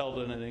fellow,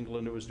 Selden in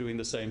England, who was doing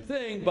the same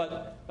thing,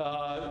 but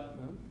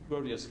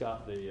Grotius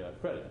got the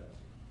credit.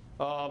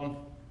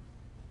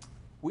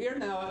 We are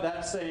now at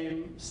that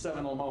same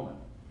seminal moment.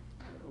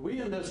 We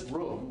in this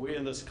room, we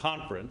in this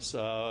conference,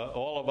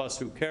 all of us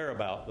who care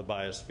about the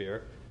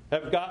biosphere,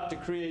 have got to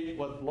create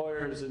what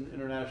lawyers in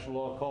international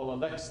law call a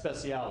lex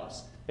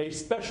specialis, a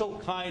special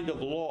kind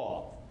of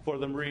law for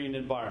the marine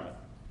environment.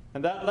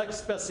 And that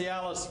lex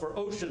specialis for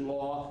ocean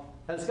law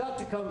has got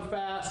to come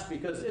fast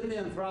because in the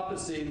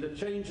Anthropocene, the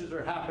changes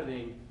are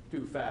happening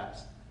too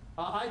fast.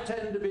 I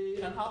tend to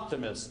be an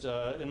optimist.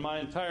 In my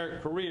entire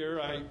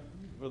career,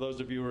 for those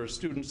of you who are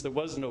students, there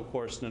was no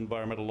course in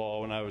environmental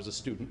law when I was a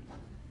student.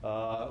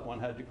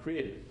 One had to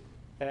create it.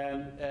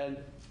 And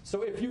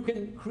so if you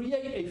can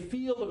create a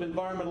field of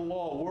environmental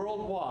law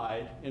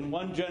worldwide in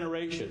one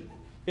generation,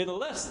 in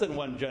less than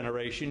one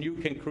generation, you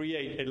can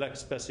create a lex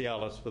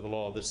specialis for the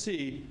law of the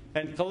sea,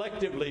 and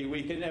collectively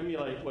we can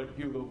emulate what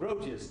Hugo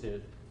Grotius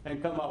did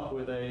and come up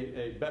with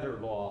a better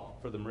law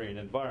for the marine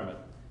environment.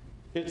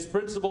 Its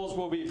principles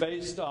will be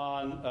based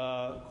on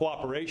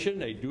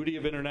cooperation, a duty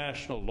of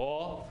international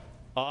law,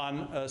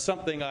 on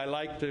something I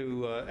like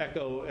to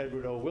echo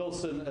Edward O.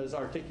 Wilson as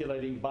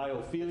articulating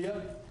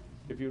biophilia.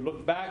 If you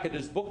look back at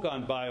his book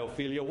on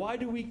biophilia, why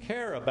do we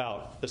care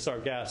about the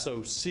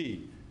Sargasso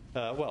Sea?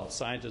 Well,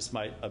 scientists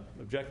might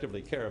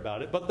objectively care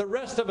about it, but the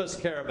rest of us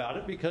care about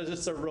it because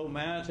it's a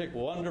romantic,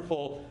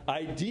 wonderful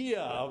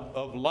idea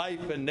of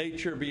life and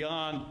nature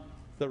beyond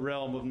the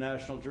realm of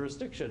national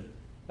jurisdiction.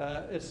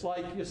 It's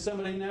like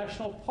Yosemite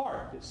National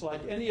Park. It's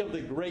like any of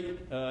the great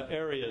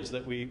areas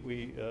that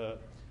we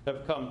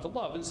have come to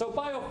love. And so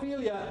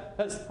biophilia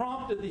has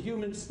prompted the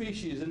human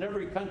species in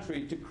every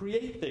country to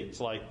create things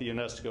like the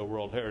UNESCO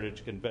World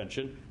Heritage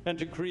Convention and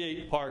to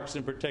create parks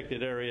and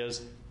protected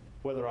areas,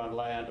 whether on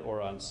land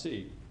or on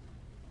sea.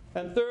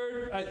 And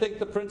third, I think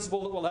the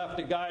principle that will have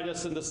to guide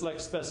us in this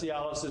lex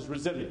specialis is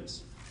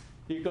resilience.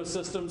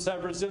 Ecosystems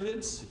have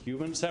resilience,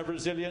 humans have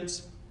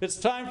resilience. It's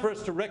time for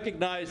us to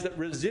recognize that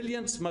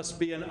resilience must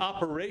be an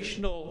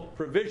operational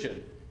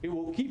provision. It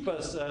will keep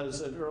us,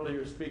 as an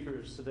earlier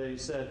speakers today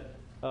said,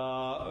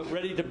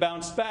 ready to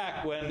bounce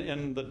back when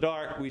in the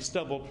dark we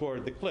stumble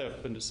toward the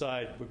cliff and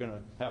decide we're going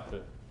to have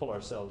to pull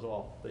ourselves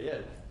off the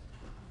edge.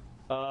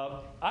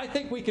 I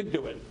think we can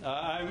do it.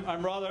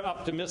 I'm rather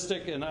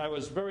optimistic, and I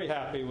was very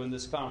happy when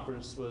this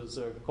conference was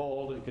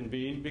called and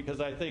convened, because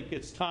I think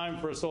it's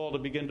time for us all to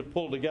begin to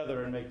pull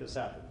together and make this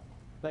happen.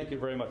 Thank you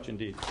very much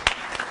indeed.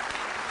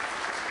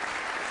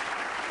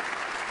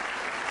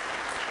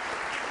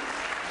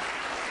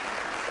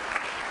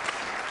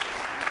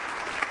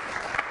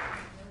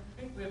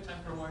 We have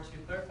time for one or two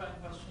clarifying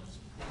questions.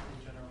 The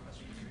general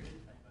question period.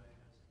 Anybody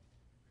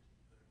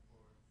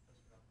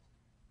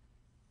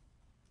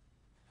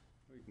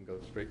has We can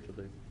go straight to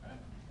the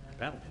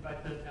panel.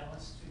 invite the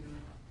panelists to come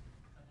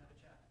have a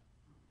chat.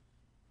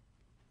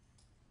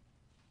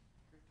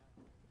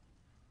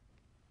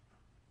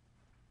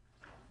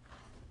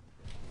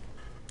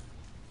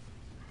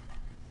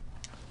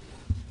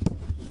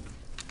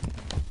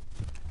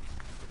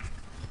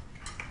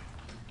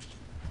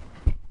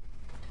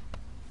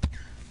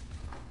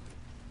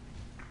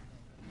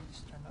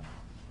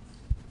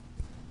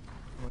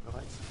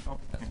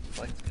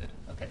 Light's good.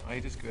 Okay.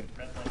 Light is good.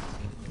 Red light is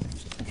good.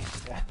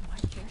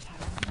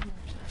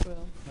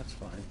 Well, That's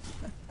fine.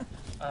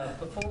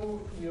 Before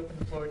we open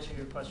the floor to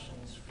your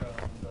questions from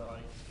the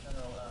audience in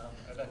general,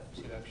 I'd like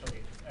to actually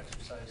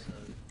exercise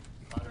the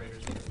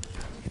moderator's privilege to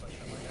ask a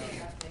question of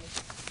my own.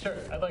 Sure,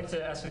 I'd like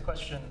to ask a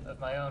question of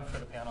my own for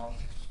the panel.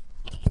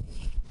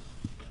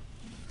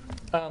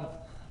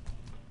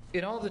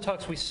 In all of the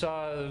talks, we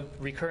saw a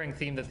recurring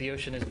theme that the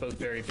ocean is both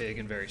very big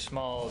and very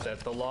small,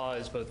 that the law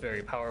is both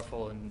very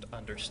powerful and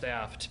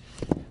understaffed.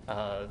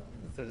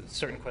 The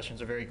certain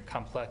questions are very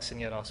complex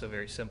and yet also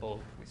very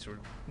simple. We sort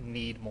of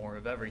need more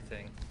of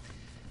everything.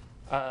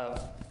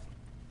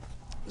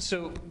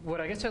 So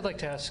what I guess I'd like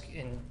to ask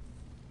in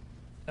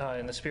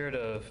the spirit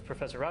of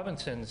Professor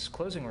Robinson's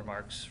closing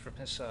remarks from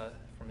his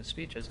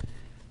speech is,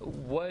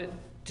 what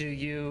do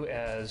you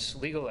as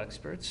legal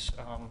experts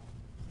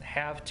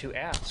have to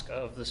ask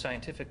of the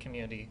scientific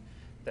community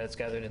that's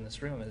gathered in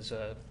this room as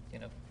a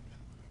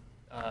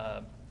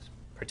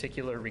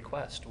particular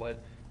request?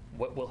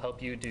 What will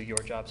help you do your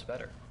jobs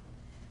better?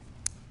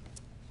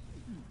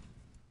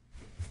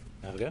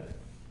 Have a go.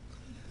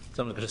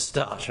 Someone's got to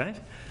start, right?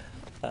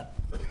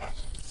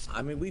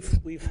 I mean,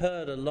 we've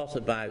heard a lot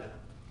about,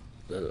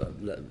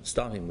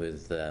 starting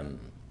with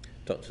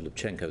Dr.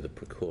 Lubchenco, the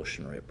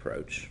precautionary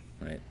approach,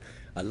 right?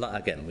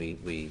 Again,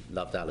 we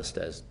loved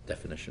Alistair's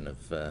definition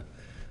of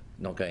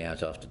not going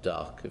out after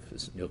dark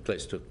if you're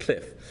close to a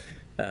cliff.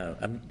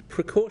 And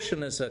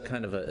precaution is a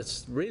kind of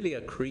it's really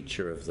a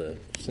creature of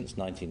since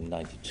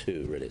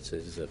 1992, really.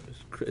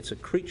 It's a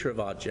creature of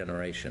our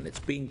generation. It's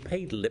being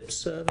paid lip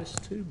service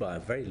to by a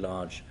very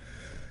large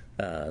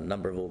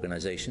number of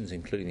organizations,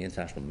 including the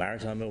International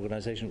Maritime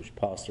Organization, which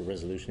passed a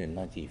resolution in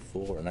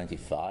 94 or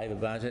 95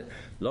 about it.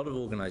 A lot of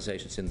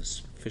organizations in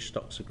the Fish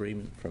Stocks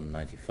Agreement from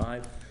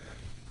 95.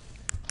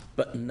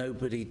 But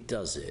nobody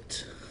does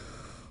it,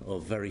 or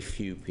very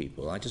few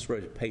people. I just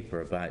wrote a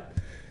paper about,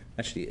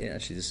 actually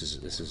this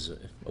is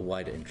a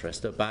wider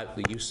interest, about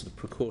the use of the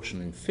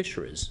precaution in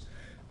fisheries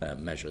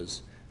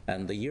measures.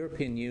 And the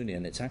European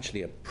Union, it's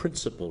actually a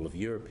principle of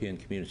European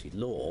community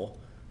law,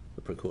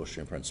 the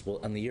precautionary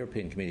principle, and the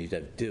European community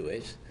don't do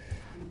it.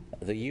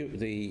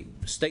 The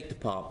State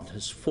Department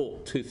has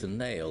fought tooth and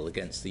nail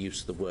against the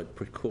use of the word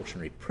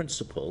precautionary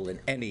principle in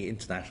any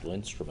international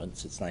instrument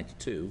since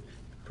 92,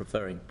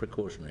 preferring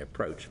precautionary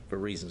approach for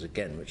reasons,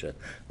 again, which are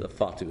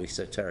far too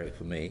esoteric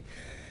for me.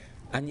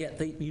 And yet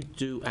you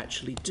do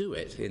actually do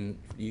it in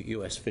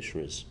US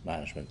fisheries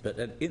management. But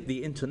at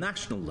the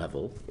international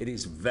level, it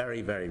is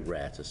very, very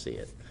rare to see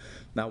it.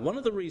 Now, one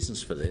of the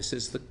reasons for this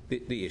is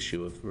the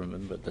issue of,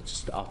 remember,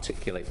 just to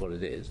articulate what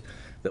it is,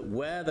 that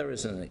where there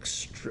is a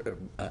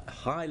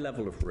high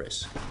level of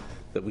risk,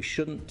 that we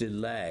shouldn't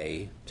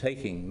delay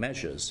taking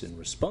measures in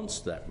response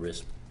to that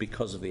risk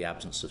because of the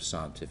absence of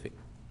scientific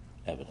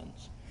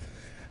evidence.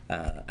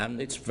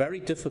 And it's very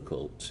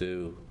difficult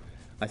to,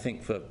 I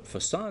think, for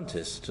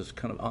scientists to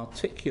kind of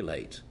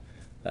articulate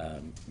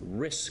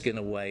risk in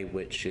a way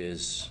which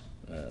is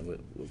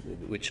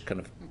which kind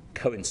of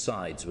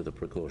coincides with the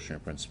precautionary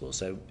principle.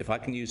 So if I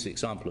can use the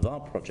example of our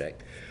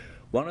project,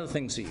 one of the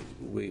things that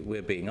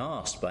we're being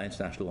asked by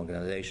international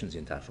organizations, the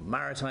International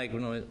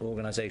Maritime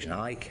Organization,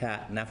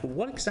 ICAT,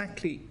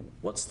 NAFTA,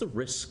 what's the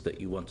risk that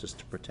you want us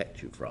to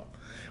protect you from?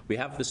 We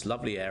have this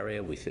lovely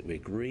area, we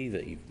agree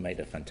that you've made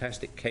a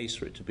fantastic case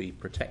for it to be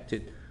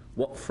protected.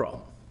 What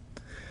from?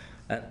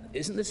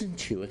 Isn't this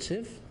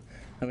intuitive?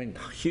 I mean,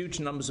 huge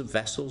numbers of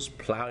vessels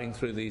ploughing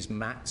through these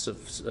mats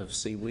of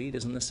seaweed.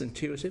 Isn't this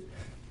intuitive?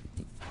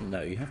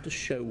 No, you have to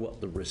show what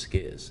the risk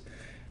is.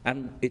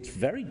 And it's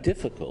very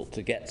difficult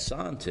to get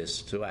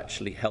scientists to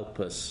actually help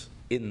us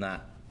in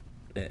that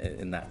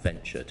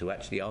venture, to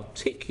actually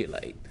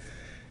articulate,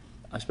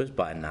 I suppose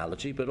by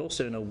analogy, but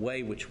also in a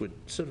way which would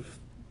sort of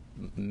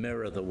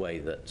mirror the way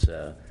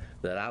that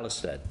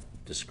Alistair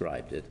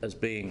described it as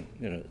being,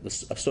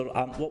 a sort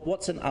of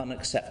what's an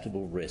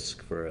unacceptable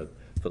risk for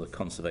the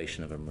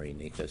conservation of a marine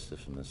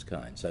ecosystem of this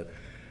kind. So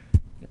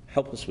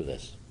help us with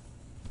this.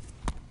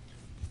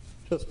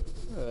 Just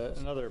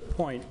another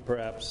point,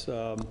 perhaps,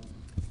 and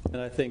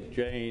I think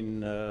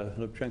Jane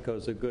Lubchenco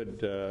is a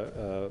good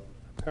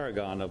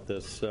paragon of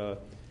this.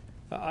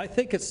 I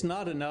think it's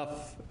not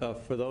enough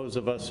for those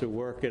of us who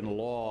work in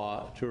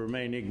law to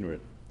remain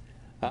ignorant.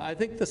 I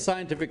think the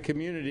scientific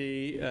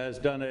community has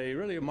done a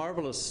really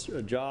marvelous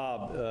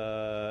job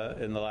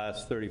in the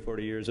last 30,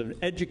 40 years of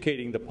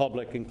educating the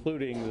public,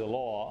 including the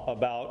law,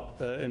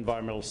 about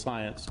environmental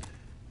science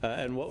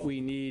and what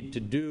we need to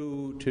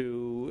do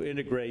to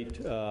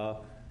integrate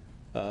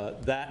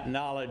that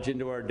knowledge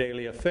into our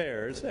daily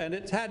affairs, and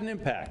it's had an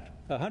impact.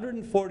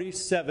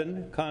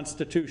 147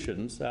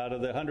 constitutions out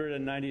of the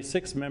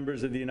 196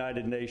 members of the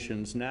United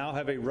Nations now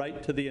have a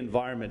right to the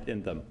environment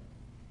in them.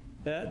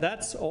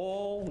 That's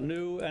all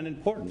new and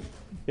important.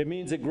 It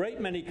means a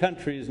great many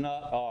countries,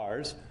 not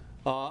ours,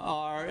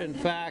 are in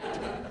fact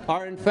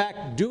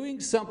doing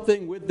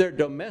something with their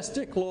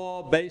domestic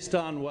law based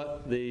on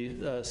what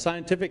the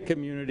scientific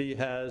community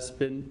has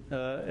been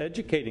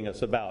educating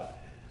us about.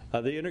 The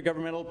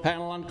Intergovernmental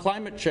Panel on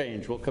Climate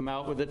Change will come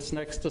out with its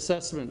next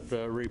assessment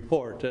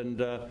report, and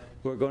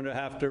we're going to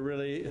have to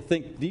really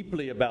think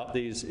deeply about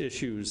these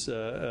issues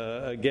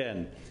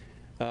again.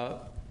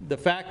 The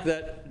fact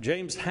that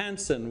James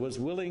Hansen was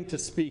willing to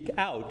speak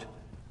out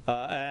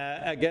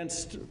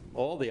against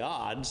all the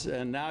odds,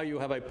 and now you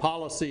have a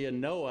policy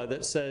in NOAA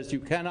that says you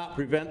cannot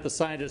prevent the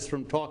scientists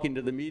from talking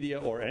to the media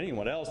or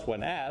anyone else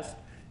when asked,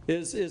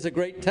 is a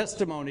great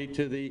testimony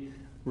to the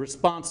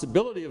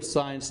responsibility of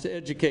science to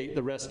educate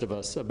the rest of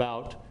us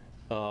about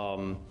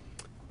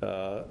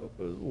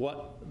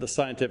what the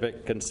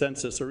scientific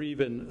consensus or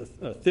even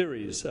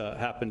theories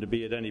happen to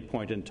be at any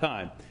point in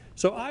time.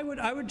 So I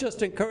would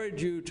just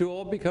encourage you to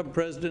all become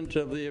president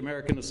of the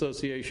American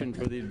Association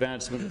for the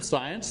Advancement of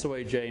Science, the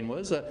way Jane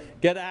was.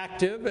 Get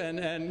active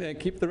and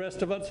keep the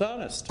rest of us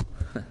honest.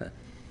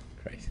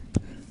 Great.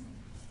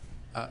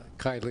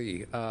 Kai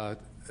Lee,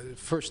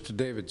 first to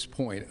David's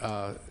point,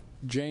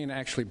 Jane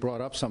actually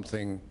brought up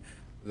something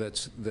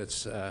that's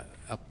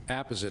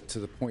opposite to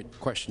the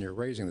question you're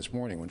raising this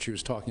morning when she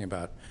was talking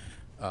about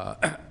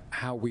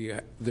how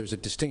there's a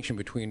distinction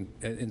between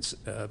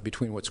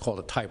what's called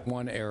a type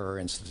 1 error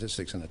in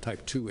statistics and a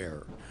type 2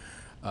 error.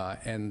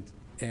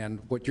 And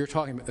what you're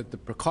talking about, the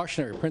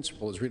precautionary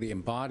principle is really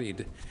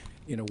embodied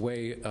in a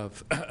way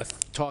of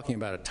talking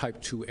about a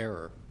type 2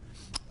 error,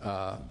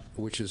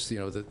 which is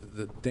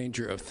the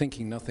danger of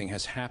thinking nothing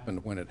has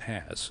happened when it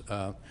has.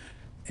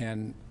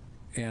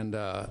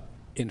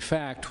 In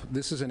fact,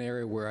 this is an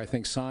area where I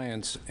think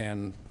science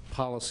and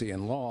policy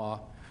and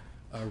law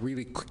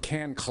really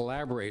can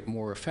collaborate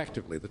more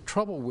effectively. The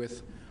trouble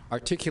with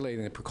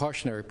articulating the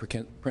precautionary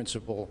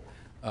principle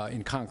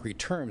in concrete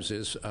terms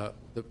is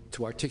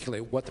to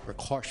articulate what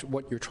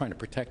you're trying to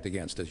protect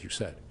against, as you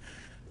said.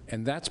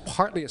 And that's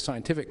partly a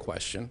scientific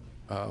question,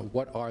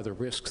 what are the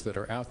risks that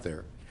are out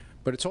there?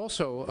 But it's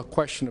also a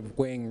question of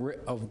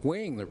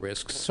weighing the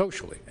risks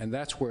socially, and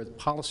that's where the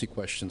policy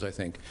questions, I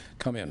think,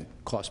 come in.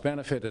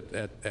 Cost-benefit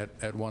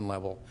at one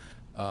level,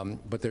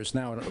 but there's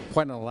now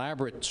quite an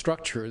elaborate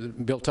structure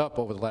built up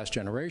over the last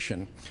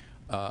generation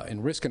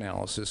in risk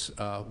analysis,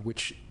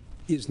 which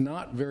is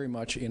not very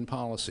much in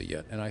policy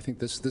yet, and I think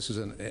this is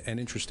an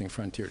interesting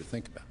frontier to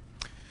think about.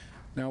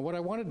 Now, what I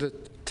wanted to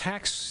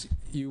tax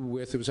you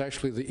with, it was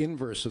actually the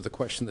inverse of the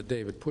question that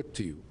David put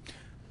to you,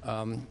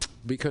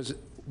 because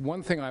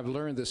one thing I've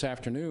learned this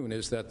afternoon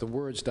is that the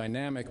words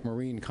dynamic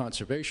marine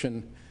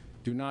conservation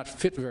do not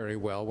fit very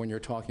well when you're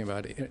talking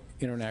about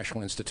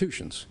international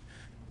institutions.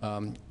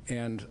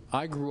 And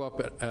I grew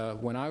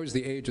up when I was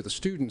the age of the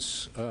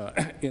students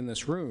in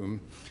this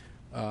room,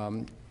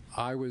 there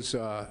was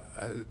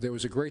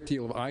a great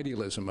deal of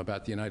idealism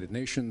about the United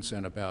Nations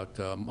and about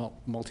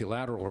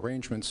multilateral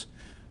arrangements,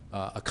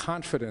 a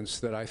confidence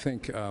that I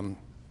think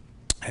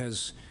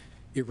has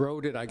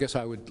eroded. I guess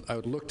I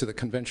would look to the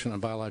Convention on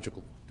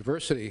Biological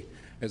Diversity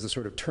as the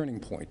sort of turning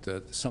point,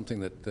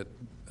 something that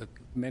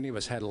many of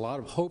us had a lot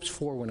of hopes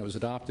for when it was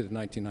adopted in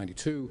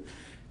 1992,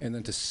 and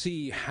then to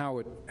see how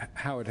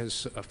it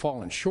has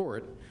fallen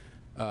short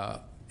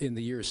in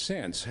the years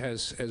since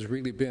has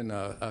really been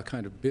a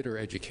kind of bitter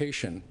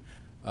education.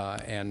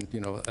 And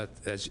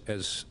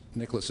as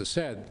Nicholas has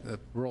said, the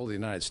role of the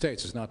United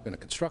States has not been a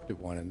constructive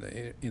one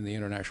in the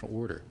international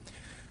order.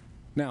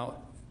 Now,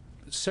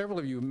 several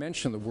of you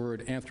mentioned the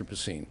word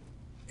Anthropocene,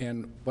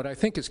 and what I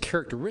think is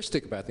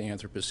characteristic about the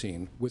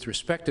Anthropocene with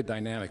respect to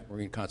dynamic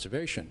marine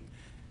conservation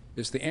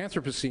is the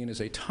Anthropocene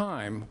is a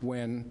time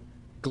when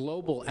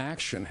global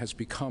action has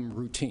become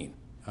routine.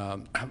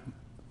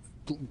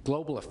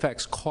 Global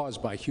effects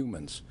caused by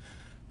humans.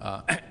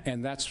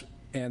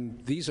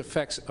 And these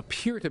effects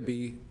appear to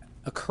be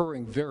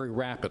occurring very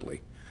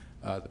rapidly.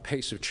 The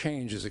pace of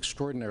change is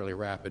extraordinarily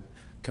rapid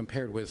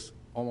compared with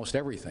almost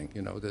everything,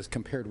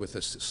 compared with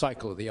the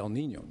cycle of the El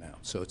Nino now.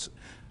 So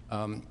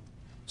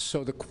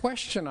so the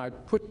question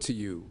I'd put to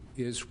you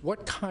is,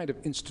 what kind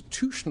of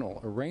institutional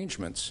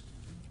arrangements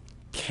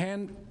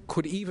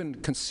could even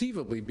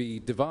conceivably be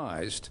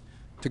devised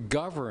to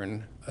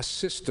govern a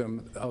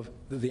system of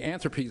the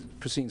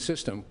Anthropocene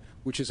system,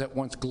 which is at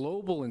once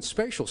global in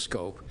spatial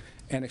scope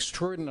and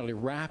extraordinarily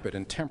rapid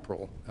and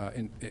temporal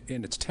in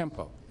its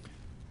tempo?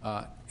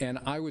 And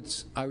I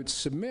would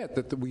submit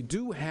that we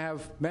do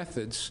have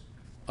methods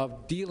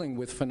of dealing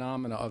with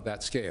phenomena of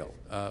that scale.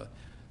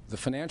 The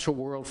financial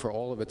world, for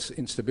all of its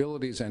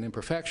instabilities and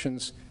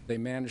imperfections, they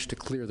managed to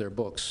clear their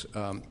books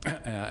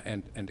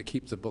and to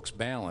keep the books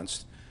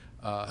balanced.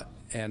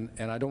 And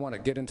I don't want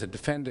to get into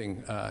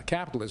defending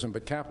capitalism,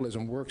 but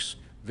capitalism works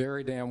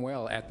very damn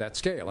well at that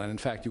scale. And in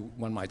fact,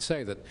 one might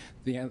say that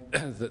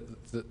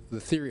the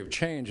theory of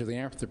change of the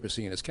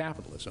Anthropocene is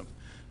capitalism.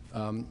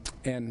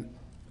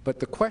 But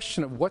the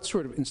question of what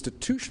sort of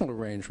institutional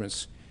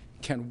arrangements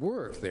can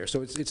work there.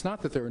 So it's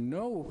not that there are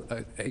no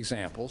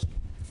examples.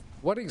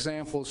 What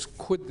examples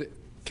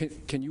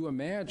can you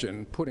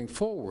imagine putting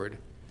forward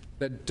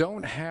that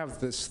don't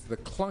have the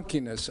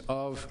clunkiness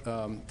of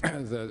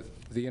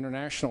the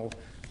international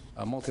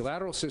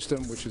multilateral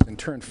system, which is in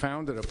turn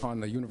founded upon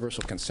the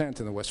universal consent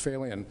and the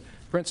Westphalian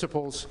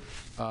principles?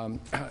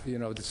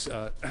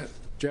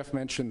 Jeff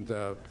mentioned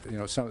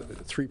some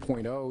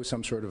 3.0,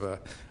 some sort of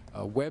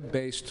a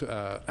web-based,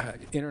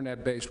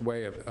 internet-based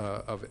way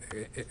of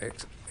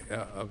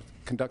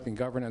conducting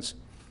governance.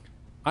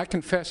 I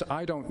confess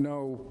I don't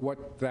know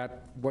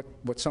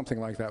what something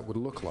like that would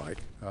look like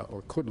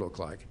or could look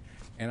like,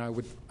 and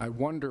I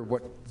wonder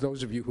what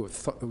those of you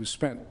who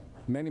spent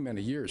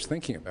many years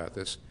thinking about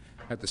this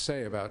had to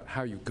say about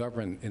how you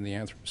govern in the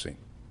Anthropocene.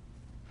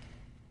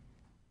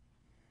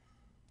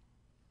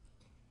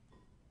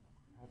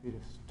 Happy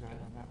to start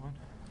on that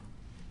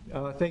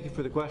one. Thank you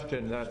for the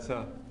question. That's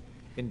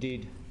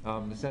indeed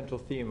the central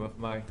theme of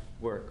my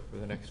work for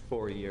the next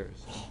 4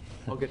 years.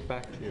 I'll get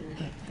back to you.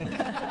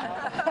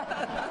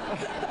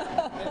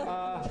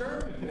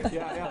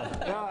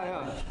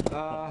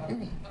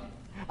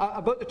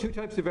 About the two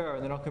types of error,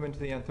 and then I'll come into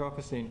the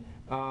Anthropocene.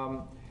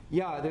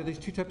 There are these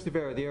two types of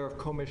error, the error of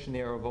commission, the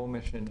error of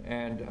omission.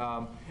 And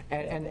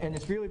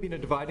it's really been a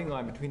dividing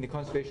line between the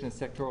conservation and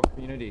sectoral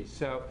communities.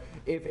 So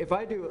if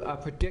I do a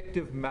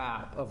predictive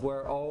map of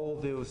where all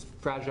those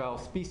fragile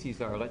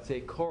species are, let's say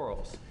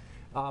corals,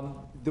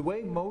 the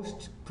way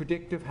most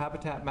predictive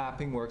habitat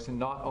mapping works, and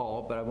not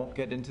all, but I won't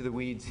get into the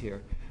weeds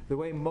here, the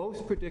way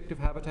most predictive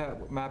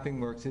habitat mapping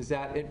works is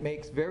that it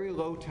makes very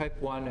low type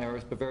 1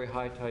 errors but very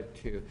high type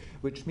 2,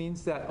 which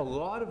means that a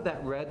lot of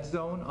that red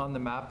zone on the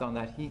map, on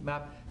that heat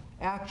map,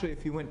 actually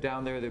if you went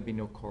down there, there'd be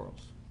no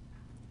corals.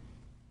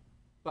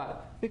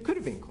 But it could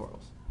have been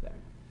corals there.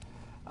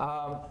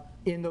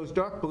 In those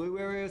dark blue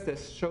areas that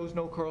shows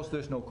no corals,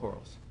 there's no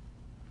corals.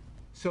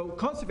 So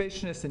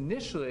conservationists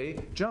initially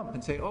jump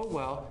and say, oh,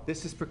 well,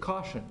 this is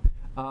precaution.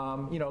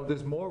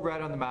 There's more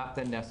red on the map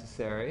than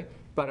necessary,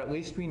 but at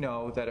least we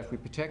know that if we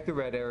protect the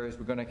red areas,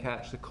 we're going to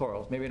catch the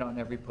corals. Maybe not in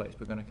every place,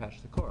 we're going to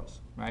catch the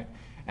corals, right?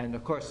 And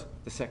of course,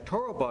 the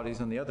sectoral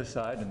bodies on the other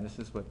side, and this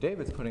is what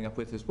David's putting up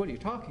with, is what are you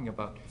talking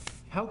about?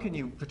 How can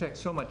you protect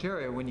so much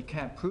area when you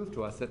can't prove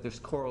to us that there's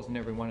corals in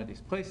every one of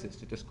these places,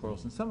 to just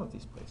corals in some of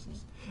these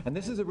places? And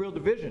this is a real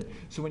division.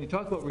 So when you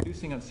talk about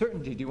reducing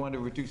uncertainty, do you want to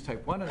reduce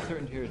type 1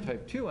 uncertainty or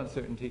type 2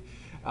 uncertainty?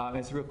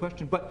 It's a real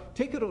question. But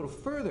take it a little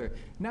further.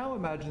 Now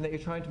imagine that you're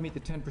trying to meet the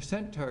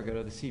 10% target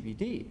of the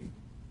CBD.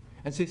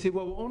 And so you say,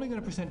 well, we're only going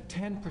to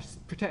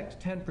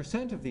protect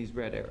 10% of these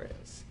red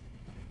areas.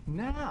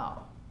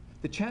 Now,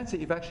 the chance that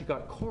you've actually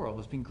got coral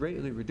has been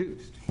greatly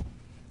reduced.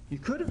 You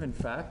could have, in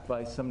fact,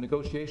 by some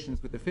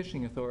negotiations with the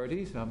fishing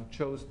authorities,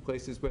 chose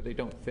places where they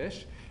don't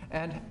fish,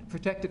 and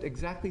protected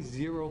exactly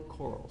 0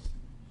 corals,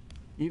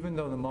 even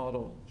though the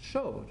model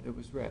showed it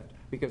was red,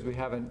 because we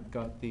haven't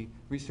got the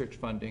research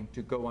funding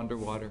to go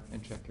underwater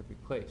and check every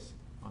place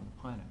on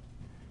the planet.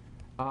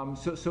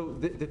 So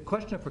the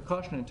question of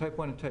precaution in type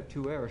 1 and type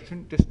 2 error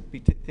shouldn't just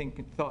be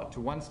thought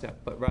to one step,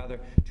 but rather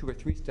 2 or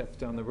 3 steps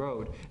down the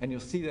road. And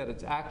you'll see that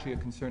it's actually a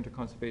concern to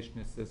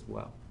conservationists as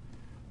well.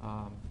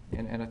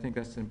 And I think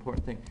that's an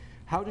important thing.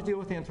 How to deal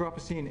with the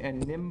Anthropocene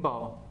and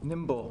nimble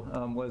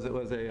was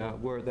a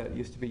word that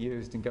used to be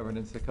used in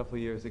governance a couple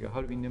of years ago.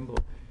 How to be nimble.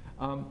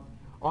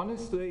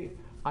 Honestly,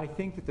 I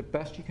think that the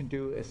best you can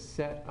do is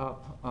set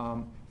up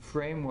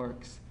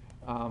frameworks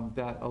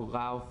that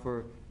allow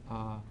for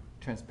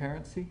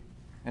transparency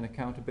and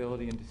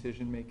accountability in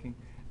decision making,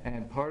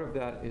 and part of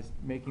that is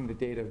making the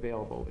data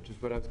available, which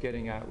is what I was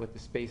getting at with the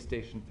space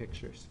station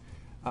pictures.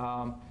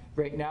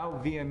 Right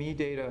now, VME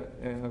data,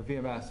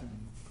 VMS,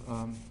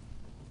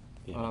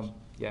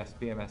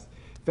 VMS,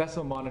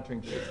 vessel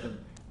monitoring system,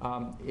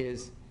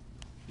 is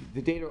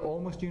the data are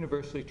almost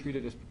universally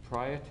treated as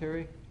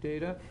proprietary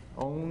data,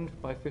 owned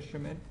by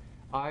fishermen.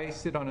 I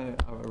sit on a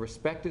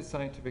respected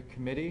scientific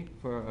committee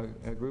for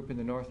a group in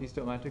the Northeast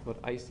Atlantic called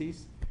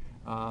ICES.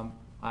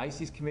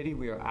 ICES committee,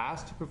 we are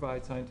asked to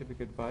provide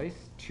scientific advice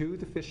to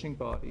the fishing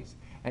bodies,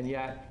 and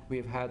yet we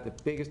have had the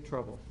biggest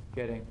trouble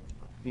getting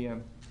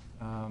VMS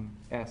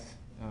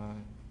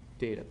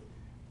data.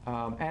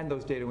 And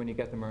those data, when you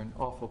get them, are in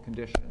awful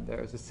condition.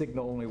 There's a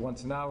signal only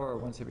once an hour or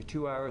once every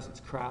 2 hours. It's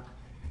crap.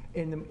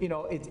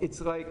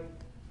 It's like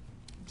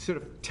sort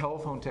of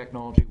telephone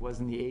technology was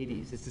in the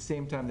 80s. It's the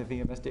same time the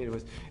VMS data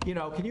was.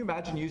 Can you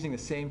imagine using the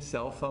same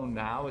cell phone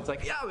now? It's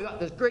like, yeah, we got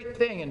this great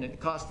thing, and it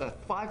costs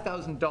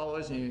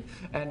 $5,000,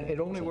 and it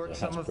only works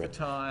some of the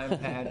time,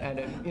 and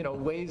it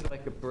weighs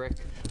like a brick.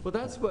 Well,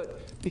 that's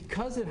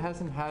because it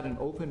hasn't had an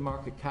open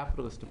market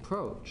capitalist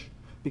approach,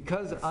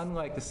 because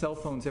unlike the cell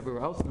phones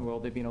everywhere else in the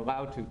world, they've been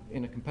allowed to,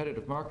 in a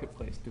competitive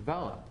marketplace,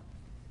 develop.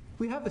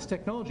 We have this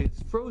technology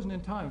that's frozen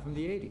in time from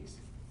the 80s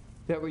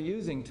that we're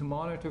using to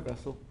monitor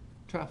vessel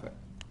traffic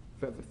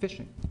for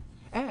fishing.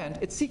 And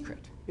it's secret.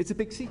 It's a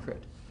big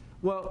secret.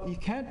 Well, you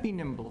can't be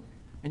nimble,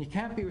 and you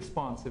can't be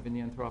responsive in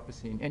the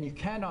Anthropocene, and you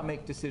cannot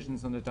make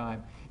decisions on a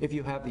dime if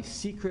you have these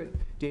secret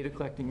data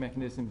collecting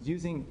mechanisms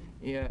using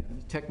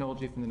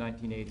technology from the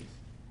 1980s.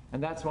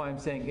 And that's why I'm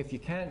saying if you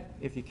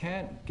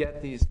can't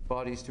get these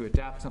bodies to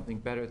adapt something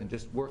better than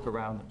just work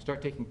around them,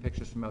 start taking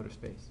pictures from outer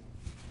space.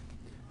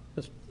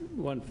 Just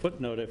one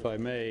footnote, if I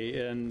may,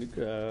 and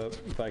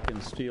if I can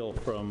steal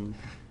from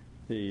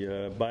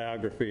the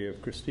biography of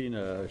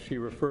Christina, she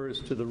refers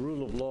to The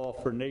Rule of Law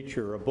for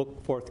Nature, a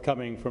book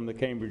forthcoming from the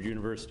Cambridge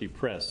University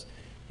Press,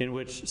 in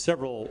which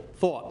several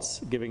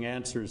thoughts giving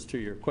answers to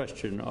your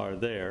question are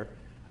there.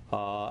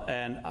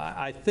 And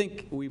I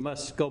think we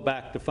must go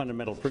back to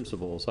fundamental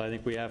principles. I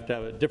think we have to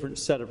have a different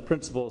set of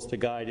principles to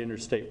guide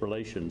interstate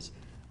relations.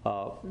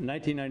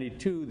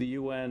 1992, the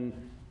UN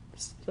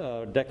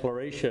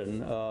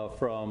declaration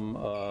from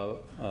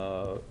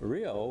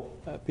Rio,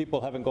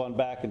 people haven't gone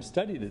back and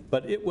studied it,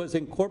 but it was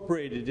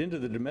incorporated into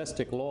the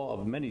domestic law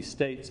of many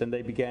states, and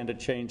they began to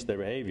change their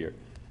behavior.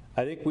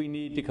 I think we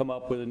need to come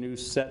up with a new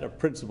set of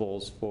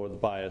principles for the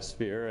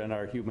biosphere and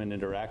our human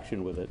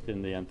interaction with it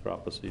in the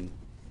Anthropocene.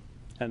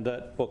 And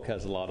that book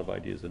has a lot of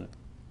ideas in it.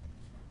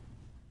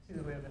 I see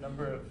that we have a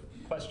number of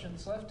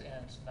questions left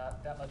and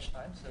not that much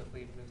time, so if we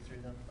move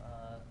through them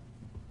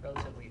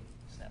relatively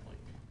snappily.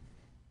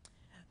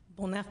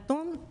 Bon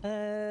afternoon.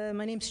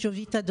 My name is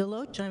Jovita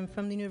Deloche. I'm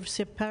from the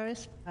University of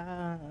Paris,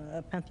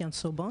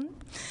 Panthéon-Sorbonne.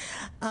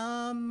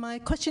 My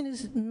question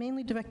is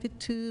mainly directed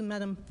to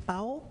Madame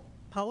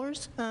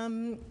Powers.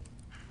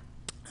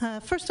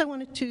 First, I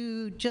wanted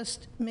to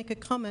just make a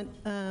comment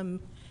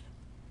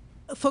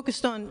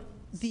focused on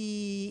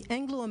the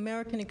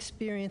Anglo-American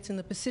experience in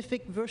the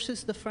Pacific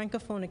versus the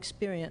Francophone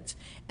experience.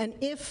 And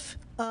if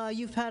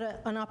you've had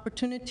an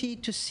opportunity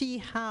to see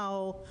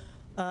how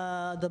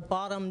the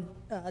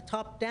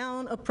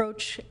top-down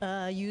approach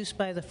used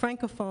by the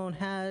Francophone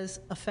has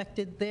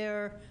affected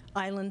their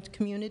island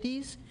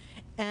communities,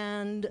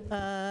 and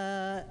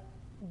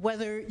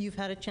whether you've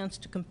had a chance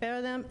to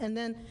compare them. And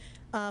then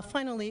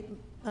finally,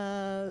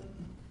 my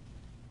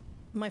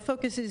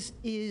focus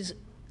is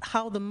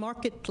how the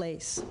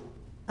marketplace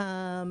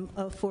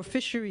for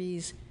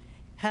fisheries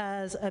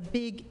has a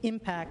big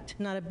impact,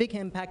 not a big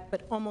impact,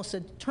 but almost a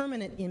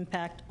determinate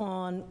impact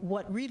on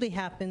what really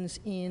happens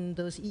in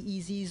those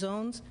EEZ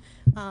zones.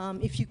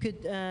 If you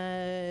could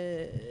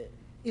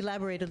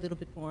elaborate a little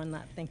bit more on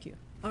that. Thank you.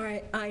 All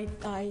right, I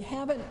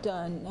haven't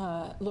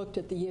looked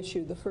at the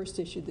issue, the first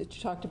issue that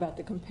you talked about,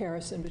 the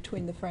comparison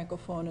between the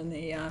Francophone and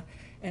the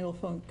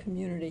Anglophone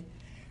community.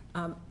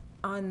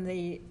 On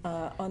the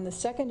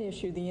second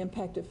issue, the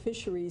impact of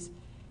fisheries,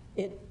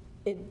 it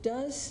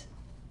does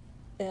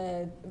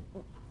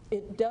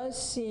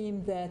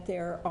seem that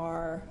there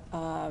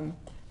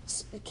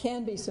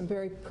can be some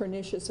very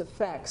pernicious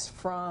effects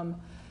from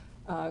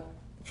the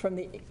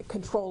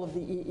control of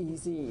the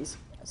EEZs.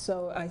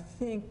 So I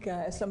think,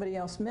 as somebody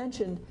else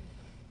mentioned,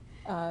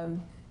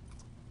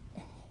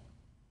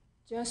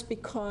 just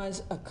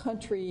because a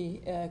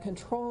country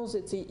controls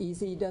its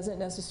EEZ doesn't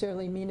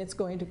necessarily mean it's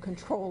going to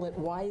control it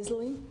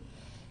wisely.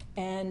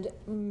 And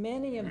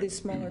many of these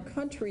smaller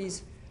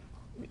countries,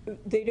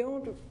 they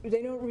don't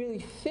really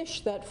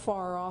fish that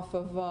far off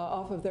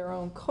of their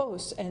own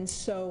coasts. And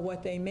so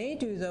what they may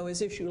do, though,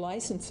 is issue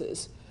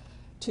licenses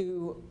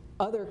to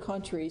other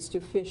countries to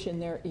fish in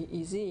their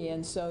EEZ.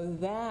 And so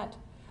that,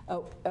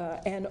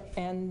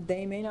 and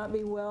they may not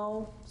be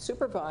well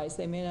supervised,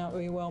 they may not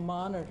be well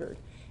monitored.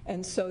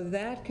 And so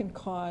that can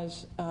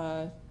cause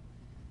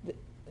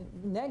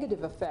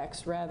negative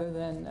effects rather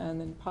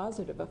than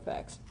positive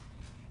effects.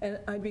 And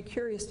I'd be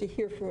curious to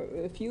hear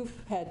if you've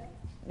had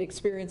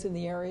experience in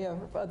the area,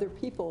 or if other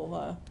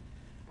people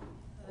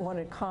want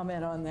to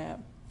comment on that.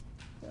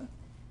 Yeah.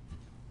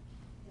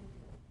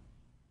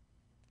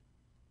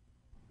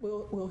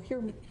 We'll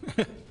hear.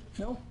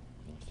 No?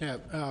 Yeah.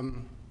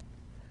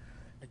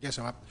 I guess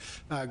I'm up.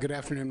 Good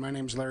afternoon. My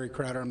name is Larry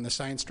Crowder. I'm the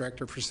Science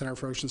Director for Center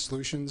for Ocean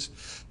Solutions.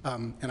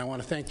 And I want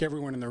to thank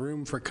everyone in the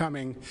room for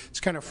coming. It's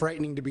kind of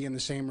frightening to be in the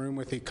same room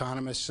with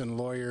economists and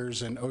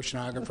lawyers and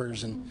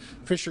oceanographers and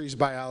fisheries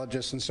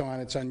biologists and so on.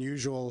 It's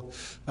unusual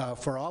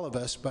for all of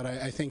us, but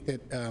I think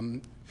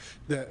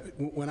that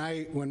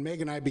when Meg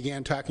and I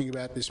began talking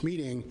about this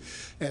meeting,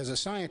 as a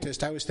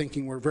scientist, I was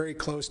thinking we're very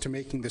close to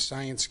making the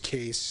science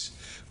case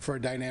for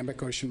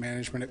dynamic ocean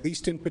management, at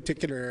least in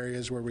particular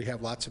areas where we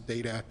have lots of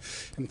data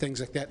and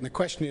things like that. And the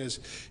question is,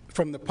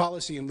 from the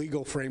policy and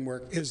legal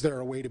framework, is there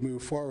a way to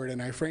move forward?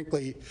 And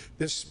frankly,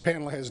 this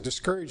panel has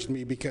discouraged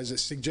me because it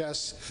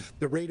suggests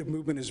the rate of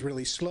movement is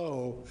really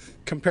slow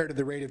compared to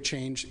the rate of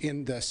change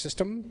in the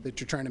system that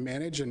you're trying to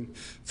manage. And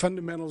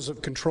fundamentals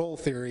of control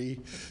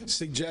theory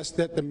suggest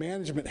that the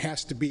management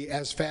has to be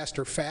as fast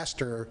or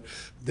faster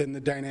than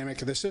the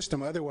dynamic of the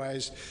system.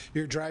 Otherwise,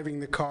 you're driving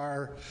the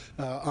car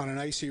on an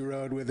icy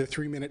road with a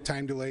 3-minute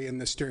time delay in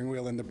the steering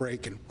wheel and the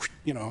brake, and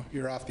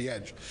you're off the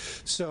edge.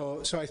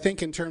 So I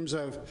think in terms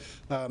of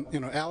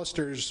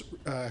Alistair's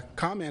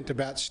comment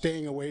about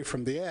staying away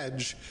from the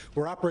edge,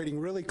 we're operating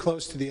really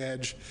close to the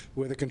edge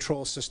with a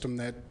control system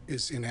that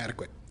is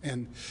inadequate.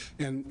 And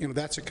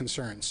that's a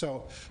concern.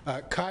 So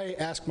Kai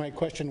asked my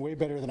question way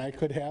better than I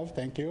could have.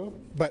 Thank you.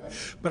 But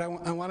I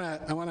want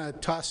to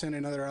toss in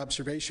another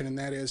observation, and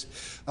that is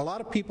a lot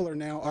of people are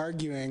now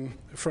arguing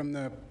from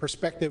the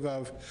perspective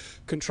of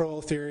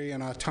control theory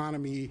and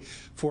autonomy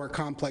for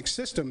complex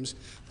systems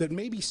that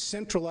maybe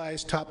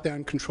centralized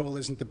top-down control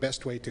isn't the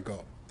best way to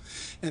go.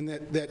 And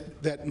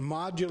that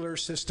modular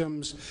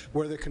systems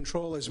where the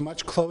control is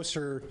much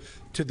closer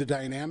to the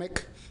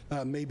dynamic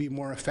may be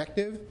more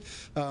effective.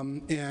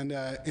 One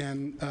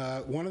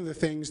of the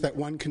things that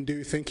one can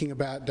do thinking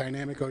about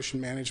dynamic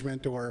ocean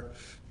management or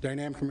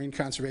dynamic marine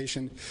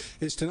conservation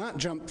is to not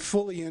jump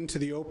fully into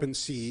the open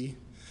sea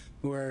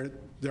where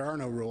there are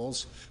no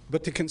rules,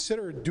 but to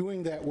consider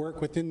doing that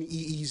work within the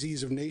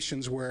EEZs of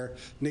nations where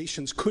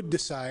nations could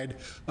decide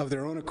of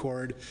their own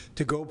accord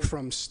to go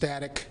from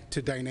static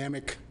to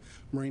dynamic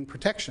marine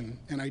protection.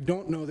 And I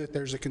don't know that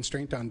there's a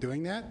constraint on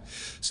doing that.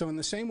 So in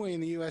the same way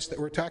in the U.S. that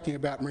we're talking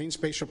about marine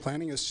spatial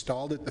planning is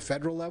stalled at the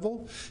federal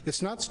level,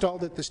 it's not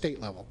stalled at the state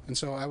level. And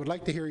so I would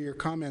like to hear your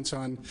comments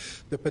on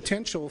the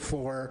potential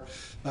for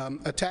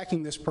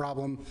attacking this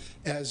problem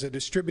as a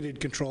distributed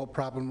control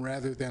problem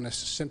rather than a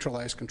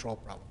centralized control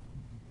problem.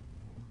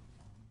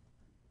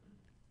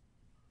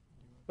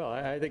 Well,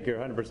 I think you're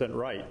 100%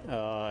 right.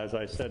 As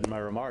I said in my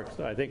remarks,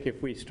 I think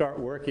if we start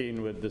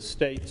working with the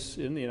states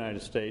in the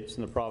United States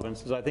and the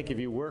provinces, I think if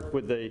you work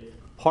with the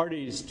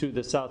parties to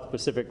the South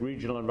Pacific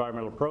Regional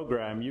Environmental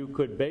Program, you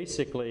could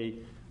basically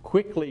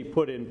quickly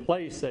put in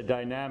place a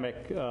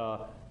dynamic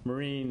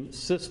marine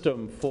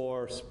system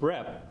for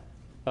SPREP.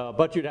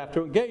 But you'd have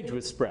to engage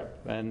with SPREP.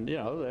 And,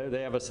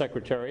 they have a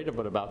secretariat of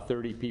about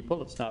 30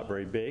 people. It's not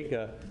very big.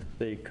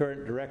 The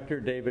current director,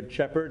 David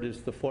Shepard,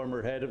 is the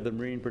former head of the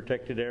Marine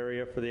Protected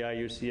Area for the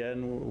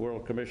IUCN,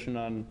 World Commission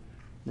on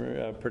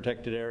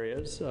Protected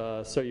Areas.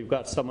 So you've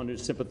got someone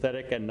who's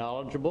sympathetic and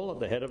knowledgeable at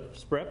the head of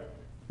SPREP.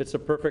 It's a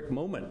perfect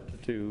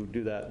moment to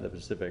do that in the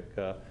Pacific.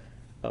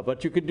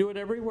 But you could do it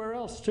everywhere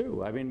else,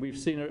 too. I mean, we've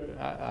seen it.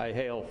 I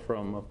hail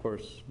from, of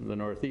course, the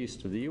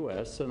northeast of the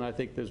U.S., and I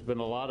think there's been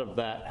a lot of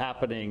that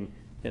happening,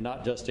 and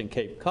not just in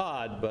Cape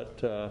Cod,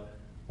 but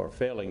or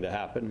failing to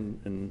happen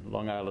in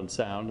Long Island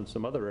Sound and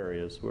some other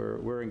areas.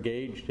 We're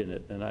engaged in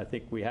it, and I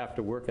think we have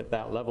to work at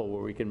that level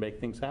where we can make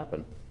things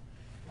happen.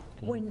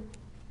 Go ahead.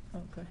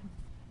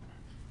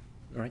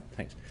 All right,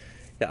 thanks.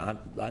 Yeah,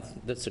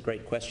 that's a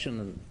great question,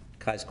 and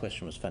Kai's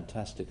question was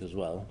fantastic as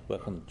well.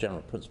 Work on the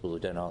general principle, we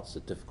don't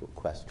answer difficult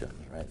questions,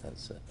 right?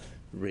 That's a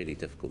really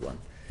difficult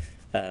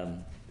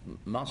one.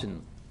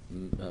 Martin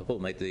Hall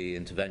made the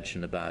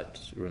intervention about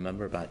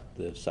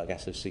the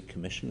Sargasso Sea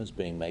Commission as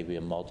being maybe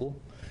a model.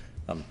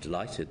 I'm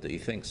delighted that you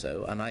think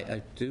so, and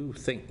I do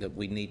think that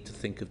we need to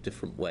think of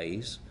different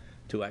ways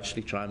to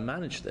actually try and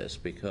manage this,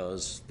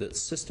 because the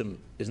system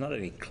is not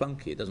only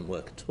clunky, it doesn't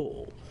work at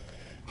all.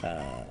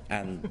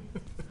 And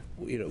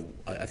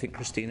I think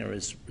Christina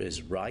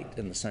is right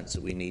in the sense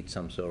that we need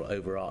some sort of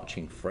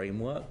overarching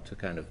framework to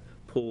kind of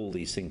pull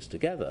these things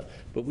together,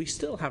 but we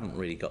still haven't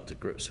really got to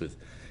grips with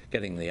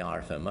getting the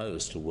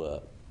RFMOs to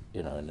work,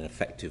 in an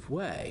effective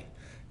way.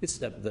 It's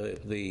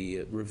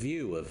the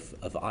review of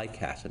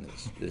ICAT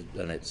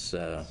and its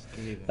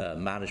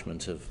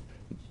management of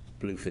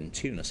bluefin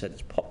tuna said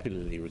it's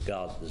popularly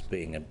regarded as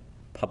being a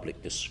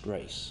public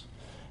disgrace.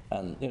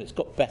 And it's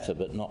got better,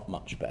 but not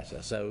much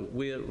better. So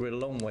we're a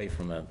long way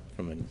from a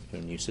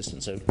new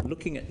system. So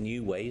looking at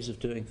new ways of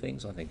doing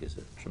things, I think, is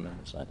a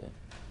tremendous idea.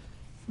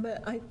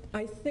 But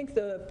I think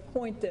the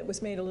point that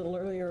was made a little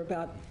earlier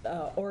about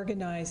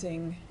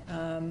organizing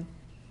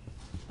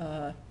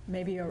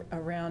maybe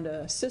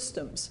around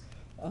systems,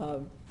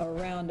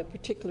 around a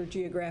particular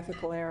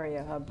geographical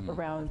area,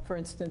 around, for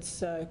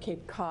instance,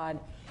 Cape Cod,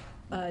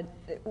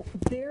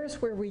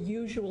 there's where we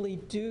usually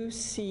do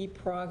see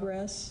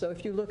progress. So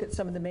if you look at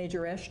some of the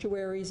major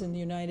estuaries in the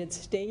United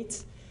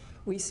States,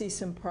 we see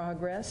some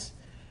progress.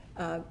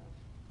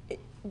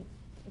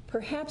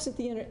 perhaps at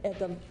the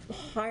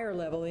higher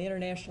level, the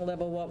international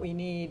level, what we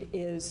need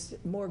is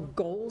more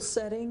goal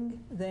setting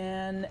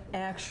than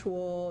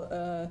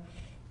actual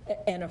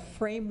and a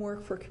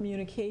framework for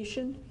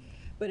communication.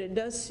 But it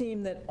does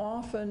seem that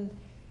often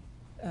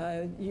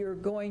you're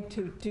going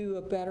to do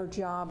a better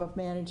job of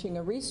managing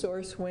a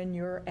resource when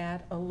you're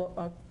at a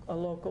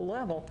local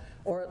level,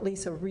 or at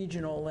least a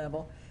regional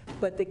level.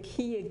 But the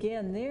key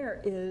again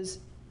there is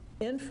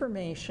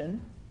information.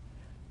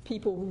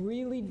 People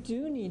really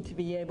do need to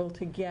be able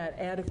to get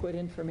adequate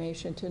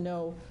information to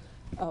know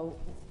how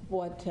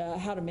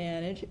to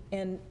manage,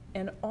 and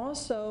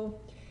also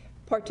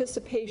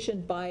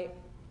participation by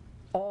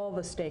all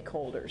the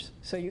stakeholders.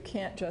 So you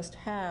can't just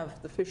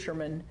have the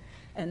fishermen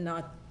and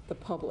not the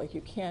public.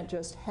 You can't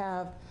just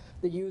have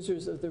the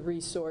users of the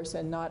resource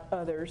and not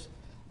others.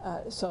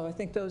 So I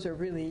think those are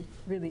really,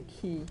 really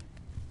key.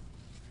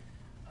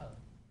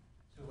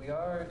 So we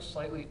are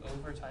slightly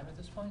over time at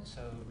this point,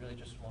 so really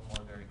just one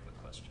more very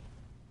quick question.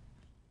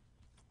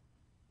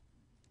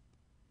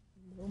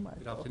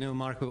 Good afternoon,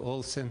 Marco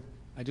Olsen.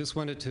 I just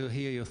wanted to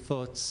hear your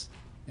thoughts,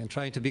 and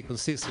trying to be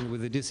consistent with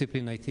the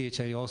discipline I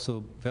teach. I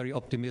also very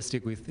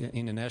optimistic with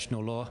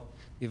international law.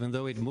 Even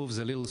though it moves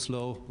a little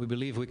slow, we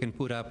believe we can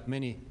put up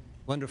many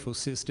wonderful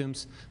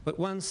systems. But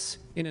once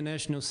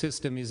international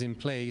system is in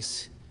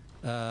place,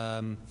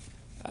 not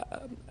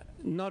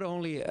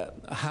only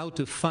how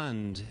to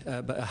fund,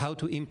 but how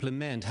to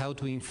implement, how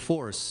to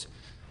enforce.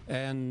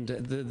 And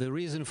the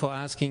reason for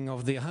asking,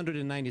 of the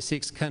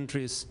 196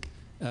 countries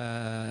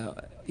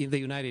in the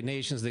United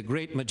Nations, the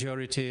great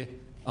majority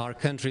are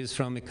countries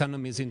from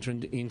economies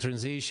in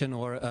transition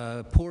or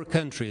poor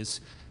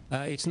countries.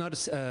 It's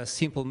not a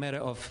simple matter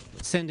of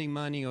sending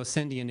money or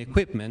sending an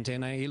equipment,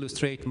 and I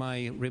illustrate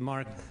my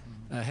remark.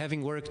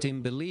 Having worked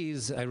in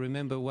Belize, I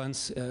remember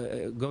once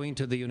going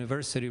to the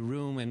university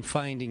room and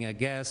finding a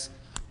gas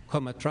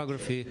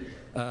chromatography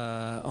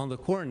on the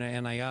corner,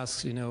 and I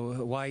asked,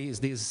 why is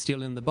this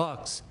still in the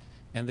box?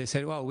 And they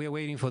said, well, we're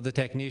waiting for the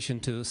technician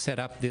to set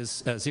up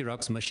this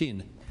Xerox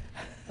machine.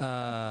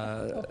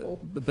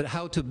 But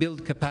how to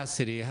build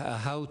capacity,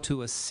 how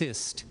to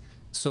assist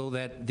so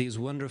that these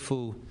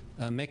wonderful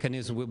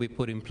mechanisms will be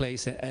put in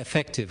place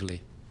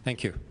effectively.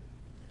 Thank you.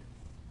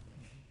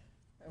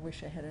 I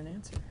wish I had an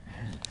answer.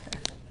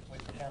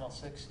 Wait for panel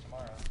 6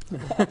 tomorrow.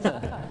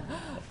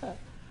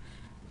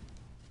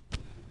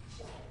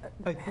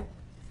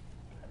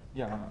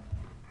 Yeah.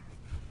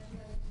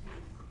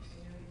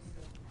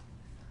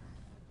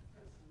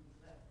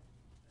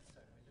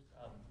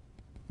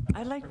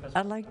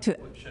 I'd like to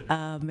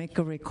make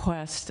a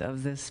request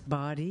of this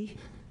body.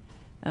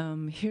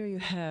 Here you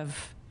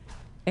have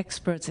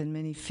experts in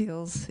many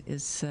fields.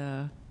 It's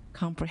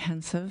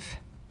comprehensive.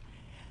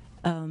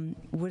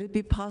 Would it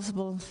be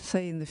possible,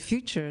 say in the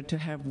future, to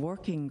have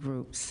working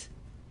groups?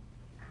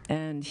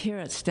 And here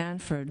at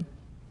Stanford,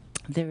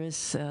 there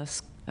is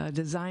a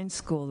design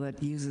school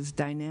that uses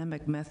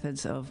dynamic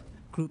methods of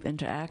group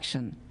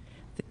interaction.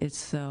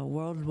 It's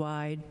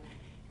worldwide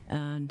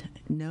and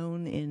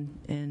known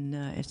in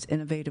its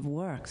innovative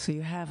work. So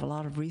you have a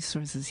lot of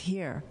resources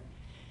here.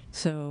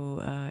 So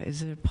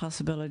is there a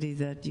possibility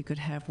that you could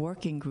have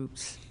working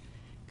groups?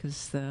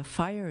 Because the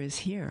fire is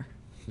here.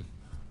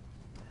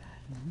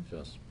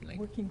 Just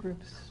working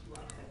groups.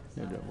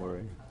 Yeah, don't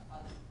worry.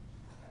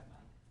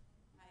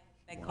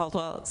 Meg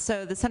Caldwell.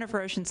 So the Center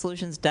for Ocean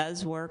Solutions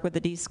does work with the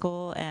D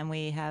School, and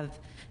we have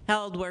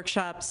held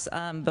workshops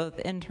both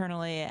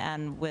internally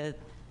and with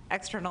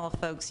external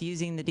folks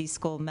using the D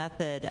School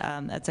method.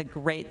 That's a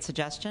great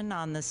suggestion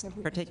on this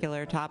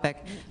particular topic.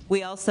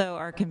 We also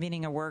are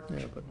convening a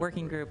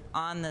working group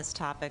on this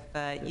topic,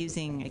 but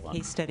using a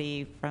case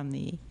study from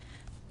the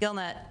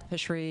gillnet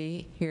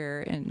fishery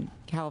here in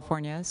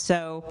California.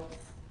 So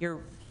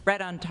you're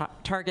right on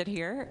target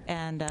here,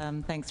 and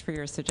thanks for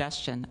your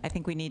suggestion. I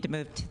think we need to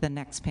move to the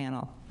next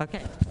panel.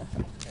 Okay.